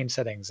campaign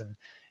settings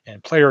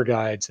and player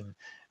guides and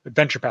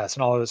adventure paths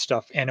and all of this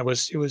stuff, and it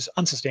was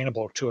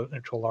unsustainable to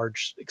a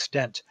large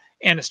extent.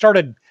 And it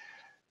started.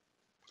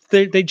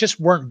 They just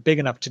weren't big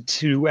enough to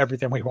do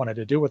everything we wanted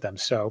to do with them.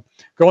 So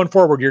going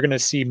forward, you're going to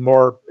see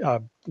more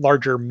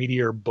larger,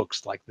 meatier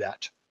books like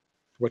that,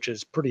 which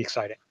is pretty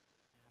exciting.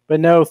 But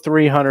no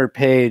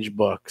 300-page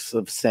books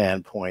of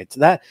Sandpoint.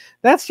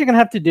 That's you're going to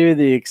have to do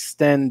the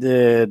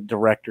extended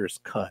director's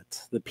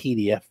cut, the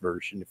PDF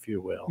version, if you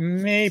will.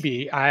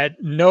 Maybe.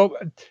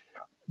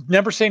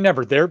 Never say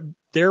never.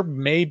 There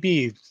may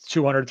be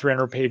 200,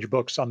 300-page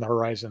books on the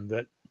horizon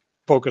that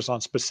focus on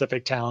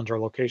specific towns or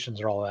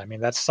locations or all that. I mean,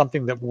 that's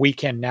something that we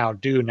can now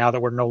do now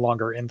that we're no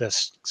longer in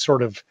this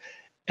sort of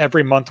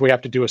every month we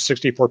have to do a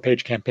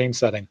 64-page campaign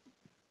setting.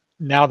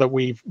 Now that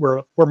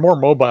we're more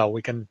mobile,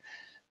 we can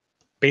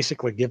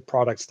basically give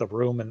products the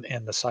room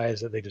and the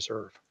size that they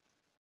deserve.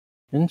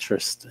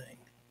 Interesting.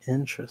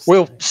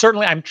 Well,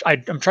 certainly, I'm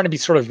trying to be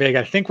sort of vague.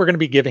 I think we're going to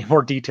be giving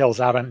more details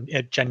out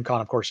at Gen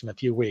Con, of course, in a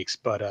few weeks.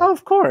 But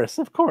of course,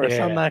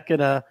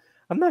 yeah.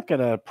 I'm not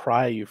gonna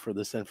pry you for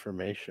this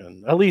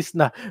information. At least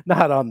not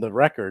on the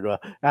record.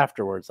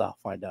 Afterwards, I'll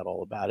find out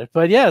all about it.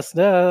 But yes,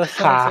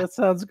 that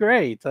sounds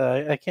great.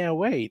 I can't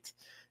wait.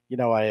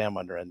 I am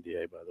under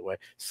NDA, by the way.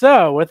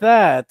 So with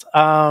that,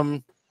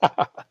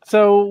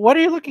 so what are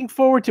you looking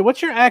forward to?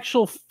 What's your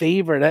actual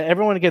favorite?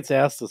 Everyone gets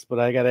asked this, but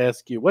I got to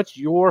ask you, what's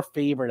your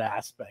favorite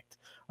aspect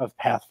of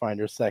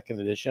Pathfinder Second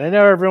Edition? I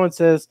know everyone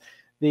says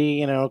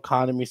the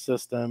economy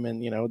system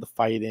and the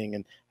fighting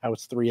and how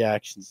it's 3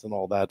 actions and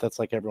all that. That's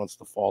like everyone's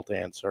default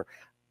answer.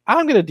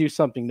 I'm going to do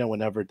something no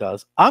one ever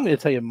does. I'm going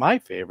to tell you my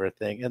favorite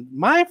thing, and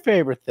my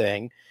favorite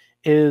thing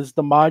is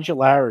the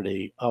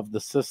modularity of the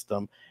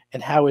system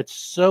and how it's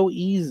so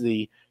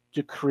easy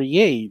to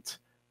create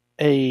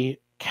a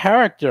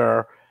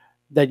character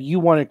that you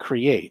want to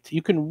create.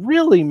 You can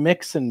really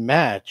mix and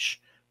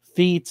match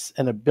feats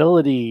and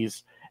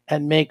abilities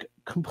and make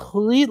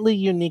completely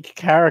unique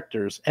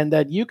characters, and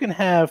that you can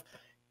have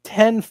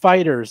 10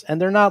 fighters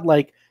and they're not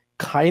like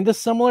kind of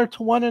similar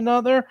to one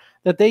another,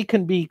 that they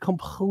can be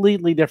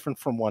completely different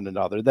from one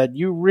another, that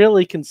you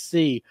really can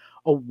see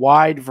a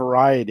wide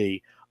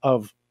variety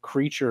of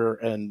creature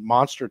and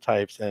monster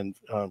types and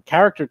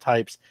character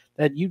types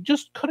that you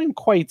just couldn't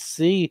quite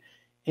see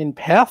in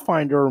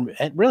Pathfinder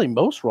and really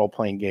most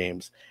role-playing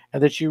games.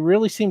 And that you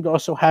really seem to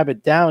also have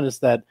it down is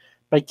that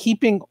by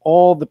keeping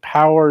all the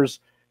powers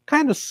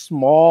kind of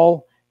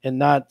small and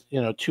not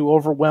too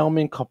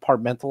overwhelming,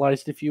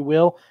 compartmentalized, if you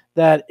will,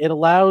 that it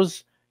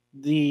allows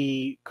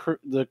the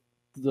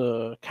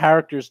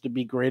characters to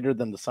be greater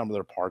than the sum of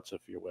their parts,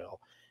 if you will.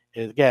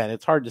 Again,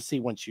 it's hard to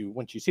see once you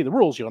see the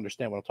rules, you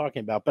understand what I'm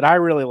talking about. But I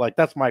really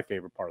that's my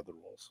favorite part of the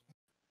rules.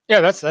 Yeah,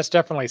 that's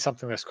definitely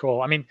something that's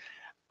cool. I mean,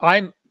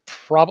 I'm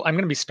going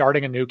to be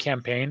starting a new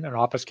campaign, an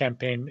office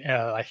campaign,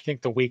 I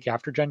think the week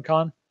after Gen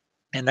Con.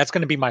 And that's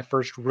going to be my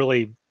first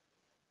really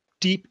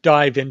deep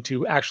dive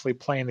into actually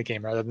playing the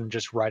game rather than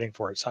just writing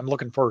for it. So I'm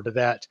looking forward to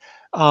that.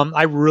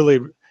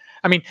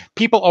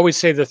 People always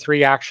say the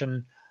 3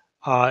 action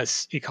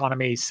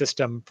economy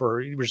system for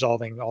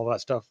resolving all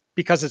that stuff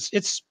because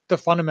it's the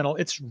fundamental.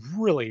 It's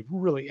really,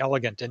 really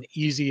elegant and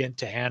easy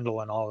to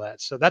handle and all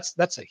that. So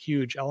that's a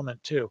huge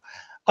element too.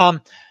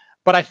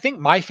 But I think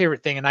my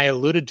favorite thing, and I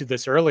alluded to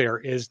this earlier,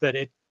 is that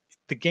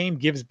the game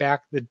gives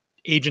back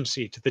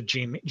agency to the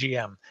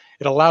GM.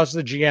 It allows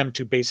the GM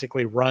to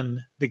basically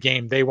run the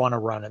game they want to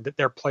run and that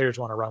their players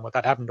want to run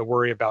without having to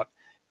worry about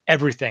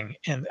everything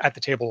at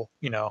the table,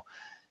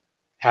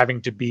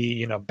 having to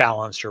be,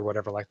 balanced or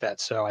whatever like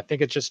that. So I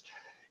think it's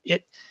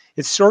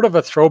sort of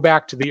a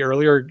throwback to the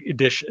earlier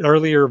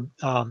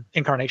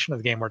incarnation of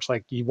the game, where it's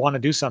like you want to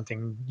do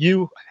something,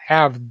 you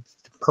have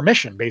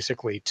permission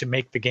basically to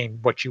make the game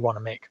what you want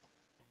to make.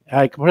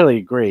 I completely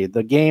agree.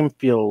 The game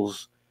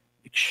feels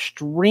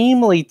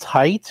extremely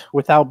tight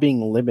without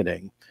being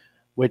limiting,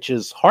 which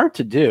is hard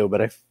to do,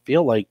 but I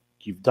feel like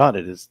you've done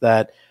it. Is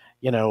that,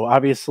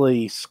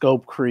 obviously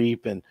scope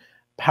creep and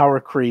power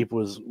creep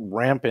was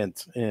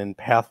rampant in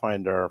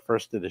Pathfinder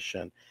First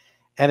Edition.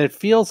 And it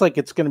feels like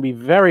it's going to be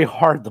very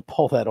hard to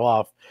pull that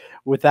off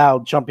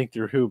without jumping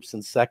through hoops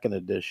in Second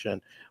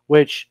Edition,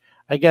 which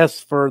I guess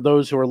for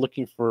those who are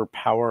looking for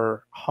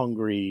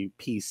power-hungry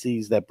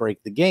PCs that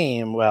break the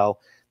game, well,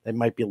 they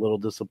might be a little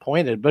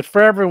disappointed. But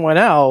for everyone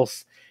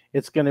else,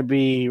 it's going to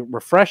be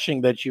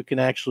refreshing that you can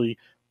actually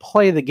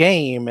play the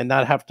game and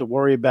not have to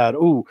worry about,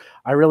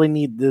 I really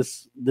need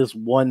this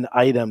one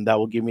item that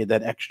will give me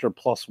that extra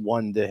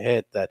 +1 to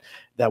hit that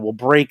will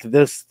break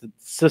this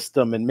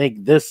system and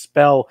make this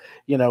spell,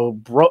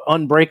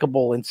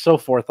 unbreakable and so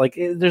forth. Like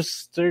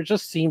there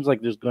just seems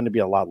like there's going to be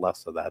a lot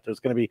less of that.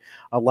 There's going to be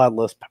a lot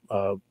less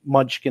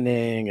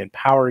munchkining and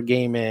power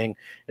gaming.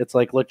 It's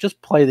like, look,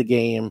 just play the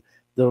game.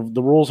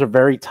 The rules are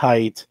very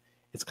tight.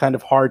 It's kind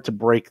of hard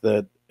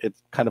to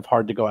it's kind of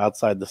hard to go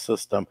outside the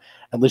system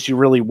unless you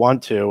really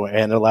want to,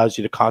 and it allows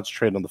you to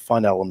concentrate on the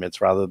fun elements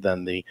rather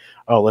than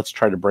let's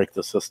try to break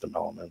the system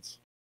elements.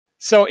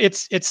 So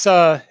it's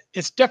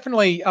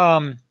definitely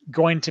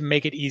going to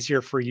make it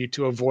easier for you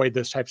to avoid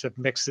those types of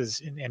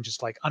mixes and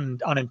just like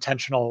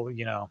unintentional,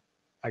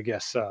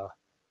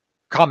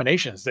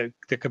 combinations that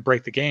could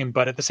break the game.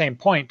 But at the same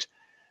point,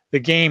 the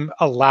game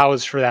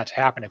allows for that to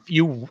happen.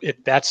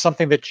 If that's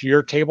something that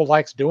your table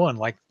likes doing,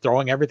 like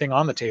throwing everything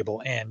on the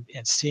table and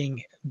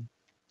seeing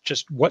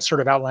just what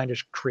sort of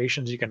outlandish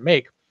creations you can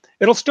make,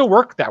 it'll still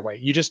work that way.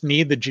 You just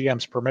need the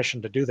GM's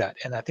permission to do that.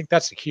 And I think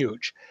that's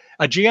huge.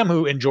 A GM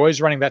who enjoys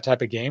running that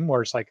type of game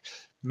where it's like,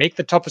 make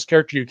the toughest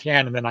character you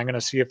can, and then I'm going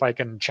to see if I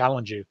can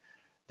challenge you.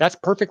 That's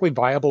perfectly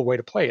viable way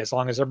to play as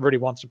long as everybody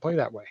wants to play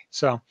that way.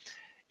 So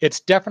it's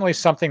definitely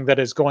something that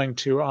is going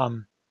to,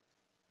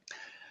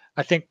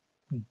 I think,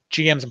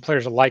 GMs and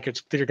players alike,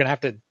 there's going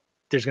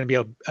to be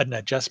an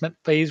adjustment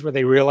phase where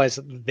they realize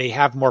that they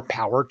have more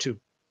power to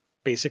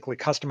basically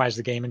customize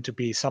the game into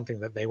be something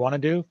that they want to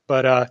do.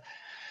 But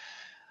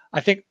I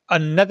think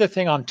another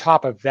thing on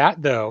top of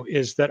that, though,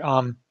 is that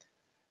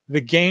the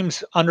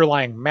game's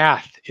underlying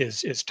math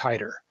is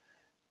tighter.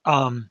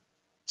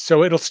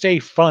 So it'll stay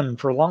fun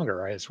for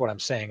longer, is what I'm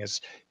saying.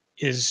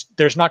 Is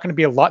there's not going to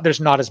be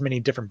there's not as many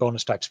different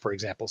bonus types, for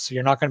example. So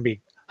you're not going to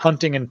be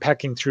hunting and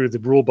pecking through the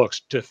rule books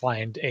to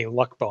find a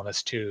luck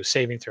bonus to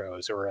saving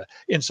throws or an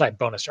insight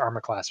bonus to armor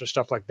class or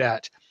stuff like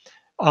that.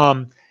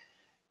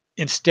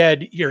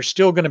 Instead, you're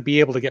still going to be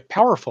able to get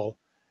powerful,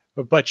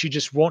 but you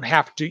just won't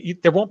have to.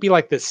 There won't be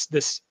like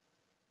this,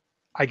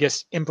 I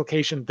guess,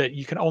 implication that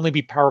you can only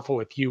be powerful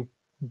if you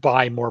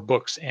buy more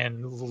books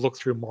and look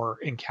through more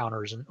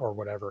encounters or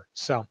whatever.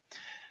 So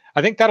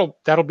I think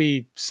that'll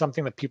be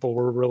something that people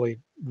will really,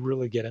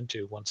 really get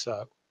into once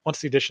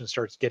the edition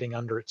starts getting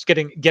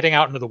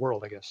out into the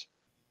world, I guess.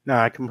 No,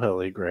 I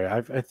completely agree.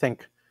 I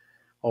think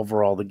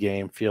overall the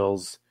game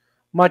feels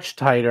much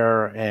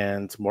tighter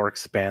and more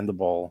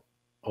expandable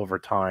over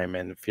time,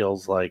 and it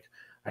feels like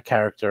a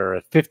character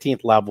at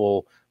 15th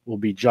level will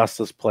be just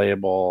as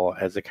playable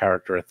as a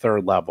character at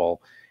 3rd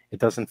level. It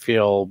doesn't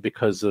feel,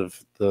 because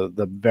of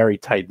the very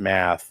tight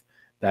math,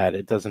 that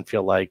it doesn't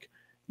feel like,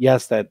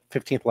 yes, that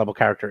 15th level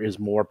character is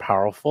more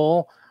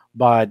powerful,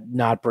 but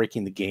not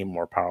breaking the game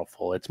more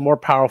powerful. It's more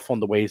powerful in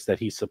the ways that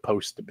he's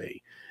supposed to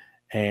be.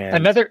 And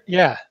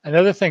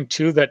another thing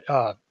too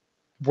that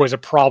was a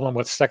problem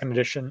with Second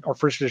Edition or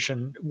First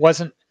Edition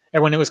wasn't,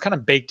 and when it was kind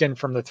of baked in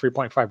from the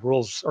 3.5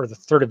 rules or the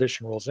 3rd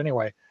edition rules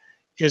anyway,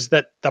 is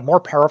that the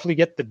more powerful you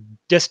get, the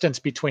distance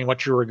between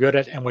what you were good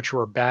at and what you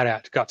were bad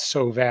at got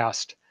so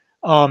vast.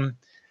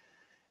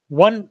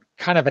 One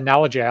kind of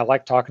analogy I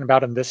like talking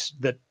about in this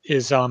that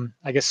is,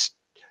 I guess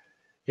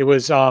it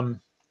was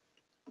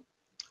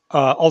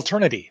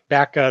Alternity,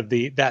 back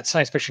that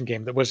science fiction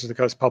game that Wizards of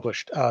the Coast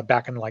published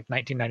back in like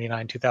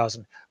 1999,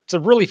 2000. It's a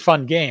really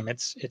fun game.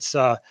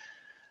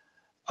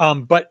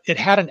 But it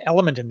had an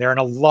element in there, and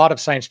a lot of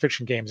science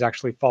fiction games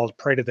actually fall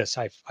prey to this.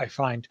 I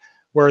find,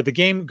 where the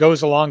game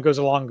goes along,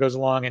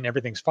 and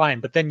everything's fine,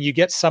 but then you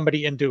get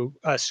somebody into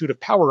a suit of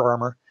power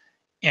armor,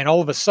 and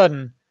all of a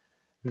sudden,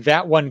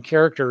 that one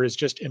character is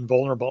just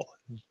invulnerable.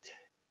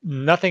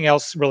 Nothing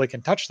else really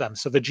can touch them.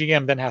 So the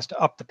GM then has to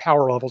up the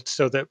power level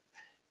so that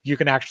you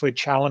can actually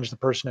challenge the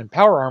person in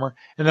power armor.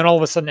 And then all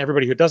of a sudden,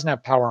 everybody who doesn't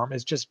have power armor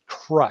is just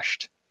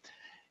crushed.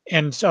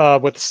 And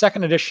with the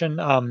Second Edition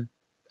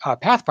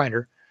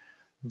Pathfinder,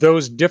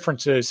 those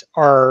differences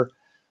are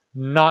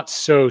not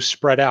so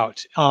spread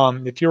out.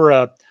 If you're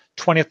a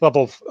 20th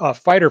level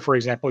fighter, for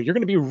example, you're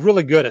going to be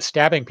really good at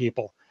stabbing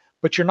people,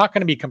 but you're not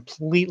going to be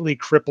completely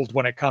crippled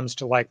when it comes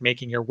to like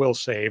making your will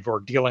save or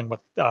dealing with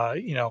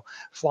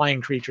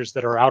flying creatures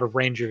that are out of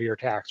range of your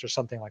attacks or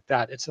something like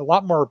that. It's a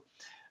lot more,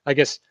 I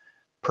guess,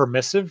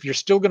 permissive. You're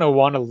still going to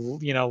want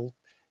to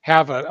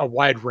have a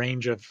wide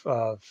range of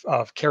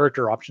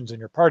character options in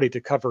your party to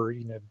cover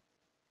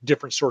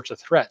different sorts of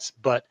threats,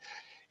 but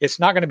it's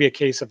not going to be a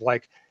case of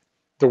like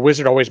the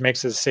wizard always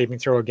makes his saving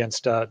throw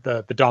against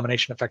the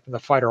domination effect, and the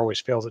fighter always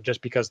fails it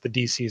just because the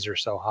DCs are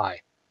so high.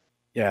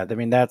 Yeah, I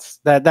mean that's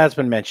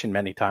been mentioned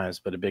many times,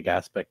 but a big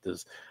aspect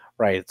is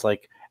right. It's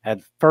like at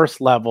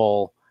first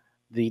level,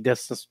 the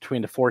distance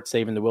between the fort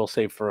save and the will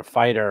save for a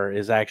fighter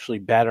is actually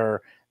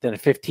better than a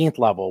 15th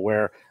level,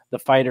 where the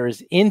fighter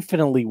is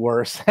infinitely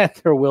worse at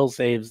their will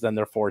saves than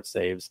their fort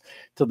saves,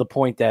 to the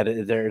point that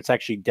it's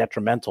actually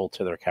detrimental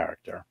to their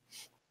character.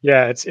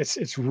 Yeah,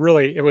 it's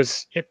really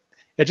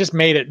it just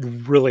made it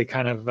really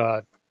kind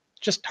of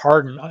just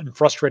hard and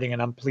frustrating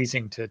and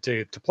unpleasing to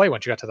play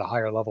once you got to the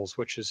higher levels,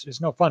 which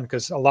is no fun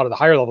because a lot of the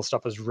higher level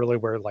stuff is really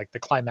where like the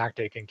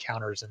climactic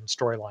encounters and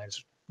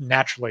storylines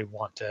naturally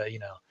want to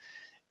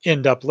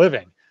end up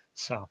living.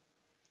 So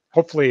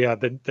hopefully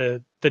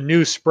the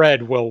new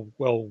spread will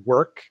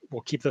work,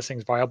 will keep those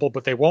things viable,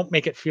 but they won't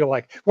make it feel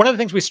like one of the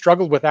things we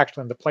struggled with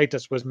actually in the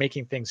playtest was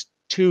making things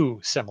too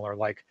similar.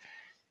 Like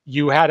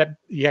you had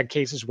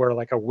cases where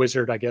like a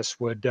wizard, I guess,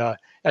 would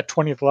at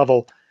 20th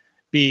level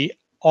be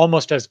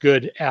almost as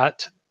good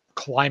at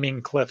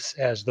climbing cliffs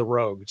as the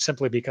rogue,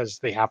 simply because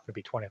they happen to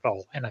be 20th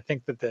level. And I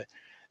think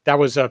that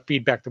was a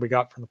feedback that we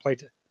got from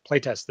the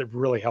playtest that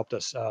really helped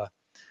us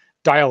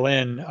dial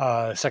in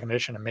second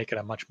edition and make it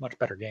a much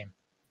better game.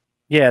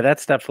 Yeah,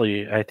 that's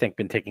definitely, I think,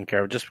 been taken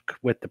care of just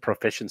with the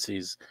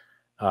proficiencies,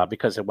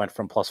 because it went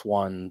from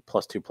 +1,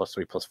 +2,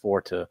 +3,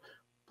 +4 to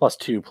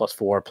 +2,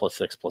 +4,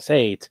 +6,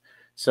 +8.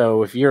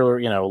 So if you're,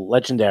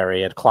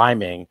 legendary at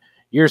climbing,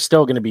 you're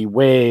still going to be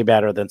way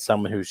better than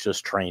someone who's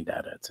just trained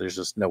at it. So there's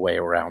just no way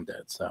around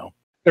it. So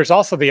there's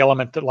also the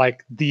element that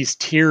like these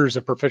tiers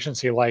of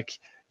proficiency, like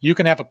you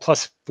can have a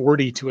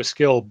 +40 to a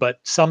skill, but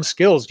some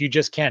skills you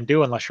just can't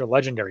do unless you're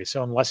legendary.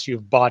 So unless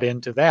you've bought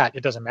into that,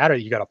 it doesn't matter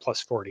that you got a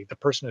 +40. The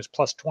person who's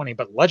 +20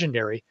 but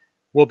legendary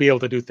will be able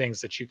to do things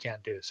that you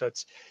can't do. So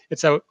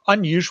it's an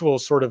unusual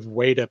sort of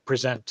way to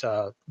present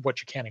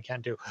what you can and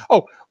can't do.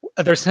 Oh,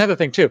 there's another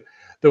thing too.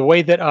 The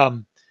way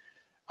that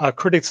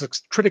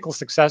critical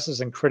successes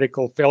and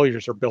critical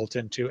failures are built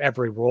into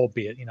every roll,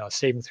 be it a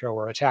saving throw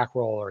or attack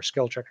roll or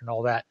skill check and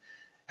all that,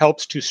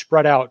 helps to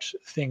spread out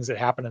things that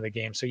happen in the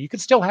game. So you can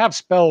still have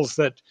spells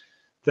that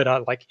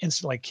like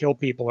instantly kill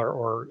people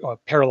or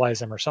paralyze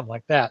them or something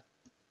like that.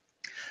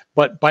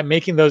 But by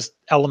making those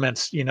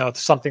elements,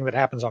 something that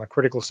happens on a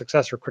critical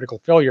success or critical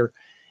failure,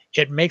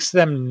 it makes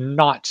them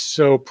not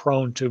so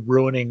prone to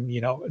ruining,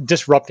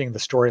 disrupting the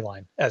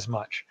storyline as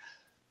much.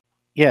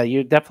 Yeah,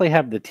 you definitely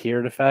have the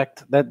tiered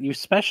effect that you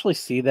especially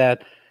see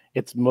that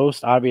it's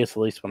most obvious, at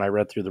least when I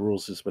read through the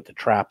rules, is with the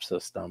trap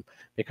system,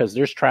 because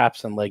there's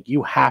traps and like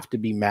you have to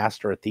be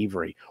master at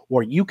thievery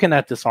or you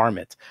cannot disarm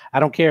it. I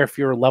don't care if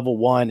you're level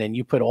 1 and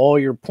you put all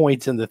your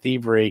points in the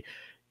thievery,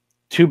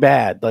 too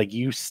bad. Like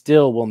you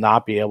still will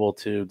not be able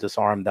to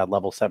disarm that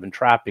level 7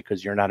 trap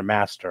because you're not a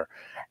master.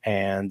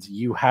 And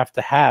you have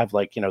to have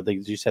like,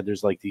 as you said,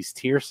 there's like these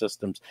tier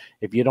systems.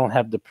 If you don't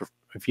have the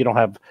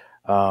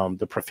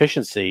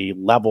proficiency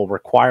level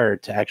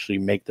required to actually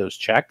make those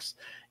checks,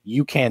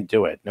 you can't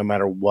do it no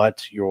matter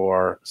what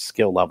your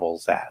skill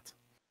level's at.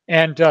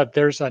 And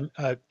there's an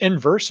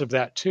inverse of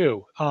that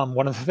too.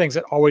 One of the things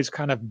that always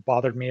kind of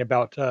bothered me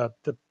about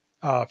the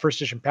first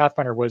edition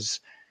Pathfinder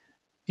was,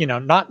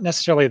 not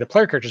necessarily the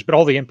player characters, but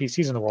all the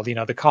NPCs in the world,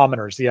 the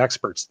commoners, the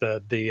experts,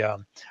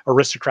 the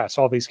aristocrats,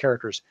 all these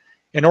characters.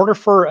 In order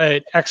for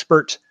an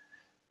expert,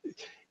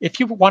 if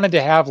you wanted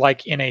to have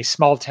like in a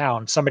small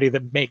town, somebody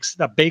that makes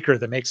a baker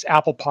that makes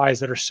apple pies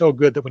that are so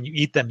good that when you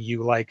eat them,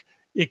 you like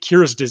it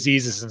cures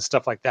diseases and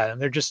stuff like that. And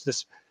they're just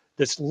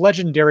this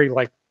legendary,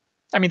 like,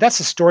 I mean, that's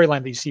a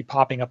storyline that you see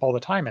popping up all the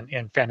time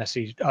in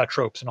fantasy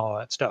tropes and all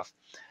that stuff.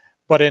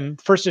 But in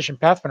first edition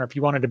Pathfinder, if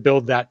you wanted to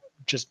build that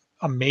just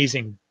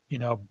amazing,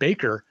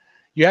 baker,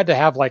 you had to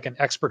have like an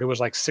expert who was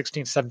like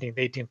 16th, 17th,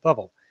 18th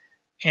level.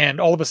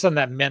 And all of a sudden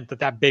that meant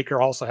that baker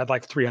also had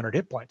like 300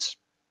 hit points.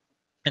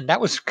 And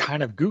that was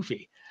kind of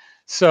goofy.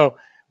 So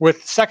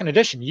with second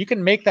edition, you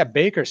can make that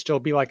baker still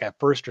be like a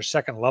first or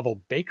second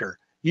level baker.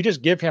 You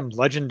just give him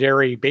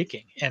legendary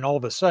baking, and all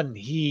of a sudden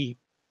he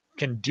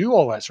can do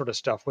all that sort of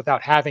stuff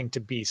without having to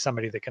be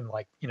somebody that can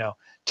like,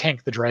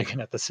 tank the dragon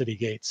at the city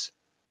gates.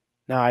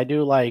 Now, I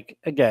do like,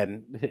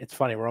 again, it's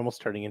funny, we're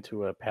almost turning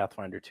into a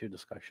Pathfinder 2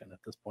 discussion at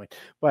this point.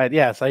 But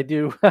yes, I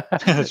do.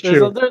 That's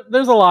true.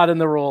 There's a lot in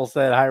the rules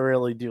that I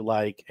really do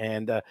like.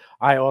 And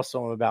I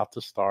also am about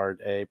to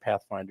start a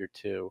Pathfinder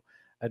 2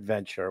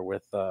 adventure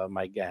with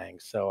my gang.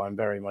 So I'm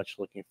very much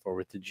looking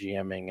forward to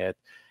GMing it,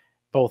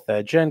 both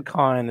at Gen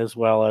Con as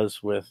well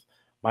as with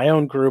my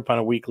own group on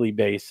a weekly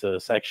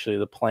basis. Actually,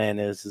 the plan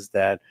is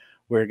that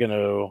we're going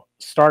to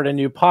start a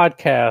new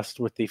podcast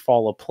with the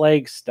Fall of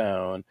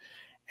Plaguestone,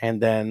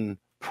 and then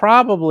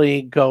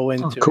probably go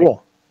into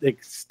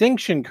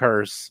Extinction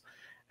Curse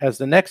as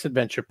the next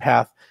adventure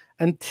path,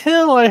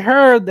 until I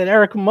heard that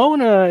Eric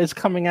Mona is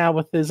coming out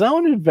with his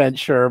own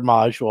adventure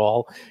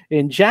module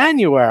in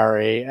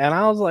January. And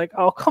I was like,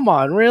 oh, come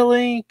on,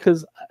 really?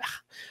 Because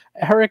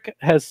Eric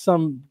has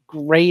some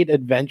great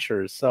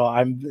adventures. So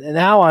I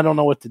don't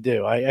know what to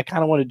do. I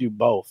kind of want to do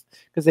both,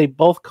 because they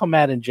both come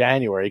out in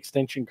January,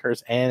 Extinction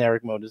Curse and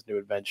Eric Mona's new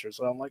adventure.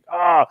 So I'm like,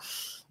 oh,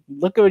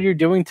 look at what you're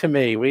doing to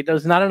me.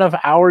 There's not enough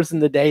hours in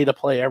the day to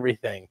play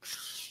everything.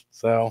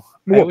 So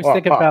I always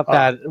think about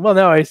that. Well,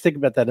 no, I always think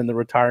about that in the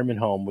retirement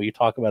home. We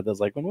talk about this,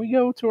 like when we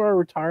go to our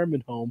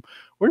retirement home,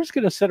 we're just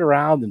going to sit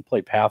around and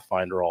play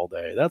Pathfinder all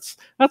day. That's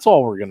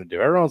all we're going to do.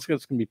 Everyone's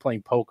just going to be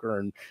playing poker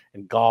and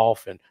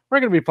golf, and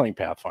we're going to be playing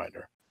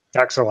Pathfinder.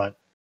 Excellent.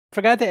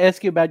 Forgot to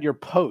ask you about your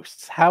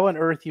posts. How on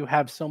earth you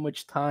have so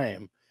much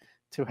time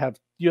to have?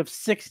 You have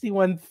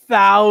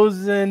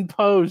 61,000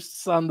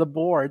 posts on the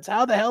boards.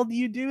 How the hell do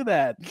you do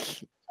that?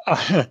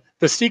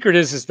 The secret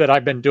is that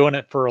I've been doing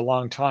it for a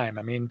long time.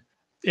 I mean,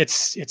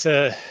 it's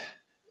the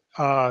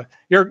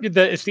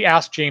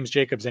Ask James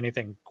Jacobs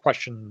Anything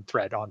question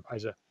thread on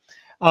Paizo.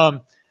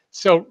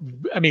 So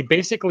I mean,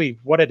 basically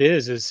what it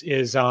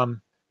is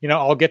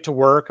I'll get to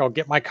work, I'll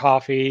get my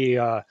coffee,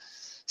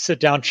 sit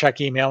down,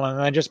 check email, and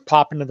then I just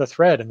pop into the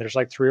thread, and there's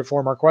like 3 or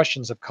 4 more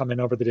questions that come in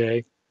over the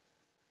day,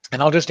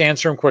 and I'll just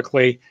answer them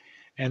quickly.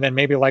 And then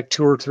maybe like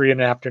 2 or 3 in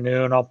the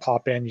afternoon, I'll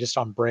pop in just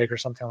on break or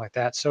something like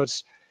that. So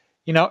it's,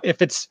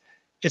 if it's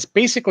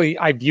basically,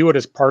 I view it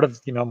as part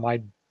of,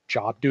 my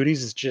job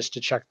duties is just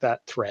to check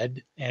that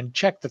thread and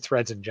check the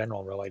threads in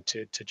general, really,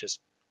 to just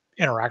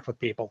interact with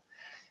people.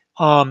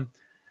 But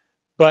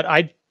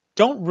I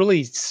don't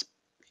really,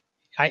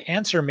 I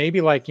answer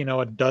maybe like,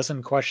 a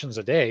dozen questions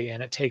a day,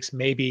 and it takes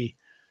maybe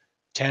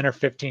 10 or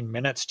 15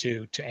 minutes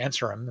to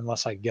answer them,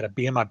 unless I get a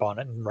bee in my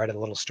bonnet and write a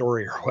little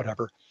story or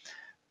whatever.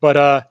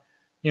 But,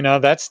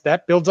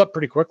 that builds up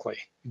pretty quickly.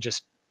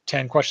 Just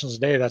 10 questions a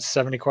day, that's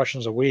 70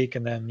 questions a week.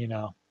 And then,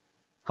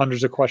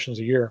 hundreds of questions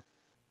a year.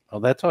 Well,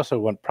 that's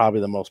also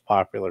probably the most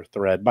popular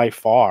thread by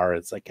far.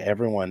 It's like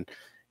everyone,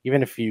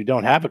 even if you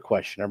don't have a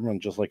question, everyone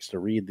just likes to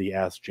read the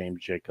Ask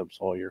James Jacobs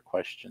All Your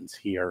Questions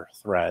Here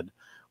thread,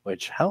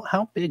 which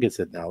how big is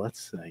it now?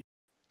 Let's see.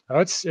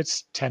 Oh,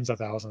 it's tens of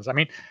thousands. I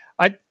mean,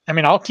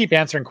 I'll keep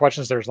answering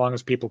questions there as long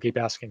as people keep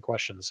asking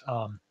questions.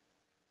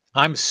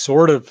 I'm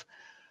sort of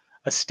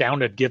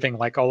astounded, given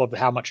like all of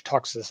how much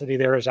toxicity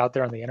there is out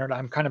there on the internet.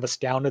 I'm kind of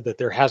astounded that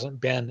there hasn't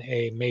been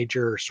a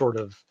major sort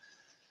of,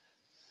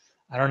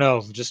 I don't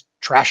know, just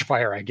trash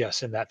fire, I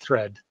guess, in that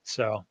thread.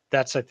 So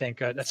that's, I think,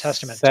 that's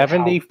testament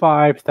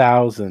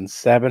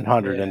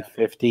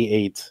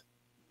 75,758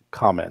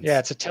 comments. Yeah,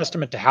 it's a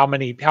testament to how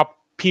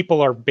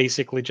people are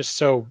basically just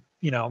so,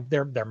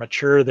 they're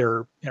mature,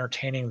 they're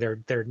entertaining,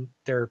 they're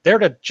there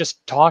to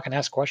just talk and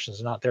ask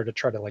questions, not there to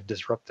try to like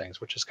disrupt things,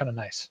 which is kind of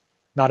nice.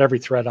 Not every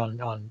thread on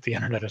the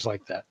internet is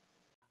like that.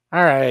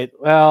 All right.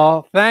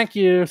 Well, thank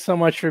you so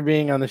much for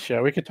being on the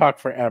show. We could talk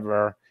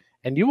forever.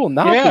 And you will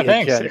not be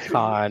at Gen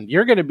Con.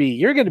 You're gonna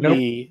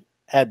be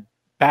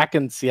back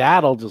in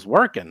Seattle just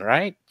working,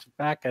 right?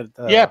 Back at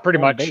pretty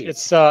much.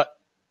 Base.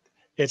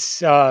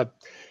 It's kind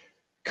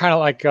of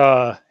like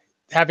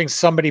having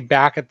somebody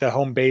back at the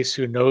home base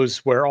who knows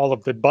where all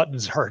of the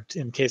buttons are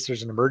in case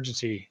there's an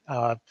emergency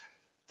that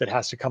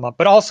has to come up.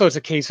 But also it's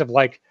a case of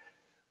like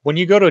when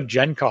you go to a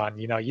Gen Con,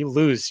 you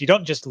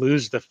don't just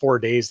lose the 4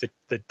 days that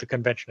the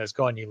convention is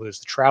going, you lose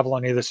the travel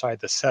on either side,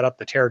 the setup,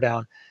 the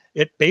teardown.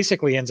 It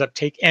basically ends up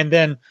and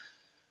then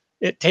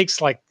it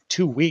takes like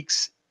 2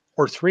 weeks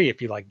or 3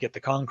 if you like get the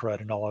con crud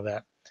and all of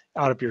that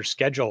out of your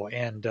schedule.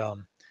 And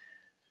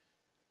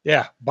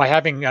by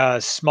having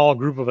a small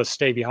group of us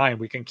stay behind,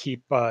 we can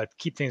keep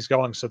things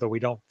going so that we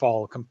don't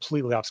fall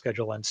completely off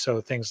schedule. And so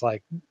things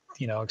like,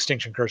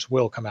 Extinction Curse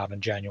will come out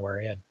in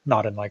January and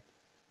not in like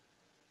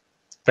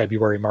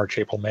February, March,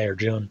 April, May, or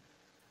June.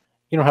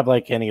 You don't have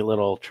like any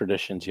little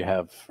traditions you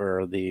have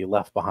for the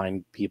Left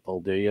Behind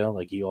people, do you?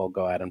 Like you all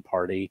go out and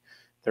party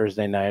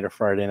Thursday night or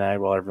Friday night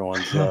while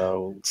everyone's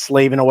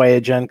slaving away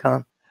at Gen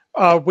Con?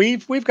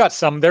 We've got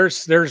some.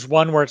 There's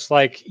one where it's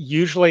like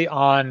usually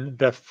on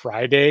the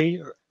Friday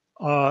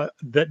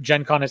that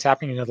Gen Con is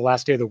happening, the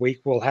last day of the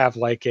week, we'll have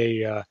like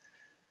a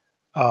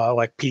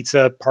like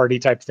pizza party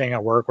type thing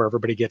at work where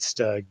everybody gets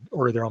to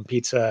order their own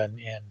pizza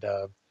and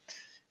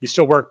you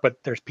still work,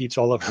 but there's pizza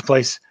all over the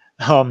place.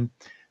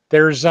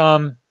 There's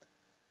other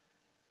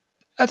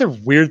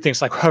weird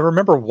things. Like I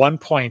remember one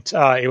point,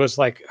 it was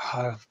like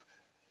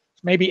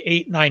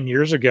maybe 8-9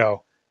 years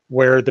ago,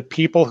 where the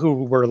people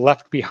who were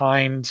left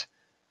behind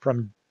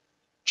from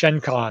Gen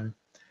Con,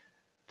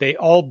 they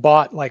all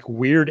bought like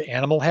weird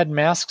animal head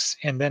masks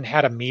and then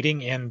had a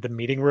meeting in the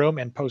meeting room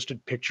and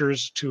posted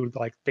pictures to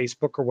like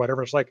Facebook or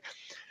whatever. It's like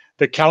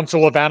the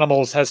Council of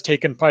Animals has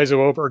taken Paizo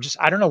over, or just,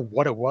 I don't know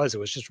what it was. It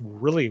was just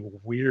really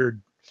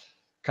weird,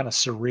 kind of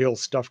surreal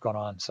stuff going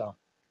on. So.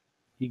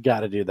 You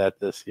got to do that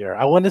this year.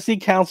 I want to see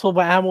Council of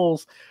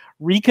Animals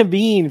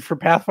reconvene for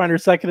Pathfinder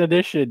Second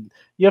Edition.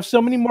 You have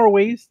so many more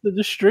ways to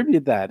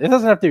distribute that. It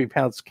doesn't have to be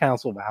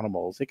Council of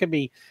Animals. It could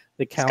be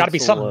the Council. It's got to be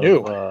something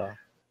new.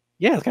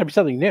 Yeah, it's got to be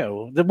something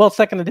new. Well,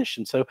 Second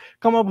Edition. So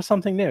come up with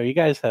something new. You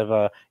guys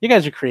are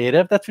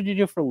creative. That's what you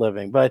do for a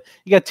living. But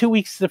you got 2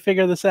 weeks to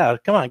figure this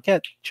out. Come on,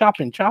 get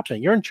chopping.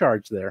 You're in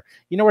charge there.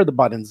 You know where the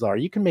buttons are.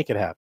 You can make it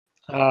happen.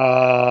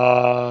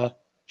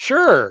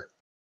 Sure.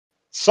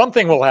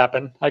 Something will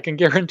happen. I can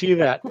guarantee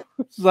that.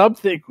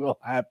 Something will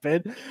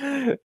happen.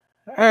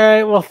 All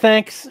right. Well,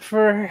 thanks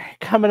for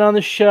coming on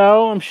the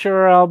show. I'm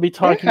sure I'll be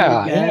talking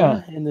to you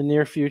again in the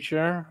near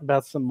future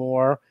about some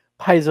more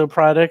Paizo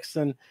products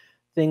and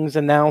things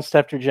announced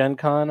after Gen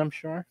Con, I'm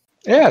sure.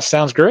 Yeah,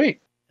 sounds great.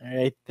 All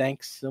right.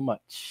 Thanks so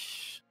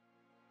much.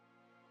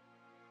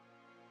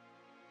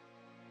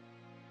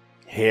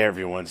 Hey,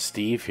 everyone.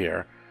 Steve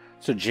here.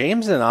 So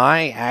James and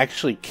I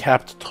actually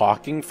kept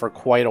talking for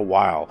quite a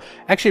while.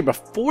 Actually,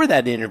 before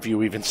that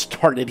interview even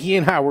started, he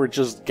and I were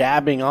just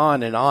gabbing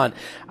on and on.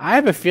 I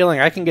have a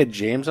feeling I can get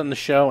James on the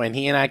show and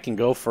he and I can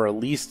go for at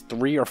least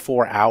 3 or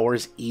 4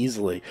 hours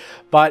easily.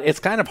 But it's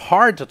kind of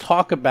hard to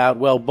talk about,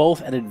 well,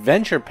 both an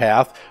adventure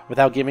path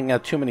without giving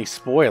out too many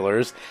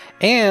spoilers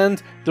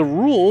and the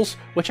rules,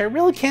 which I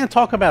really can't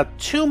talk about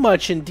too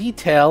much in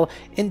detail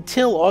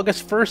until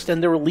August 1st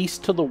and the release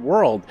to the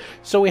world.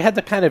 So we had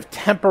to kind of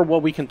temper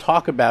what we can talk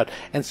about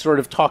and sort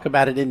of talk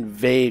about it in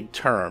vague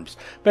terms.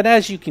 But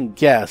as you can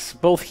guess,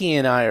 both he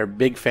and I are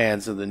big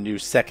fans of the new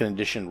second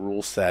edition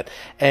rule set,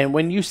 and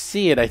when you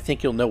see it, I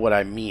think you'll know what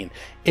I mean.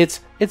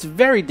 It's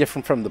very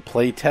different from the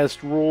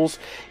playtest rules.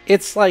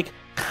 It's like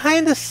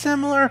kind of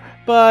similar,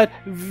 but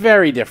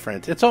very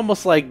different. It's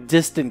almost like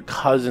distant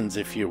cousins,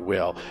 if you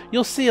will.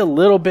 You'll see a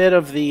little bit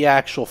of the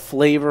actual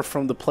flavor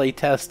from the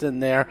playtest in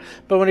there,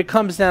 but when it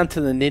comes down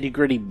to the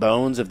nitty-gritty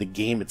bones of the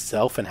game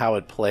itself and how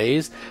it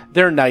plays,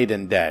 they're night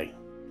and day.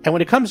 And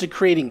when it comes to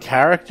creating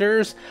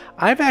characters,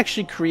 I've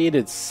actually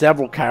created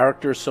several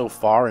characters so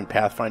far in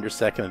Pathfinder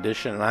Second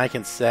Edition, and I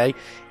can say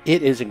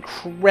it is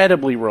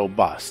incredibly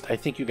robust. I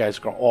think you guys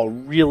are going to all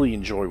really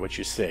enjoy what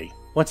you see.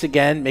 Once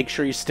again, make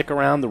sure you stick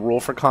around the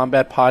Roll for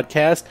Combat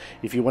podcast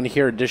if you want to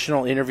hear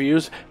additional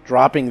interviews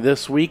dropping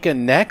this week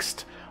and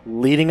next.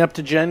 Leading up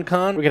to Gen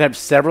Con, we're going to have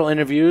several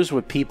interviews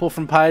with people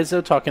from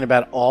Paizo talking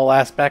about all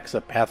aspects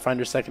of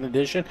Pathfinder 2nd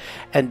Edition.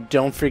 And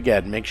don't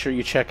forget, make sure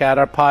you check out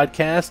our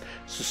podcast,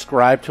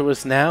 subscribe to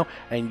us now,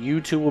 and you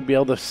too will be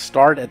able to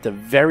start at the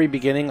very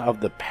beginning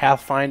of the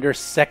Pathfinder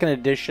 2nd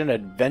Edition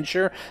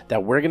adventure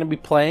that we're going to be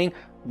playing,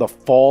 The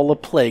Fall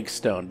of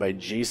Plaguestone by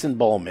Jason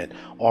Bowman.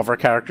 All of our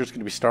characters are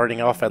going to be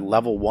starting off at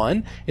level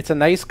 1. It's a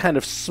nice kind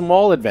of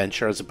small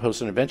adventure as opposed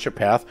to an adventure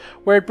path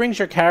where it brings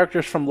your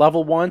characters from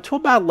level 1 to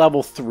about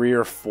level 3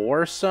 or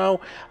 4, so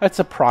it's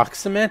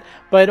approximate,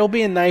 but it'll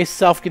be a nice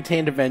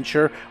self-contained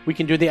adventure. We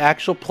can do the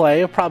actual play.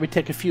 It'll probably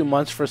take a few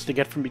months for us to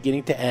get from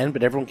beginning to end,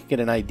 but everyone can get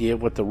an idea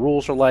of what the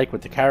rules are like,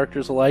 what the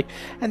characters are like,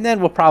 and then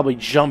we'll probably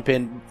jump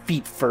in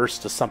feet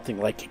first to something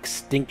like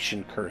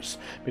Extinction Curse,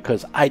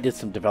 because I did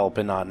some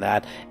development on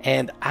that,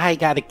 and I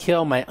gotta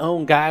kill my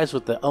own guys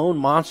with the own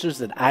monsters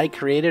that I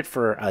created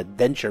for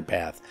Adventure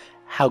Path.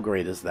 How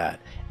great is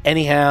that?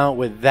 Anyhow,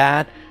 with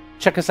that,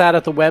 check us out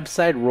at the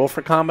website,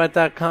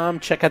 rollforcombat.com.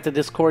 Check out the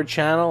Discord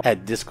channel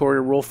at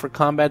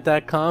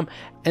discord@rollforcombat.com.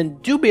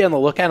 And do be on the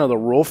lookout on the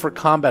Roll for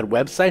Combat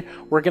website.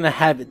 We're going to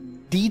have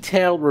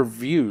detailed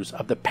reviews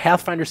of the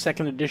Pathfinder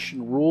 2nd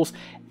Edition rules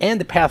and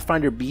the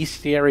Pathfinder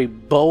Bestiary,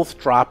 both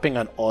dropping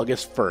on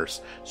August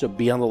 1st. So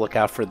be on the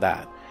lookout for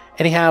that.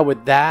 Anyhow,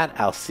 with that,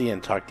 I'll see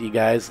and talk to you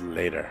guys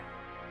later.